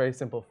using this very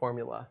simple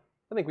formula.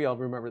 I think we all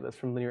remember this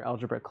from linear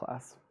algebra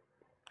class.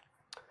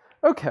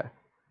 Okay,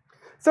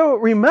 so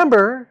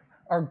remember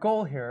our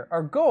goal here.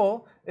 Our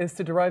goal is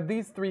to derive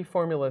these three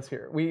formulas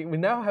here. We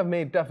now have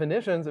made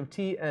definitions of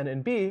t, n,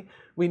 and b.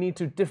 We need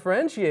to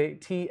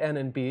differentiate t, n,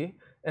 and b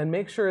and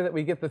make sure that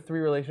we get the three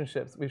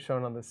relationships we've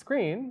shown on the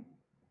screen.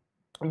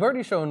 We've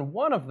already shown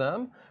one of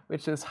them,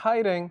 which is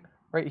hiding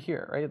right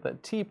here, right?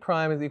 That t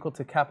prime is equal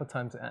to kappa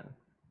times n.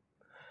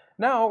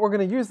 Now we're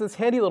going to use this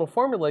handy little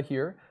formula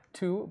here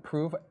to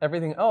prove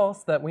everything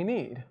else that we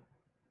need.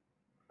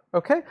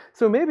 Okay,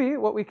 so maybe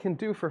what we can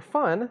do for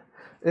fun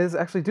is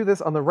actually do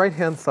this on the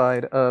right-hand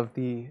side of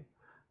the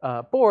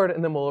board,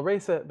 and then we'll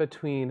erase it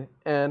between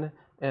n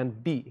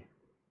and b.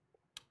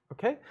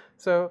 Okay,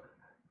 so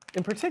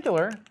in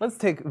particular, let's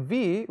take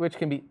v, which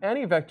can be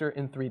any vector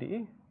in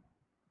 3D,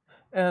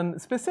 and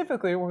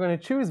specifically, we're going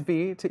to choose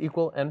v to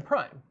equal n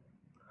prime.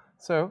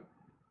 So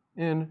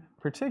in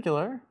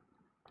particular,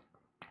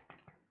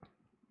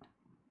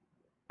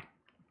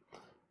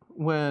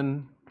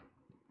 when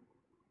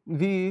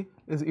v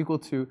is equal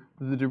to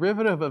the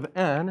derivative of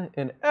n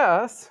in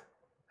S,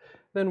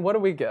 then what do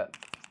we get?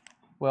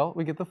 Well,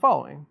 we get the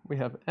following. We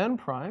have n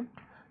prime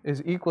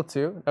is equal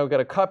to, now we've got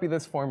to copy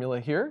this formula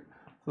here.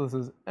 So this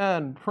is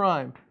n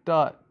prime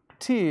dot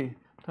t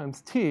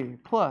times t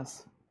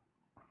plus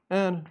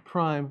n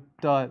prime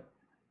dot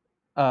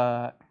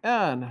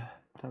n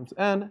times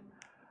n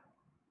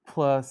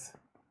plus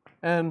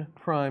n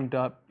prime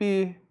dot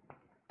b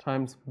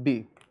times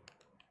b.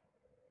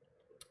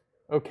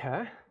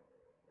 Okay.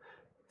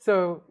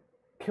 So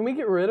can we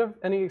get rid of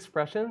any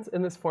expressions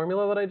in this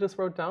formula that I just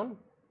wrote down?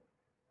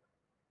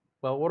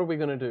 Well, what are we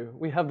going to do?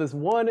 We have this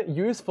one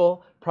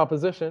useful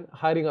proposition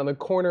hiding on the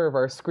corner of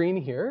our screen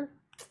here.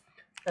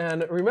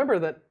 And remember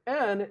that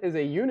n is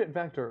a unit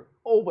vector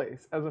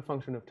always as a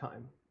function of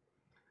time.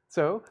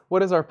 So what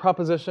does our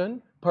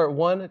proposition part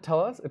 1 tell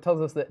us? It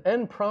tells us that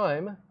n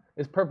prime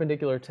is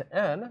perpendicular to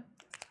n.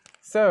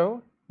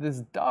 So this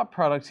dot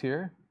product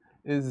here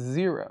is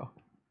 0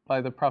 by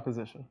the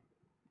proposition.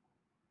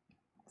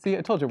 See,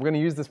 I told you, we're going to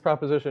use this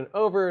proposition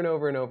over and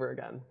over and over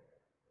again.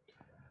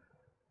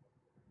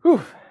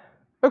 Whew.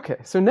 Okay,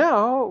 so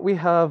now we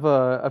have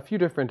a few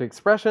different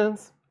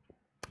expressions.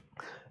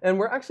 And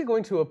we're actually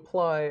going to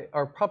apply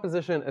our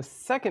proposition a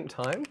second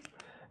time.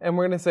 And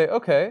we're going to say,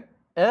 okay,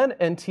 n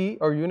and t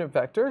are unit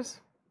vectors.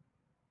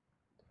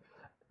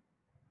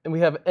 And we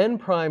have n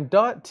prime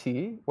dot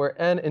t, where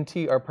n and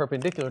t are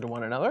perpendicular to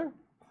one another.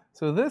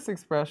 So this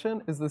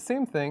expression is the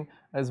same thing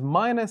as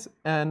minus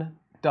n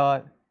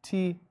dot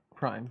t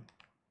prime.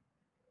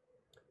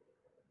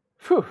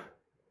 Phew.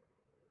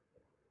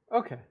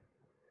 Okay.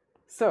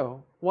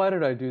 So why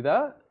did I do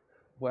that?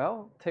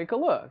 Well, take a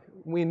look.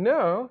 We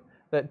know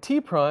that t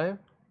prime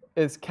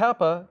is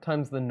kappa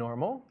times the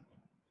normal,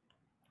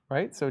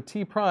 right? So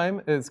t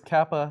prime is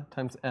kappa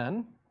times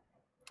n.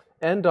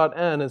 N dot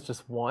n is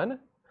just 1.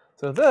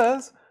 So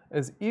this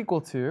is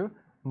equal to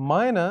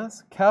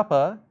minus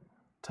kappa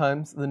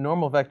times the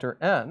normal vector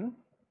n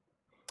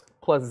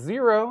plus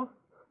 0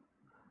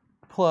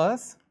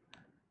 plus,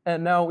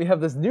 and now we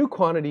have this new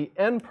quantity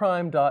n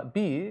prime dot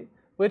b,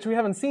 which we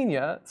haven't seen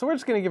yet, so we're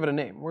just going to give it a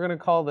name. We're going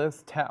to call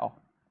this tau.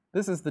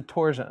 This is the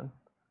torsion.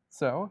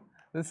 So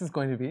this is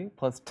going to be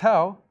plus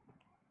tau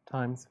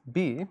times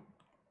b.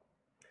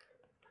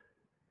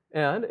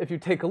 And if you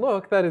take a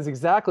look, that is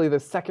exactly the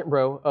second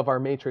row of our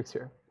matrix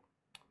here.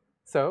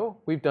 So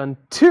we've done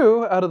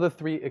 2 out of the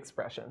 3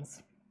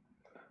 expressions.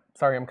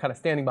 Sorry, I'm kind of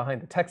standing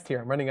behind the text here.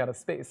 I'm running out of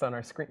space on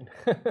our screen.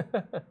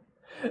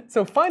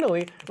 So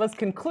finally, let's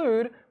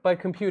conclude by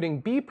computing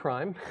b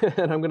prime,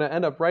 and I'm going to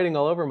end up writing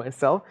all over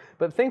myself.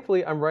 But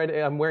thankfully, I'm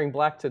wearing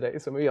black today,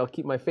 so maybe I'll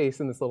keep my face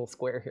in this little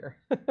square here.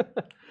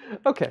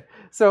 Okay,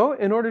 so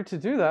in order to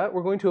do that,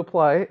 we're going to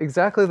apply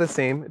exactly the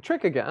same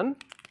trick again.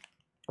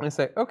 I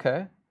say,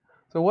 okay,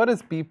 so what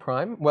is b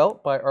prime? Well,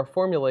 by our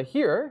formula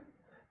here,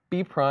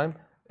 b prime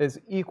is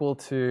equal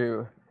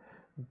to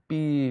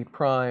b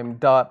prime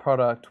dot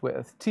product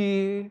with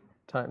t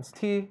times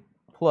t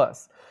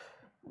plus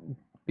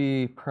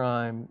b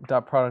prime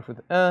dot product with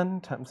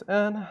n times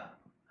n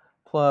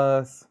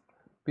plus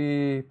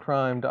b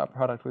prime dot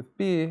product with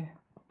b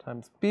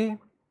times b.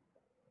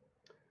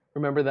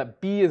 Remember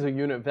that b is a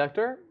unit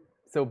vector,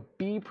 so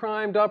b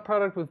prime dot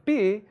product with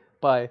b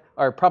by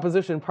our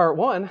proposition part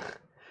 1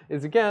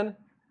 is again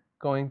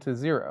going to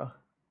 0.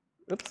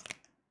 Oops.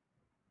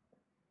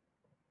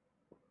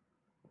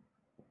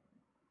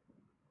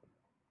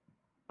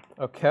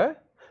 Okay,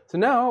 so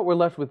now we're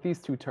left with these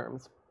 2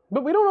 terms.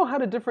 But we don't know how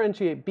to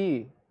differentiate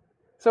b.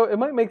 So it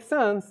might make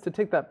sense to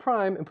take that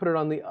prime and put it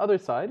on the other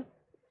side.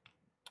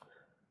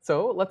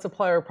 So let's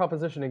apply our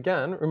proposition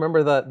again.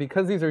 Remember that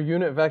because these are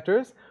unit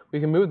vectors, we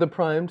can move the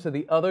prime to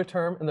the other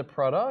term in the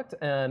product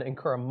and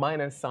incur a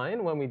minus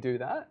sign when we do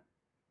that.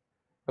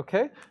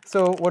 Okay,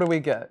 so what do we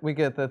get? We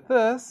get that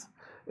this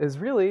is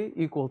really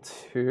equal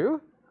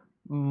to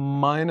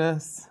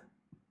minus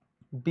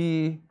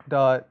b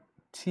dot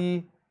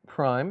t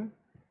prime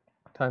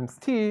times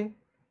t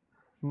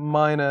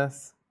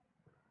minus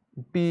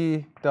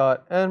b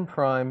dot n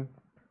prime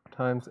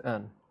times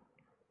n.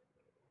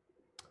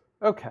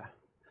 Okay,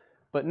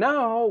 but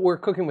now we're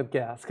cooking with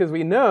gas because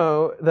we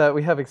know that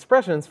we have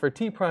expressions for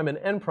t prime and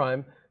n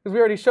prime because we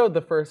already showed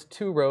the first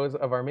two rows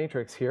of our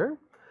matrix here.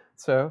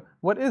 So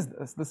what is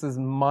this? This is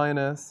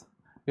minus,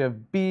 we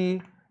have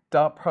b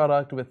dot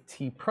product with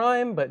t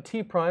prime, but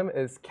t prime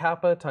is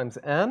kappa times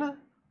n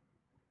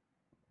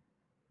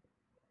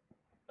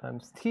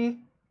times t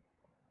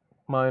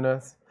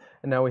minus,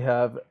 and now we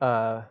have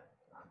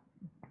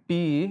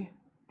b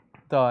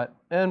dot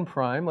n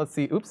prime. Let's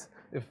see, oops,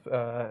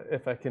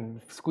 if I can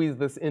squeeze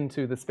this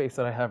into the space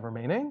that I have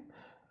remaining.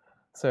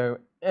 So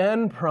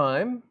n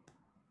prime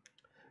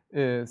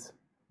is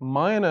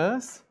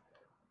minus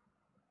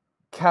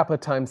kappa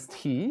times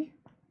t.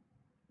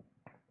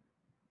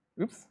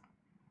 Oops.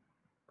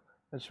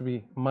 That should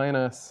be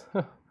minus,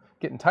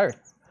 getting tired,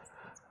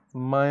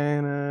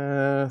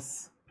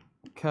 minus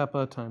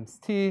kappa times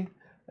t,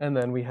 and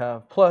then we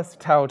have plus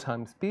tau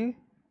times b.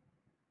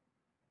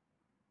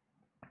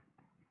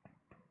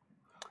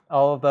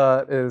 All of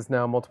that is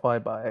now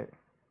multiplied by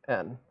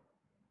n.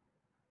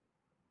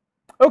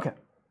 Okay.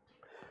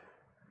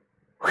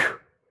 Whew.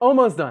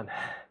 Almost done.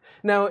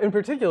 Now, in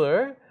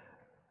particular,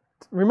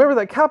 remember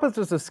that kappa is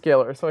just a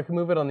scalar, so I can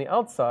move it on the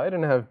outside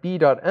and have b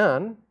dot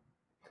n,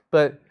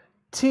 but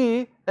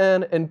t,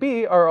 n, and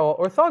b are all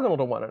orthogonal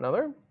to one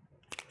another.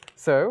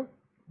 So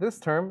this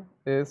term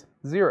is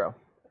 0.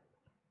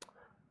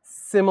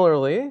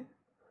 Similarly,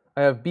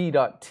 I have b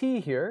dot t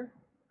here.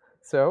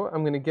 So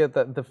I'm going to get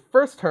that the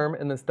first term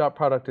in this dot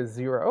product is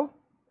 0.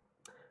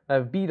 I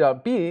have b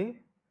dot b,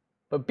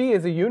 but b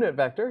is a unit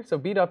vector, so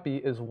b dot b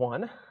is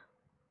 1. And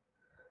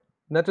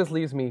that just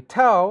leaves me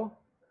tau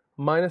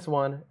minus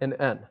 1 and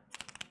n.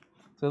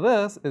 So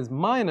this is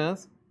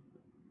minus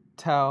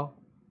tau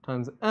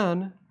times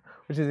n,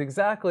 which is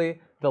exactly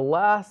the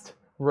last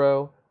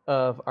row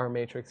of our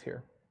matrix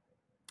here.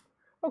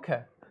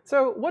 Okay,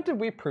 so what did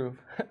we prove?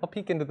 I'll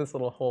peek into this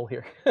little hole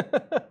here.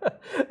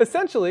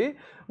 Essentially,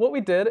 what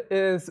we did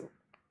is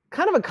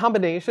kind of a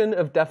combination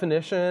of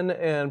definition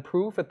and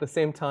proof at the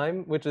same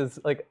time, which is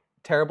like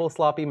terrible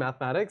sloppy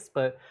mathematics,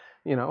 but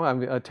you know,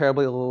 I'm a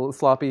terribly little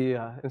sloppy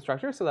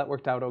instructor, so that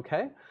worked out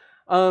okay.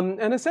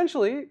 And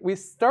essentially, we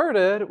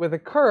started with a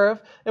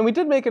curve, and we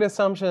did make an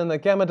assumption that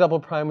gamma double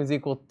prime was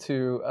equal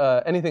to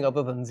anything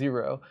other than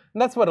 0.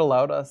 And that's what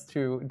allowed us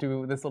to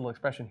do this little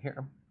expression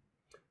here.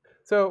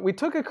 So we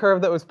took a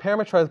curve that was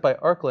parametrized by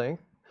arc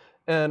length,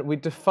 and we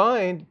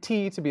defined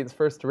t to be its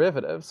first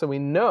derivative, so we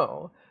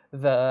know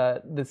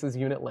that this is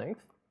unit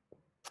length.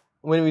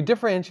 When we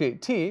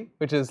differentiate t,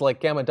 which is like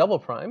gamma double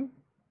prime,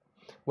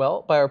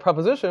 well, by our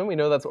proposition, we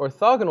know that's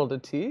orthogonal to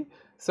t,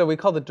 so we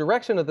call the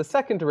direction of the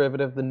second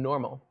derivative the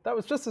normal. That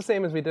was just the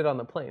same as we did on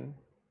the plane.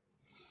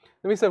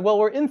 Then we said, well,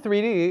 we're in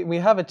 3D, we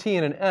have a t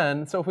and an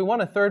n, so if we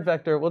want a third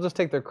vector, we'll just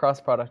take their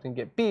cross product and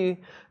get b,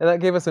 and that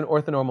gave us an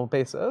orthonormal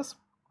basis.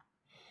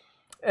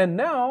 And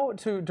now,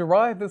 to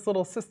derive this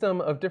little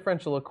system of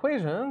differential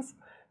equations,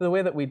 the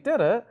way that we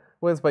did it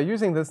was by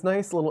using this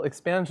nice little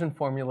expansion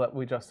formula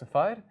we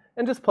justified,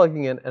 and just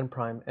plugging in n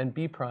prime and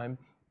b prime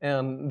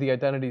and the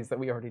identities that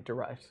we already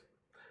derived.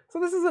 So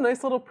this is a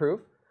nice little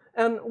proof.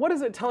 And what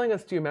is it telling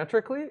us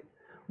geometrically?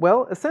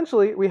 Well,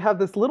 essentially, we have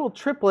this little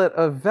triplet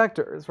of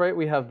vectors, right?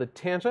 We have the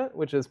tangent,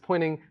 which is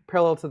pointing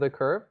parallel to the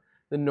curve,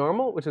 the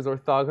normal, which is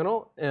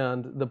orthogonal,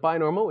 and the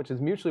binormal, which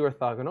is mutually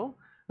orthogonal.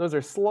 Those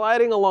are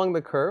sliding along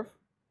the curve.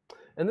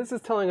 And this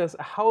is telling us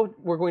how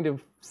we're going to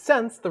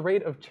sense the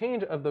rate of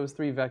change of those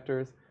three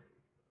vectors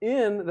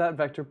in that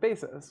vector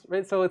basis,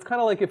 right? So it's kind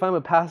of like if I'm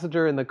a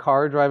passenger in the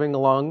car driving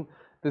along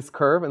this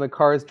curve, and the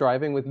car is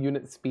driving with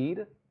unit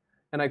speed,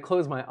 and I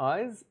close my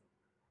eyes,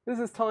 this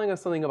is telling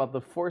us something about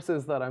the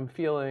forces that I'm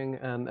feeling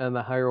and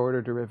the higher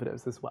order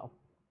derivatives as well.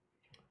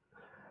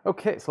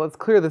 Okay, so let's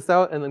clear this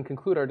out and then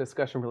conclude our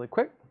discussion really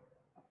quick.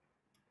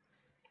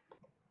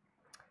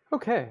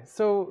 Okay,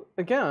 so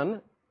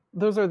again,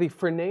 those are the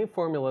Frenet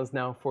formulas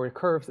now for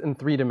curves in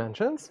 3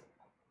 dimensions.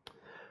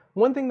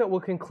 One thing that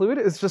we'll conclude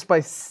is just by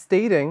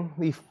stating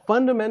the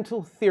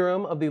fundamental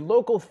theorem of the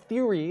local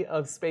theory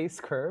of space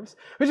curves,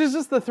 which is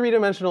just the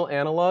 3-dimensional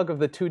analog of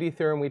the 2D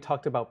theorem we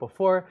talked about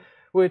before,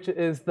 which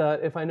is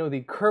that if I know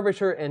the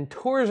curvature and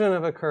torsion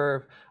of a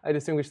curve, I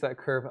distinguish that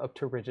curve up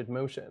to rigid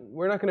motion.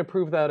 We're not going to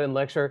prove that in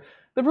lecture.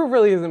 The proof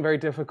really isn't very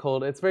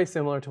difficult. It's very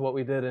similar to what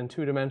we did in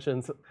 2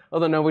 dimensions,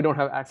 although now we don't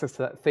have access to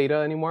that theta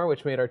anymore,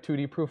 which made our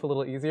 2D proof a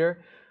little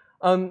easier.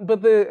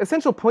 But the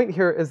essential point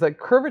here is that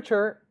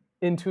curvature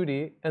in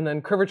 2D and then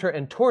curvature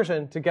and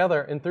torsion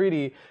together in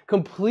 3D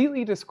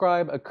completely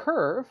describe a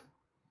curve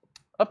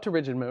up to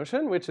rigid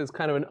motion, which is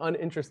kind of an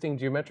uninteresting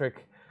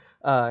geometric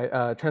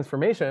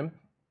transformation.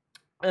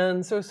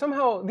 And so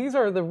somehow these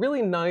are the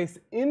really nice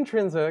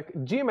intrinsic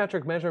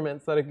geometric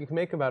measurements that you can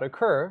make about a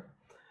curve.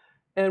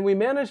 And we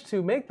managed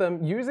to make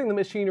them using the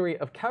machinery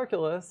of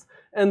calculus,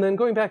 and then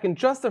going back and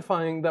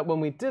justifying that when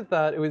we did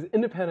that, it was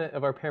independent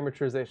of our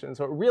parameterization.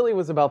 So it really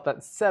was about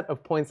that set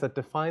of points that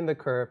define the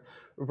curve,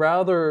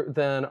 rather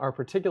than our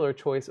particular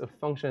choice of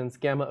functions,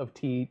 gamma of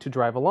t, to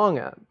drive along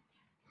at.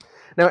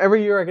 Now,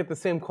 every year I get the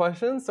same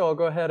question, so I'll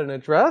go ahead and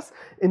address.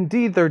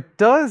 Indeed, there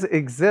does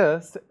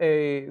exist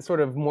a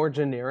sort of more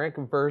generic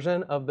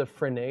version of the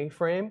Frenet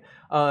frame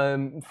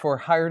for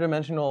higher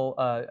dimensional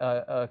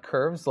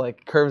curves,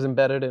 like curves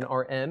embedded in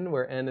Rn,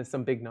 where n is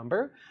some big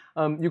number.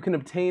 You can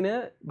obtain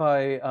it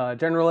by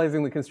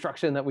generalizing the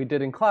construction that we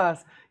did in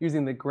class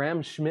using the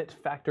Gram-Schmidt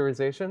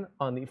factorization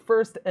on the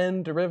first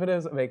n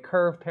derivatives of a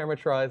curve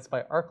parameterized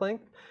by arc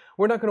length.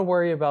 We're not going to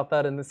worry about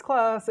that in this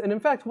class. And in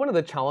fact, one of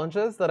the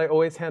challenges that I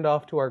always hand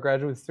off to our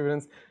graduate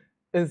students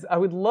is I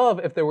would love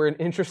if there were an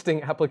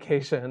interesting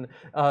application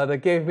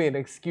that gave me an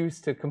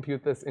excuse to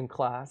compute this in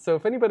class. So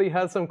if anybody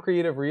has some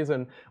creative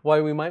reason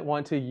why we might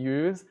want to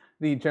use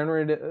the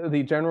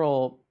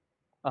general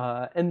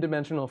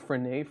n-dimensional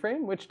Frenet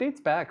frame, which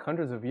dates back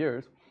hundreds of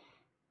years,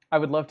 I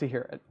would love to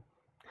hear it.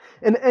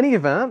 In any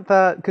event,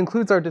 that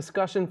concludes our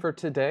discussion for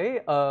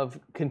today of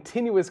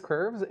continuous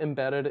curves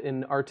embedded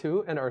in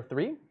R2 and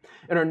R3.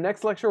 In our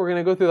next lecture, we're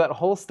going to go through that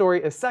whole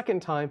story a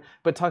second time,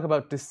 but talk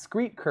about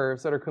discrete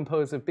curves that are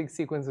composed of big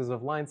sequences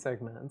of line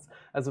segments,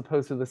 as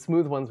opposed to the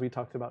smooth ones we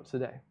talked about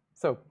today.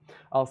 So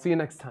I'll see you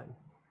next time.